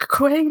Witch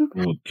Queen.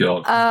 Oh,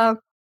 God.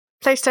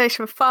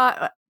 PlayStation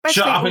 5.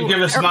 Shut up and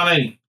give us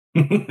money.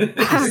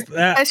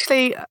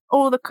 Basically,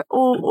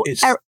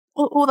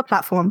 all the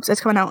platforms.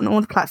 It's coming out on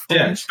all the platforms.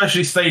 Yeah,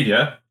 especially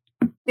Stadia.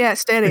 Yeah,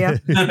 Stadia.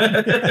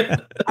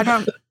 I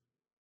don't.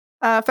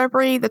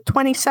 February the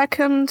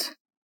 22nd.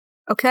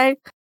 Okay.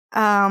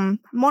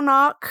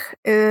 Monarch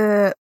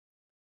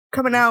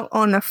coming out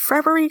on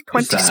February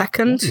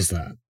 22nd. What is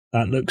that?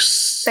 That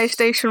looks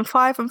PlayStation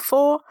 5 and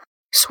 4,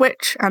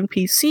 Switch and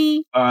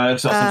PC.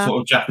 It's some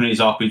sort of Japanese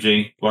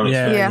RPG.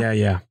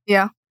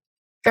 Yeah.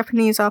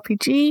 Japanese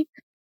RPG.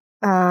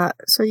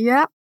 So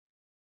yeah.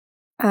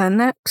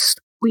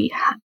 Next we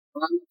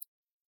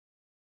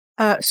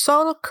have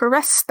Sol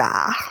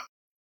Cresta.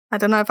 I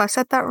don't know if I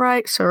said that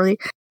right. Sorry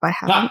if I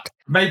haven't.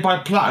 Made by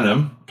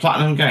Platinum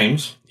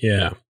Games.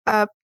 Yeah.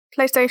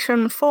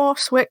 PlayStation 4,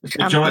 Switch,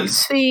 and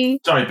PC.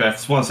 Sorry,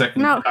 Beth. 1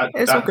 second. No,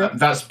 it's all good.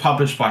 That's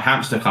published by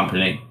Hamster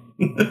Company.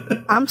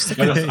 Hamster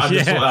Company. I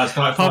just thought that was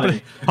quite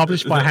funny.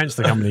 Published by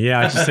Hamster Company.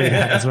 Yeah, I just see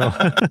that as well.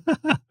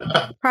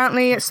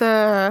 Apparently, it's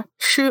a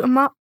shoot 'em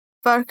up,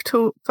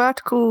 vertical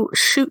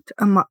shoot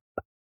 'em up.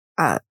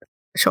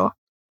 Sure.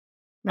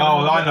 No,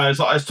 I know.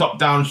 It's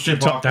top-down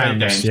ship arcade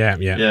games. Yeah.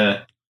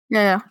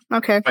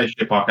 Okay.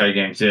 Spaceship arcade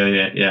games.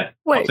 Yeah.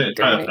 Wait, the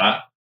trailer for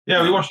that.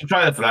 Yeah, we watched the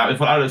trailer for that. We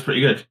thought, that looks pretty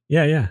good.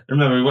 Yeah.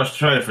 Remember, we watched the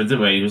trailer for it,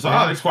 didn't we? It was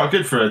like, it's quite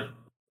good for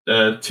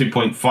a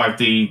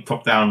 2.5D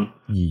top-down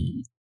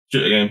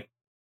shooter game.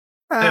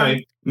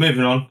 Anyway,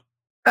 moving on.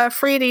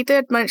 3D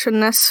did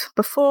mention this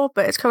before,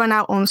 but it's coming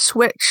out on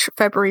Switch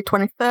February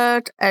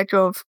 23rd, Edge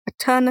of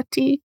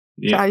Eternity.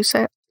 Is that how you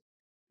say it?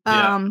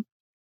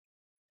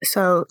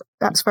 So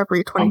that's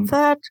February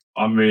 23rd.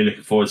 I'm really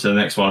looking forward to the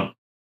next one.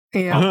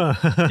 Yeah.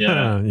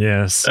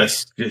 Yes.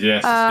 It's going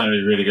to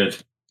be really good.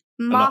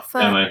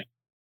 Martha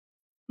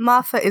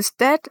is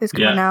Dead is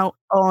coming out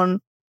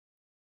on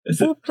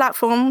all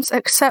platforms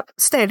except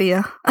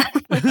Stadia.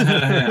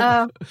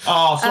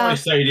 Sorry,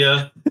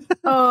 Stadia.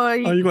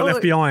 You got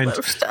left behind.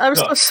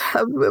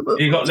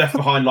 You got left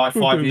behind like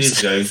 5 years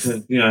ago.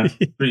 So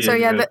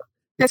yeah,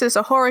 this is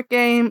a horror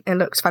game. It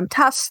looks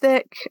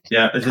fantastic.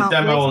 Yeah, there's a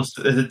demo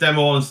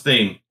on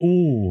Steam.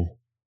 Ooh.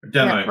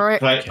 Demo. Yeah,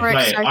 play it.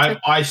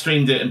 I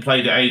streamed it and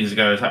played it ages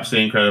ago. It's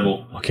absolutely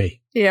incredible. Okay.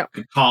 Yeah.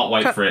 Can't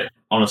wait for it,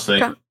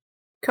 honestly.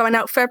 Coming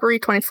out February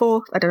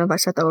 24th. I don't know if I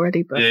said that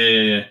already, but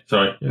yeah.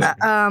 Sorry.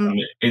 I'm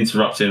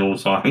interrupting all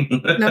the time.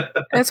 No,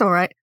 it's all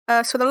right.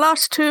 So the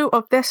last two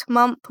of this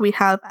month we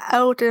have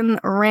Elden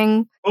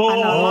Ring.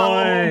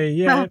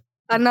 Yeah.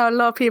 I know a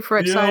lot of people are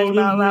excited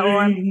about that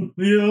one.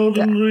 The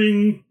Elden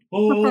Ring.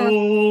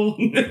 Oh.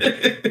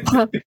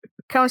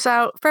 Comes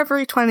out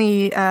February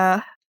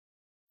 25th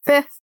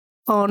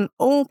on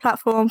all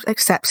platforms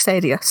except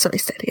Stadia. Sorry,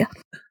 Stadia.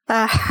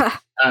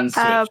 And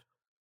Switch.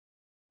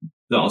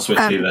 Not on Switch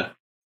either.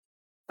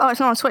 Oh, it's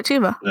not on Switch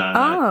either? No.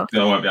 I won't be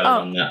able to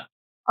run that.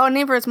 Oh,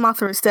 neither is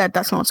Martha is Dead.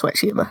 That's not on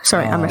Switch either.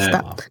 Sorry, I missed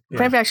that. Yeah.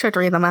 Maybe I should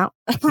read them out.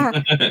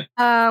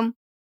 And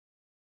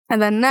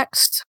then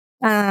next,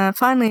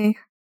 finally,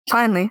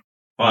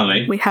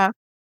 we have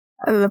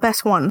the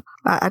best one.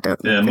 I don't.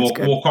 Yeah,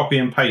 more copy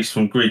and paste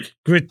from Grid.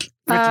 Grid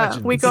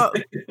Legends. We got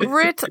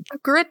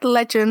Grid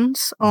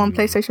Legends on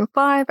PlayStation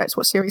 5,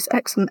 Xbox Series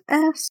X and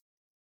S.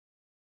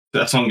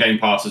 That's on Game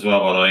Pass as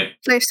well, by the way.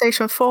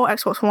 PlayStation 4,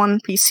 Xbox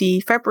One,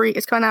 PC. February.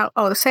 It's going out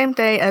the same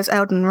day as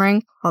Elden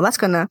Ring. Oh, that's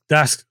gonna.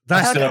 That's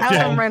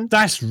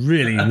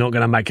really not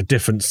going to make a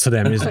difference to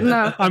them, is it?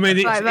 No. I mean,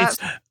 it's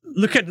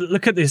look at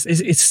this.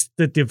 It's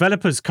the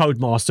developer's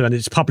Codemaster, and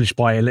it's published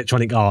by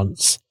Electronic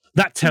Arts.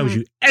 That tells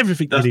you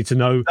everything you need to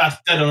know.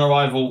 That's Dead on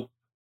Arrival.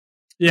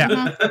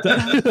 Yeah.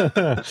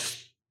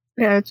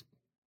 Yeah.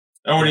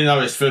 I already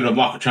know it's full of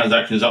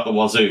microtransactions up the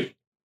wazoo.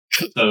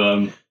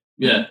 So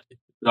yeah.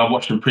 I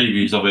watched some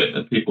previews of it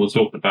and people were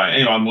talking about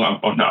it.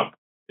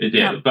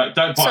 Anyway, but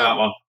don't buy that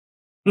one.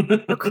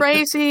 the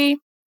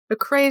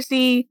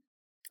crazy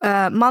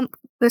month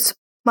this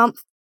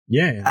month.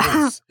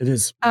 Yeah, it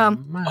is.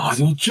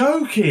 You're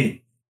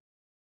joking.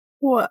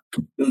 What?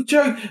 You're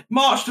joking.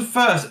 March the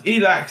 1st,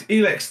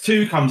 Elex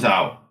 2 comes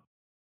out.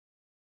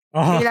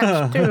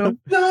 Elex 2?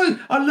 No,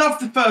 I love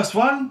the first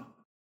one.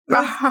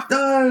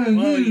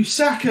 No, you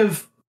sack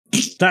of...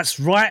 That's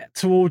right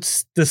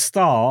towards the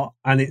start,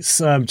 and it's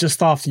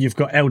just after you've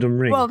got Elden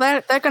Ring. Well,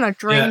 they're going to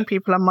drain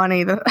people of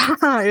money.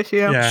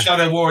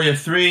 Shadow Warrior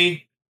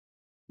 3.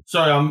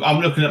 Sorry, I'm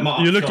looking at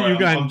my... You're looking. You're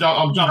going.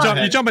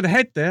 You're jumping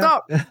ahead there.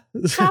 Stop.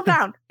 Calm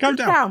down. Calm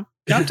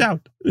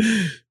down.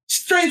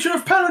 Stranger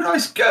of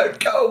Paradise, go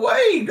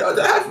away! I don't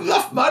have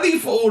enough money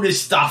for all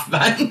this stuff,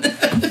 man.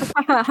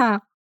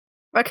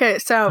 Okay,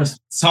 so it's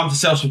time to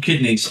sell some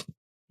kidneys.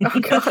 Oh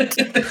God!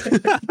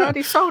 I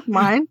already sold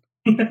mine.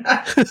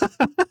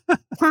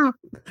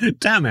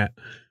 Damn it!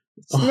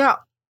 Yeah.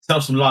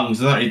 Sell some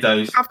lungs, don't you,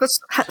 those? I've got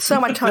sell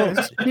my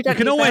toes. You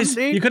can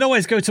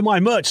always go to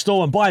my merch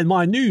store and buy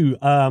my new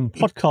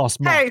podcast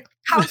mug. Hey,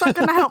 how's that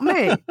going to help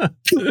me?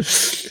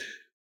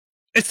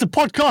 It's the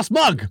podcast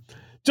mug.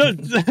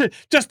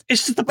 Just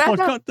it's just the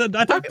podcast.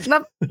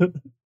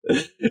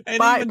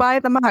 Buy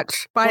the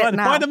merch. Buy it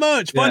now. Buy the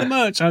merch. Buy the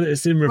merch.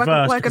 It's in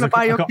reverse. We're going to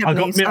buy your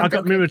kidneys. I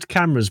got mirrored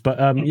cameras, but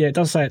yeah, it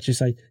does actually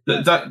say.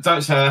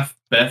 Don't say that.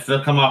 Beth.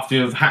 They'll come after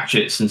you with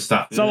hatchets and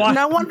stuff. So I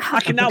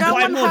can now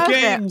buy more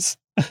games.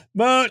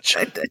 Merch.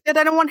 Did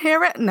anyone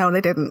hear it? No,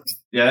 they didn't.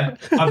 Yeah,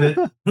 I did.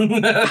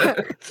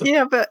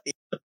 Yeah, but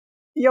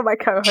you're my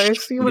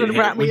co-host. You wouldn't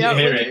wrap me up.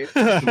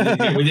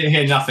 We didn't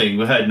hear nothing.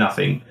 We heard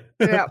nothing.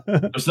 Yeah.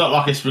 It's not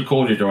like it's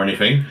recorded or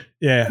anything.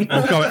 Yeah.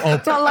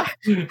 It's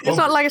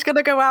not like it's going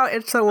to go out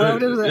into the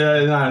world, is it?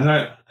 Yeah,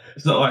 no.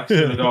 It's not like it's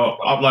going to go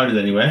uploaded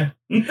anywhere.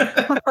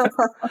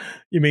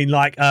 You mean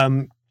like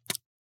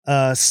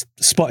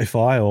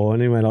Spotify or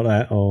anywhere like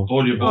that? Or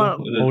Audible,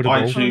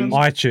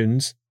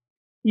 iTunes.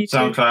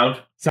 YouTube.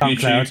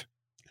 SoundCloud.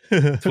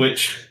 YouTube,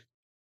 Twitch.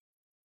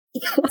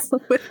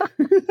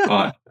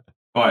 Right.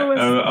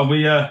 Are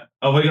we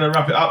going to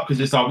wrap it up? Because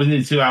it's like we're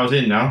nearly 2 hours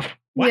in now.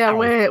 Wow.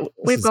 Yeah,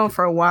 we've gone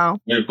for a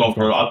while. We've gone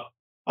for a while.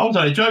 I was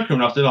only joking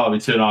when I said I'll be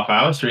 2.5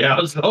 hours, 3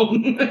 hours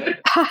long.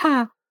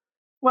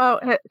 Well,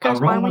 it goes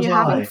by when you're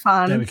having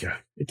fun. There we go.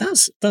 It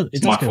does.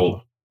 It's my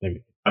fault.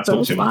 I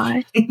talk too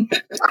much.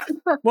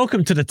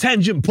 Welcome to the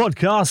Tangent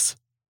Podcast.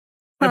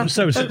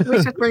 Episode.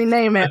 We should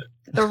rename it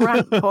the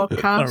Rant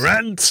Podcast.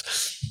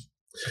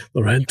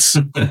 The rants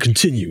will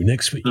continue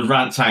next week. The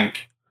Rant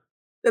Tank.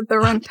 The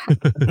Rant Tank.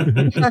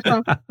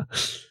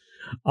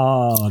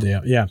 Oh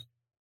dear, yeah.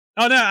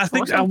 Oh no, I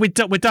think we're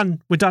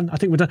done. We're done. I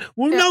think we're done.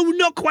 Well, no, we're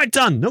not quite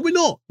done. No, we're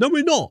not.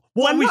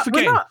 What are we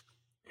forgetting?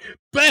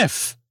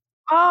 Beth.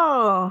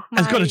 Oh,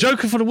 has got a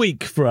joker for the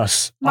week for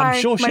us. I'm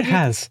sure she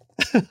has.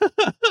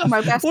 My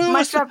best.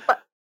 My job.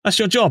 That's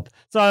your job.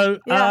 So,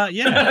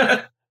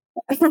 yeah.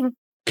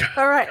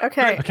 All right.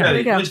 Okay. Here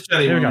we go.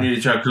 Here we go. Need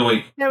a joke of the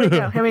week. Here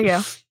we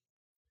go.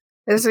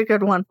 This is a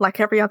good one, like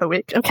every other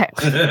week. Okay.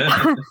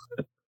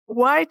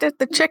 Why did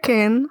the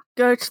chicken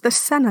go to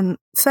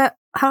the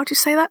how do you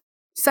say that?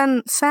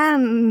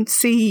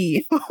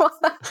 Sea. What?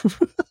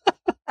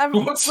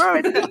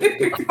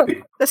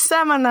 The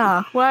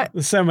seminar. What?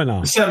 The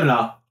seminar.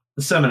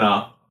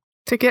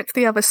 To get to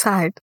the other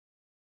side.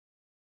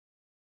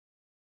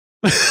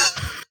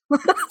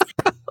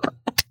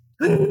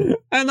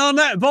 And on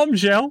that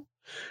bombshell,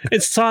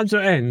 it's time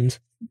to end.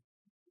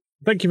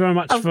 Thank you very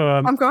much for.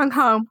 I'm going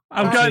home.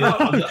 I'm going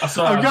home.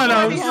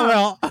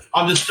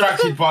 I'm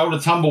distracted by all the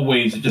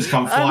tumbleweeds that just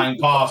come flying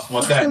past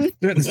my desk.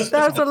 There was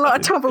a lot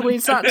of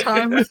tumbleweeds that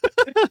time.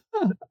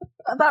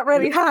 That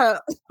really hurt.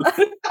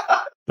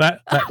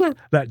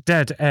 That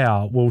dead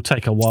air will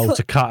take a while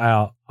to cut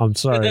out. I'm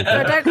sorry.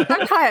 No,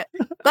 don't cut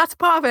it. That's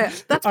part of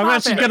it. I'm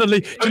actually going to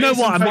leave. Do you know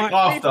what?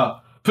 Laughter.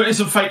 Put in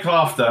some fake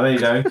laughter. There you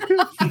go.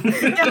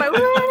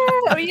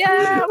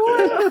 Yeah,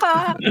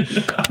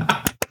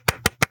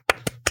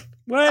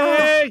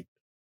 Wait!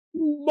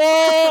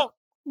 More!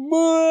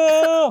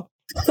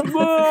 Get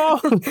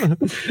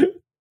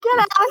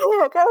out of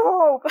here! Go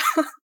home!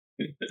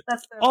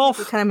 That's the off.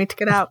 You're telling me to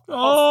get out.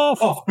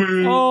 Off!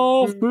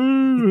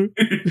 Boo!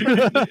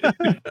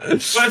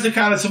 Where's the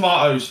can of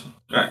tomatoes?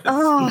 Right.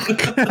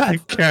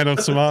 Can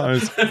of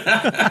tomatoes.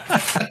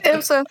 It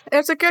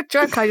was a good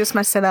joke. I just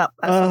messed it up.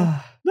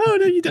 No,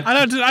 you didn't.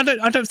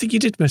 I don't think you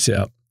did mess it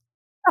up.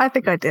 I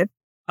think I did.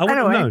 I wouldn't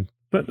have known.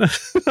 But I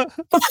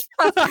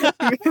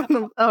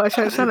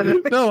should have said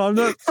it. No, I'm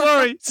not.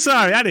 Sorry.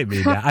 I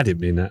didn't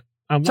mean that.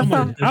 I'm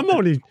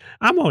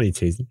only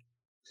teasing.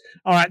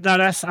 All right, no,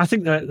 I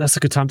think that's a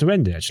good time to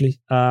end it. Actually,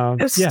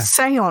 it's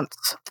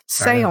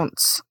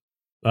seance.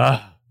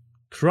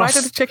 Why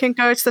did the chicken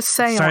go to the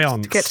seance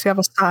to get to the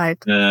other side?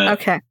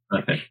 Okay.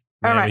 All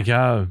right. We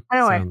go.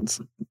 Anyway,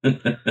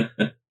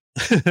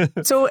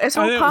 so it's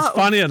all part. It was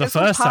funnier the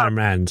first time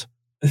round.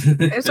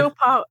 It's all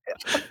part.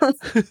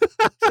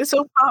 It's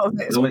all part of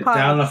it. It's all part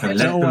down like a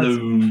lead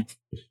balloon.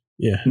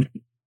 Yeah.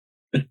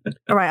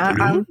 All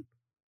right.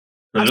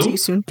 I'll see you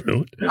soon.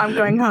 I'm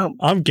going home.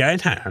 I'm going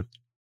home.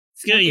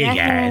 Screw you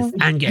guys.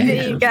 I'm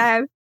going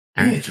home.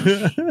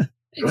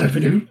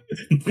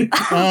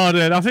 Oh,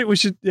 dude, I think we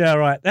should. Yeah,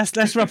 right.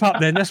 Let's wrap up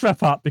then. Let's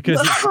wrap up because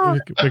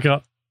we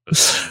got.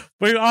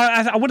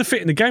 I want to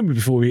fit in the game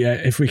before we,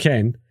 if we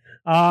can.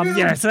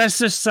 So let's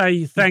just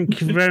say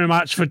thank you very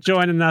much for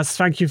joining us.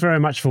 Thank you very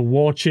much for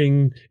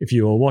watching. If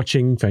you are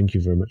watching, thank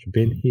you very much for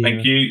being here.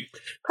 Thank you.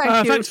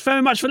 Thanks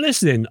very much for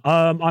listening.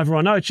 Either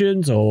on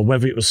iTunes or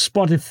whether it was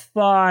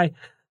Spotify,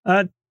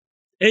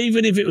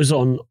 even if it was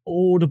on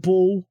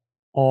Audible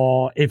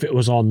or if it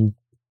was on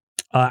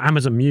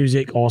Amazon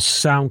Music or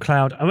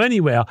SoundCloud or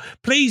anywhere,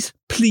 please,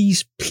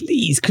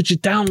 could you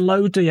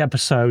download the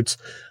episodes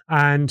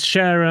and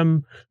share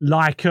them,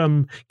 like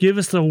them, give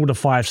us all the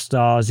 5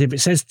 stars. If it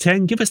says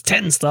 10, give us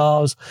 10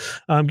 stars.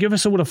 Give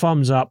us all the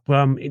thumbs up.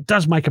 It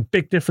does make a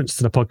big difference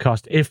to the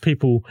podcast if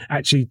people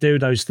actually do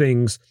those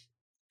things.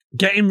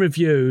 Getting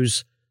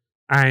reviews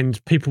and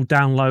people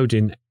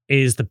downloading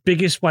is the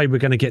biggest way we're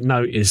going to get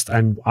noticed,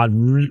 and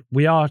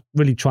we are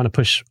really trying to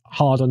push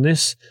hard on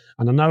this.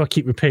 And I know I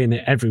keep repeating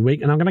it every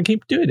week, and I'm going to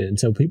keep doing it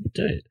until people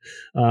do it.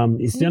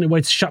 It's the only way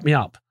to shut me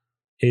up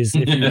is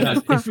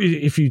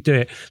if you do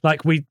it.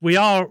 Like we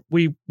are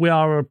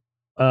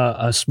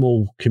a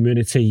small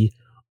community,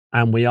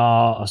 and we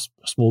are a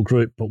small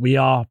group, but we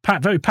are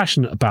very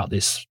passionate about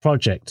this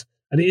project,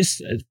 and it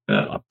is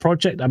a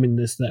project. I mean,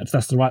 if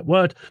that's the right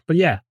word, but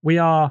yeah, we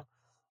are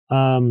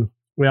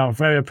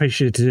very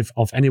appreciative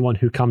of anyone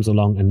who comes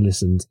along and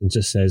listens and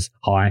just says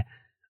hi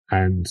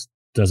and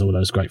does all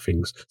those great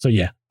things. So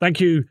yeah, thank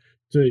you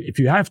if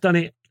you have done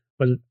it,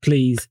 but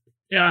please.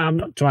 Yeah, I'm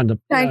not trying to.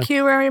 Thank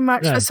you very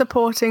much for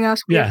supporting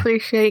us. We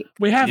appreciate.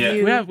 We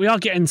are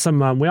getting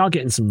some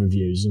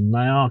reviews, and they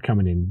are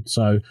coming in.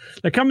 So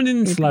they're coming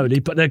in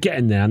slowly, but they're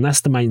getting there, and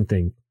that's the main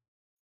thing.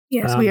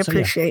 Yes, we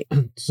appreciate.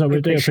 So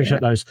we do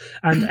appreciate those.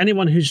 And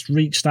anyone who's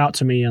reached out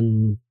to me,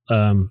 and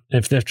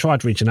if they've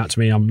tried reaching out to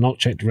me, I'm not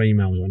checked their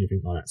emails or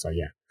anything like that. So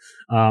yeah,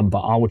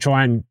 but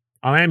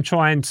I am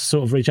trying to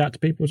sort of reach out to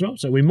people as well.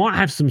 So we might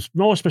have some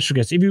more special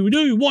guests. If you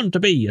do want to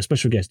be a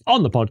special guest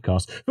on the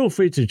podcast, feel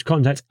free to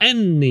contact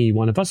any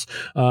one of us.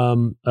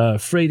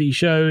 3D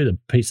Show, the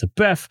Pizza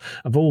Beth,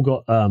 I've all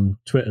got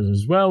Twitters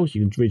as well.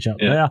 You can reach out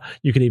there.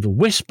 You can even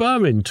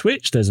whisper in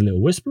Twitch. There's a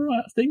little whisper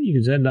thing. You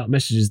can send out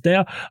messages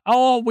there.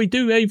 Or we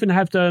do even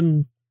have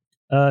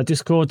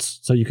Discords,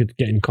 so you could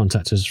get in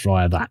contact us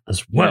via that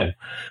as well.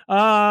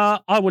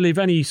 I will leave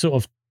any sort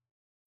of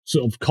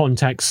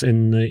contacts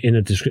in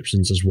the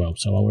descriptions as well,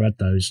 so I'll add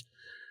those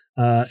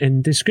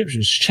in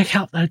descriptions. Check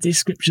out those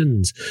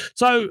descriptions.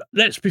 So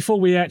before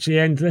we actually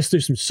end, let's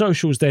do some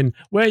socials then.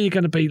 Where are you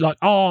going to be? Like,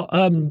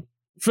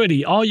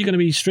 Freddie, are you going to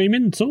be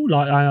streaming at all?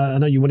 Like, I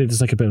know you wanted to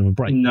take a bit of a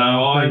break.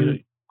 No,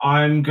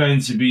 I'm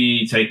going to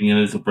be taking a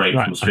little break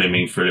from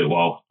streaming for a little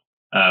while.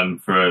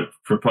 For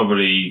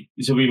probably,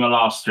 this will be my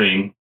last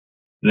stream.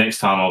 Next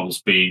time I'll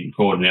just be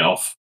recording it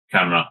off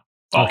camera,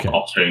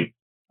 off stream.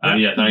 I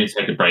need to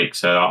take a break,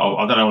 so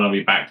I don't know when I'll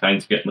be back. I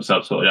need to get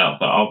myself sorted out,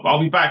 but I'll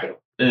be back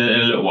in a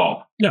little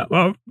while. Yeah,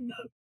 well,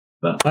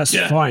 that's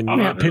fine.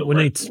 People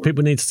need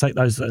to take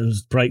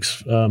those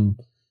breaks,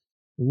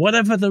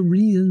 whatever the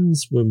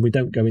reasons when we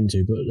don't go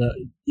into. But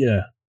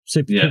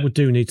people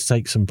do need to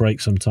take some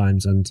breaks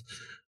sometimes, and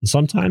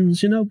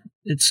sometimes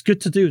it's good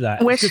to do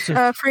that. Wish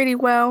Freddie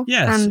well,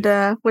 and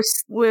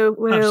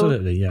we'll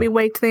absolutely be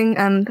waiting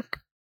and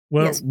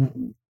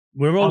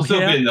We're all still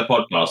being the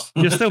podcast.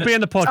 You'll still be in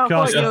the podcast.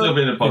 You'll still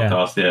be in the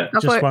podcast,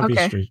 Just won't be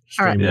streaming.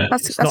 All right.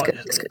 That's good.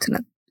 That's good to know.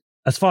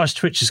 As far as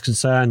Twitch is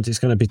concerned, it's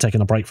going to be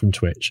taking a break from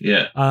Twitch.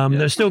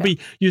 You'll still be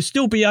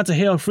able to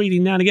hear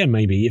 3D now and again,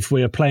 maybe, if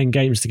we're playing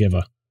games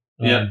together.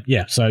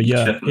 So he's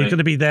going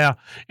to be there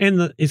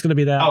he's going to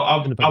be there.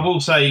 I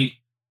will say,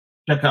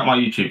 check out my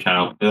YouTube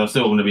channel, because I'm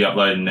still going to be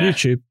uploading there.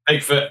 YouTube.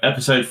 Bigfoot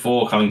episode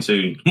 4 coming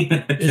soon.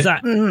 Is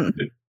that?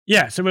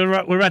 Yeah, so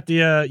we're at the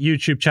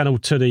YouTube channel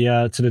to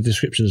the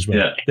description as well.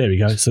 Yeah. There we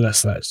go. So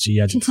that's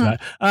she added to that.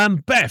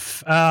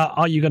 Beth,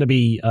 are you going to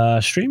be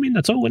streaming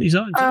at all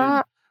anytime?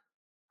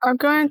 I'm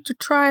going to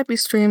try to be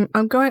streaming.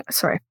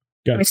 Sorry.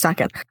 Let me start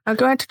again. I'm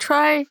going to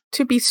try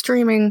to be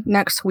streaming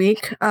next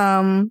week. If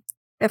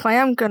I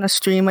am going to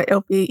stream it,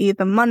 it'll be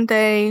either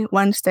Monday,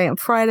 Wednesday, and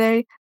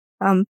Friday.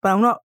 But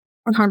I'm not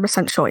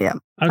 100% sure yet.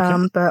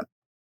 Okay. But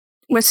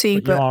we'll see.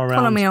 But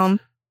follow me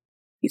on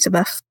Pizza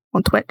Beth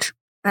on Twitch.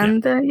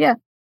 And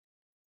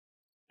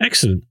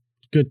excellent,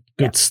 good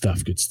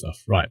stuff.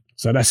 Right,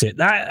 so that's it.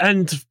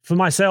 And for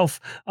myself,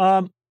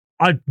 I'm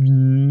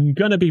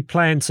gonna be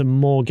playing some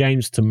more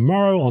games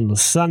tomorrow on the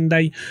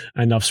Sunday,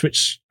 and I've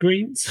switched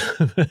screens.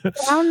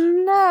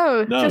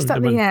 No, just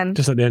at the end.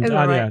 Just at the end.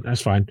 Yeah,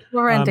 that's fine.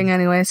 We're ending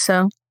anyway,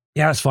 so.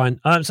 Yeah, that's fine.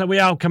 So we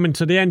are coming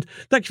to the end.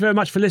 Thank you very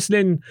much for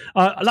listening.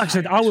 Like I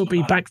said, I will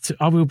be back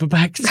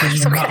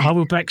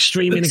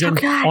streaming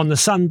again on the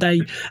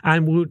Sunday,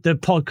 and the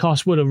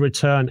podcast will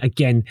return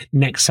again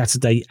next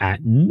Saturday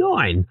at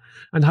 9.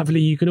 And hopefully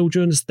you can all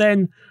join us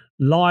then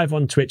live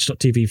on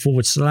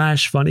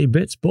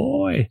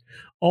twitch.tv/funnybitsboy.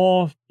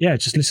 Or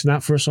just listen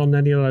out for us on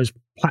any of those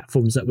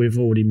platforms that we've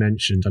already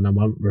mentioned, and I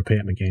won't repeat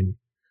them again.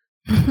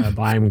 But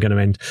I am going to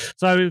end.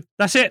 So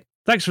that's it.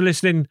 Thanks for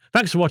listening.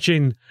 Thanks for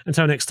watching.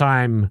 Until next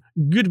time,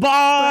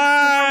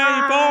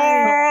 goodbye.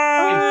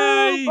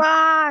 Bye.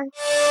 Bye.